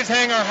always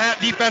hang our hat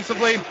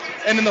defensively.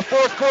 And in the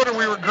fourth quarter,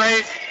 we were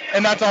great.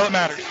 And that's all that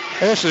matters.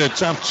 This is a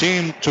tough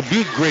team to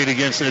be great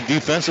against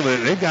defensively.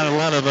 They've got a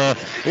lot of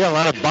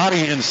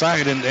body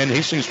inside, and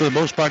Hastings for the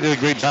most part did a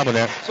great job of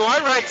that. So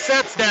I write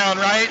sets down,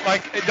 right?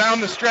 Like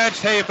down the stretch.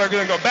 Hey, if they're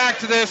going to go back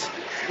to this,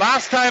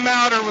 last time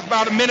out or with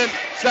about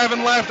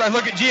 1:07 left, I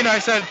look at Gina. I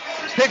said,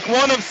 pick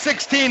one of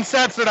 16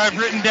 sets that I've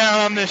written down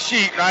on this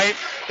sheet, right?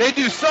 They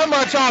do so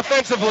much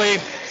offensively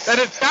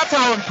that's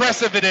how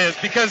impressive it is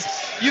because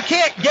you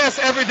can't guess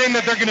everything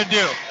that they're going to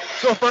do.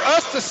 So for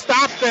us to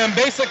stop them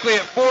basically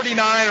at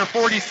 49 or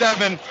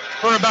 47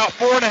 for about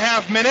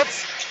 4.5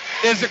 minutes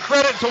is a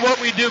credit to what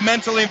we do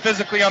mentally and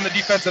physically on the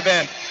defensive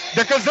end.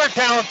 Because they're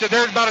talented.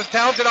 They're about as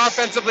talented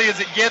offensively as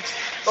it gets.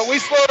 But we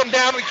slowed them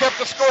down. We kept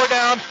the score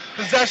down.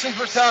 Possessions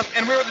were tough,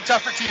 and we were the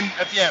tougher team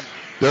at the end.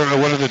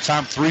 They're one of the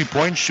top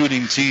 3-point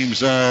shooting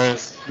teams,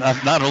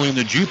 not only in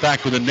the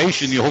GPAC, but the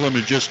nation. You hold them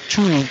to just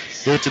 2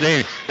 here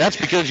today. That's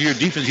because of your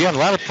defense. You had a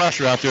lot of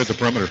pressure out there at the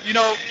perimeter.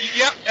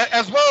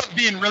 As well as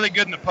being really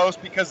good in the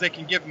post because they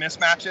can give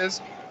mismatches,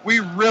 we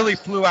really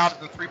flew out at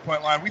the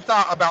 3-point line. We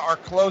thought about our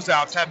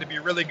closeouts had to be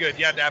really good.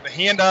 You had to have a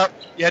hand up,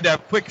 you had to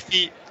have quick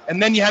feet,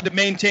 and then you had to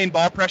maintain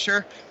ball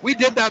pressure. We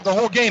did that the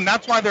whole game.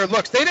 That's why their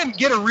looks. They didn't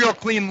get a real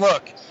clean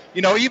look.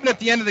 Even at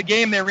the end of the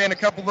game, they ran a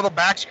couple little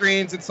back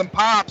screens and some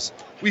pops.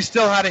 We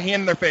still had a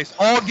hand in their face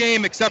all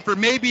game, except for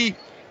maybe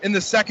in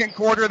the second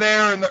quarter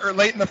there or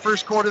late in the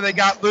first quarter they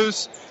got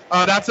loose.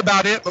 That's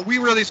about it. But we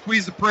really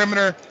squeezed the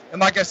perimeter.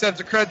 And like I said,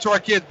 it's a credit to our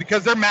kids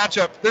because there's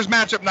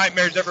matchup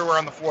nightmares everywhere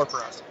on the floor for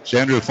us.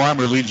 Sandra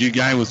Farmer leads you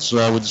guy with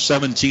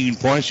 17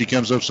 points. She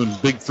comes up some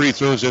big free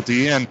throws at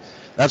the end.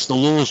 That's the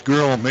littlest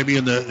girl maybe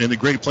in the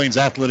Great Plains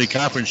Athletic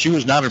Conference. She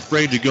was not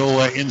afraid to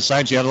go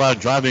inside. She had a lot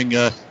of driving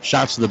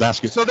shots to the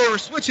basket. So they were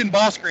switching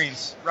ball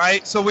screens,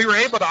 right? So we were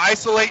able to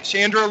isolate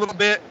Chandra a little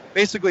bit,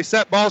 basically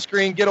set ball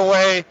screen, get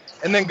away,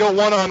 and then go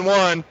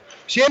one-on-one.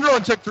 Chandra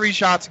only took 3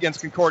 shots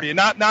against Concordia.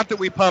 Not that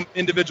we pump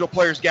individual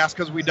players gas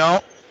because we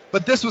don't,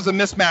 but this was a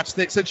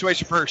mismatch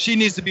situation for her. She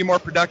needs to be more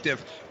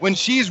productive. When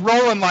she's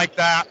rolling like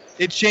that,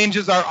 it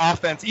changes our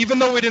offense. Even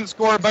though we didn't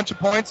score a bunch of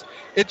points,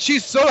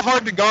 she's so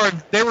hard to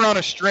guard. They were on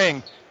a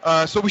string.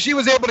 So she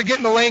was able to get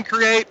in the lane,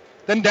 create,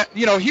 then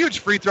huge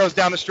free throws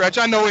down the stretch.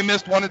 I know we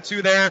missed 1 or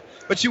 2 there,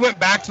 but she went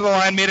back to the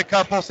line, made a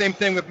couple. Same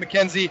thing with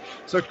Mackenzie.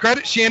 So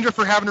credit Chandra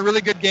for having a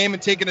really good game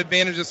and taking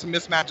advantage of some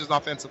mismatches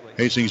offensively.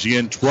 Hastings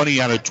again,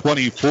 20 out of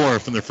 24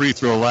 from the free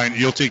throw line.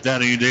 You'll take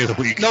that any day of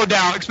the week. No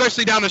doubt,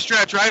 especially down the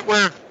stretch, right,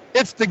 where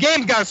the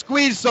game got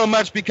squeezed so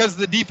much because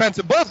the defense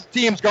of both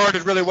teams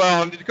guarded really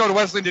well, and Dakota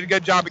Wesleyan did a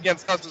good job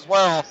against us as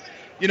well.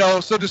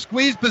 So to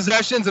squeeze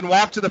possessions and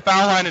walk to the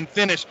foul line and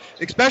finish,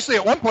 especially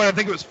at one point, I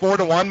think it was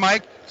 4-1,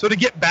 Mike. So to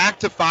get back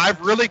to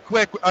 5 really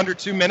quick, under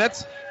 2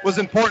 minutes, was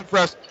important for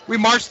us. We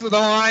marched through the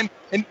line,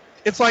 and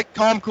it's like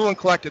calm, cool, and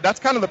collected. That's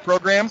kind of the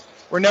program.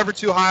 We're never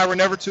too high. We're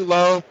never too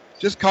low.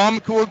 Just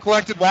calm, cool, and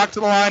collected, walk to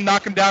the line,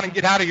 knock them down, and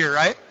get out of here,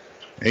 right?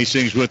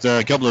 Hastings with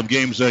a couple of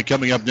games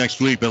coming up next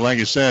week. But like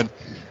I said,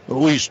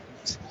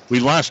 we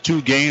lost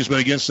 2 games, but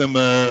against them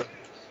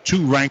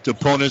 2 ranked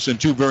opponents and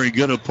 2 very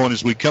good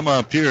opponents. We come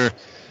up here.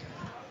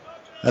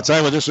 I'll tell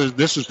you what,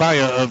 this is probably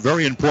a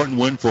very important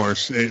win for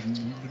us.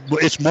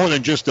 It's more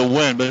than just a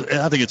win, but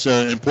I think it's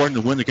important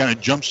to win to kind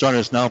of jumpstart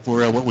us now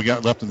for what we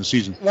got left in the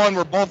season. One,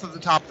 we're both at the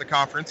top of the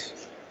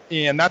conference,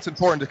 and that's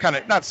important to kind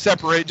of not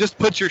separate, just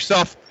put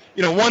yourself,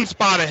 one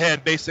spot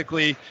ahead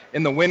basically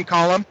in the win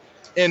column.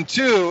 And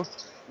 2,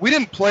 we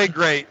didn't play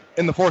great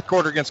in the fourth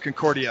quarter against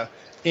Concordia,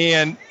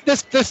 and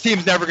this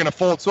team's never going to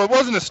fold. So it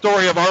wasn't a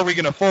story of are we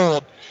going to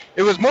fold.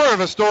 It was more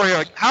of a story of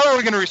like, how are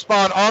we going to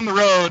respond on the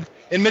road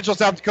in Mitchell,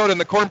 South Dakota, in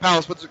the Corn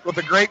Palace with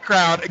a great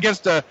crowd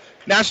against a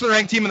nationally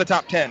ranked team in the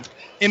top 10.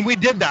 And we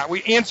did that.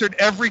 We answered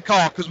every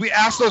call because we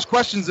asked those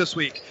questions this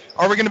week.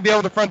 Are we going to be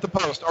able to front the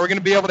post? Are we going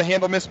to be able to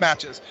handle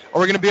mismatches?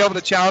 Are we going to be able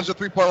to challenge the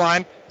three-point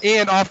line?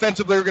 And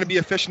offensively, we're going to be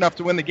efficient enough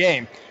to win the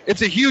game.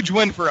 It's a huge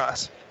win for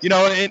us.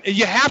 And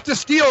you have to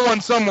steal one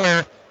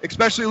somewhere,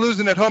 especially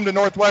losing at home to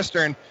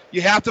Northwestern.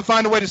 You have to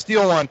find a way to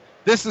steal one.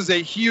 This is a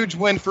huge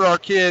win for our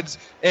kids,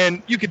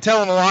 and you could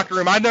tell in the locker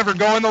room. I never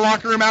go in the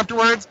locker room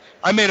afterwards.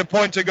 I made a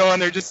point to go in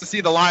there just to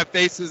see the live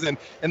faces and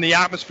the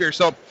atmosphere.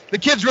 So the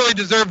kids really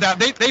deserve that.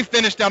 They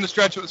finished down the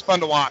stretch. It was fun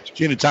to watch.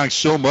 Gina talks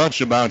so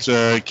much about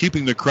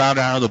keeping the crowd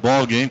out of the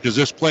ball game because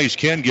this place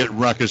can get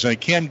ruckus and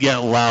it can get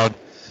loud.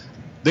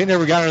 They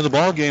never got into the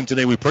ball game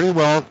today. We pretty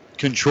well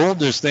controlled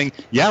this thing.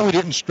 Yeah, we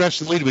didn't stretch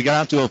the lead. We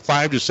got out to a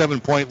 5 to 7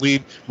 point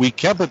lead. We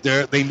kept it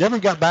there. They never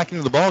got back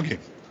into the ball game.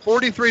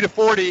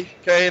 43-40,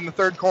 okay, in the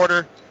third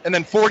quarter, and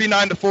then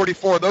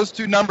 49-44. Those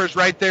 2 numbers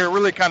right there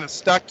really kind of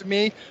stuck to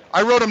me.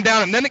 I wrote them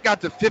down, and then it got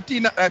to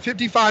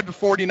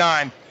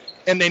 55-49,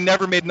 and they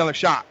never made another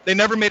shot. They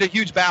never made a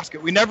huge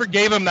basket. We never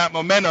gave them that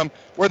momentum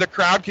where the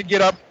crowd could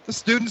get up. The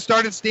students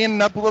started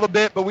standing up a little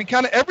bit, but we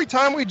kind of, every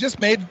time we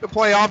just made the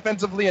play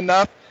offensively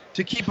enough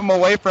to keep them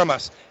away from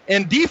us.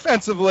 And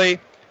defensively,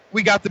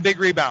 we got the big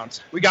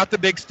rebounds. We got the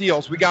big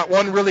steals. We got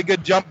one really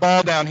good jump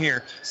ball down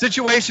here.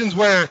 Situations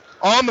where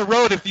on the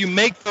road, if you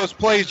make those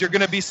plays, you're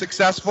going to be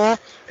successful.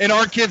 And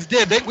our kids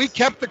did. We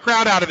kept the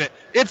crowd out of it.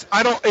 If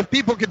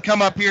people could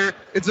come up here,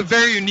 it's a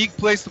very unique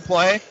place to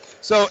play.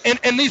 So,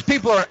 and these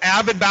people are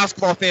avid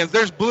basketball fans.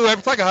 There's blue.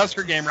 It's like a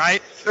Husker game,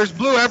 right? There's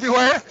blue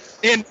everywhere.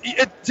 And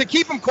to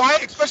keep them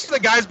quiet, especially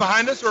the guys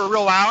behind us who are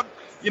real loud,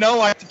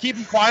 to keep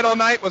them quiet all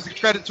night was a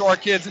credit to our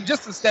kids and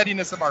just the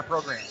steadiness of our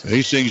program.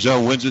 Hastings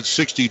wins it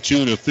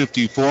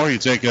 62-54. You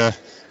take a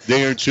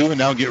day or two and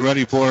now get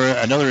ready for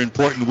another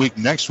important week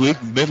next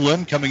week.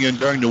 Midland coming in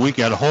during the week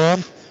at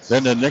home.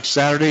 Then the next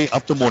Saturday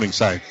up to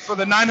Morningside. For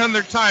the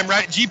 900th time,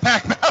 right?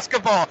 GPAC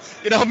basketball.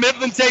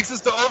 Midland takes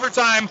us to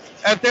overtime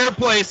at their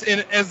place.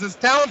 And as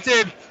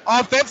talented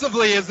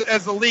offensively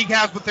as the league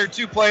has with their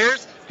 2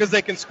 players, because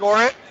they can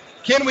score it,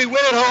 can we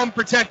win at home,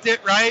 protect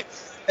it, right?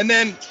 And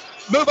then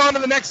move on to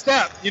the next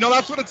step.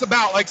 That's what it's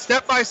about, like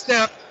step by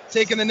step,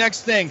 taking the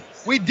next thing.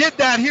 We did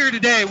that here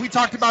today. We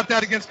talked about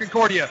that against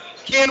Concordia.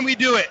 Can we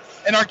do it?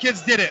 And our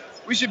kids did it.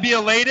 We should be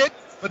elated,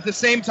 but at the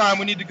same time,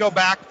 we need to go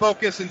back,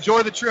 focus,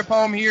 enjoy the trip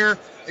home here,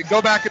 and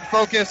go back and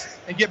focus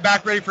and get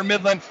back ready for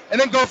Midland,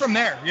 and then go from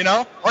there,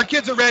 Our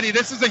kids are ready.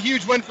 This is a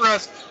huge win for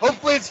us.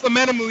 Hopefully it's the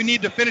momentum we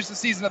need to finish the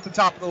season at the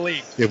top of the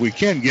league. If we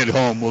can get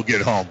home, we'll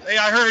get home. Hey,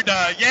 I heard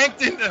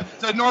Yankton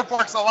to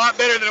Norfolk's a lot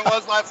better than it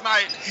was last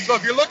night. So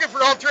if you're looking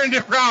for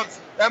alternative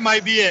routes, that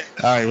might be it.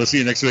 All right, we'll see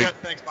you next week. Yeah,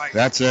 thanks, Mike.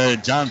 That's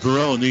John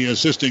Perot, the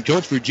assistant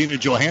coach for Gina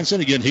Johansson.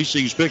 Again,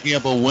 Hastings picking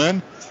up a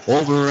win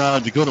over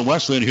Dakota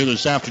Wesleyan here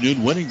this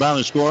afternoon, winning by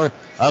the score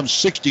of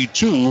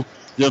 62-54.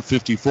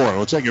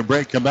 We'll take a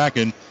break, come back,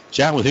 and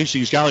chat with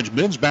Hastings College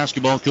men's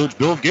basketball coach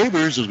Bill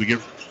Gabers as we get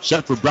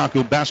set for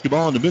Bronco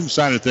basketball on the men's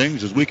side of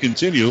things as we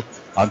continue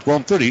on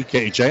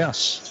 1230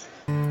 KHAS.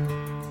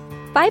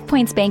 5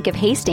 Points Bank of Hastings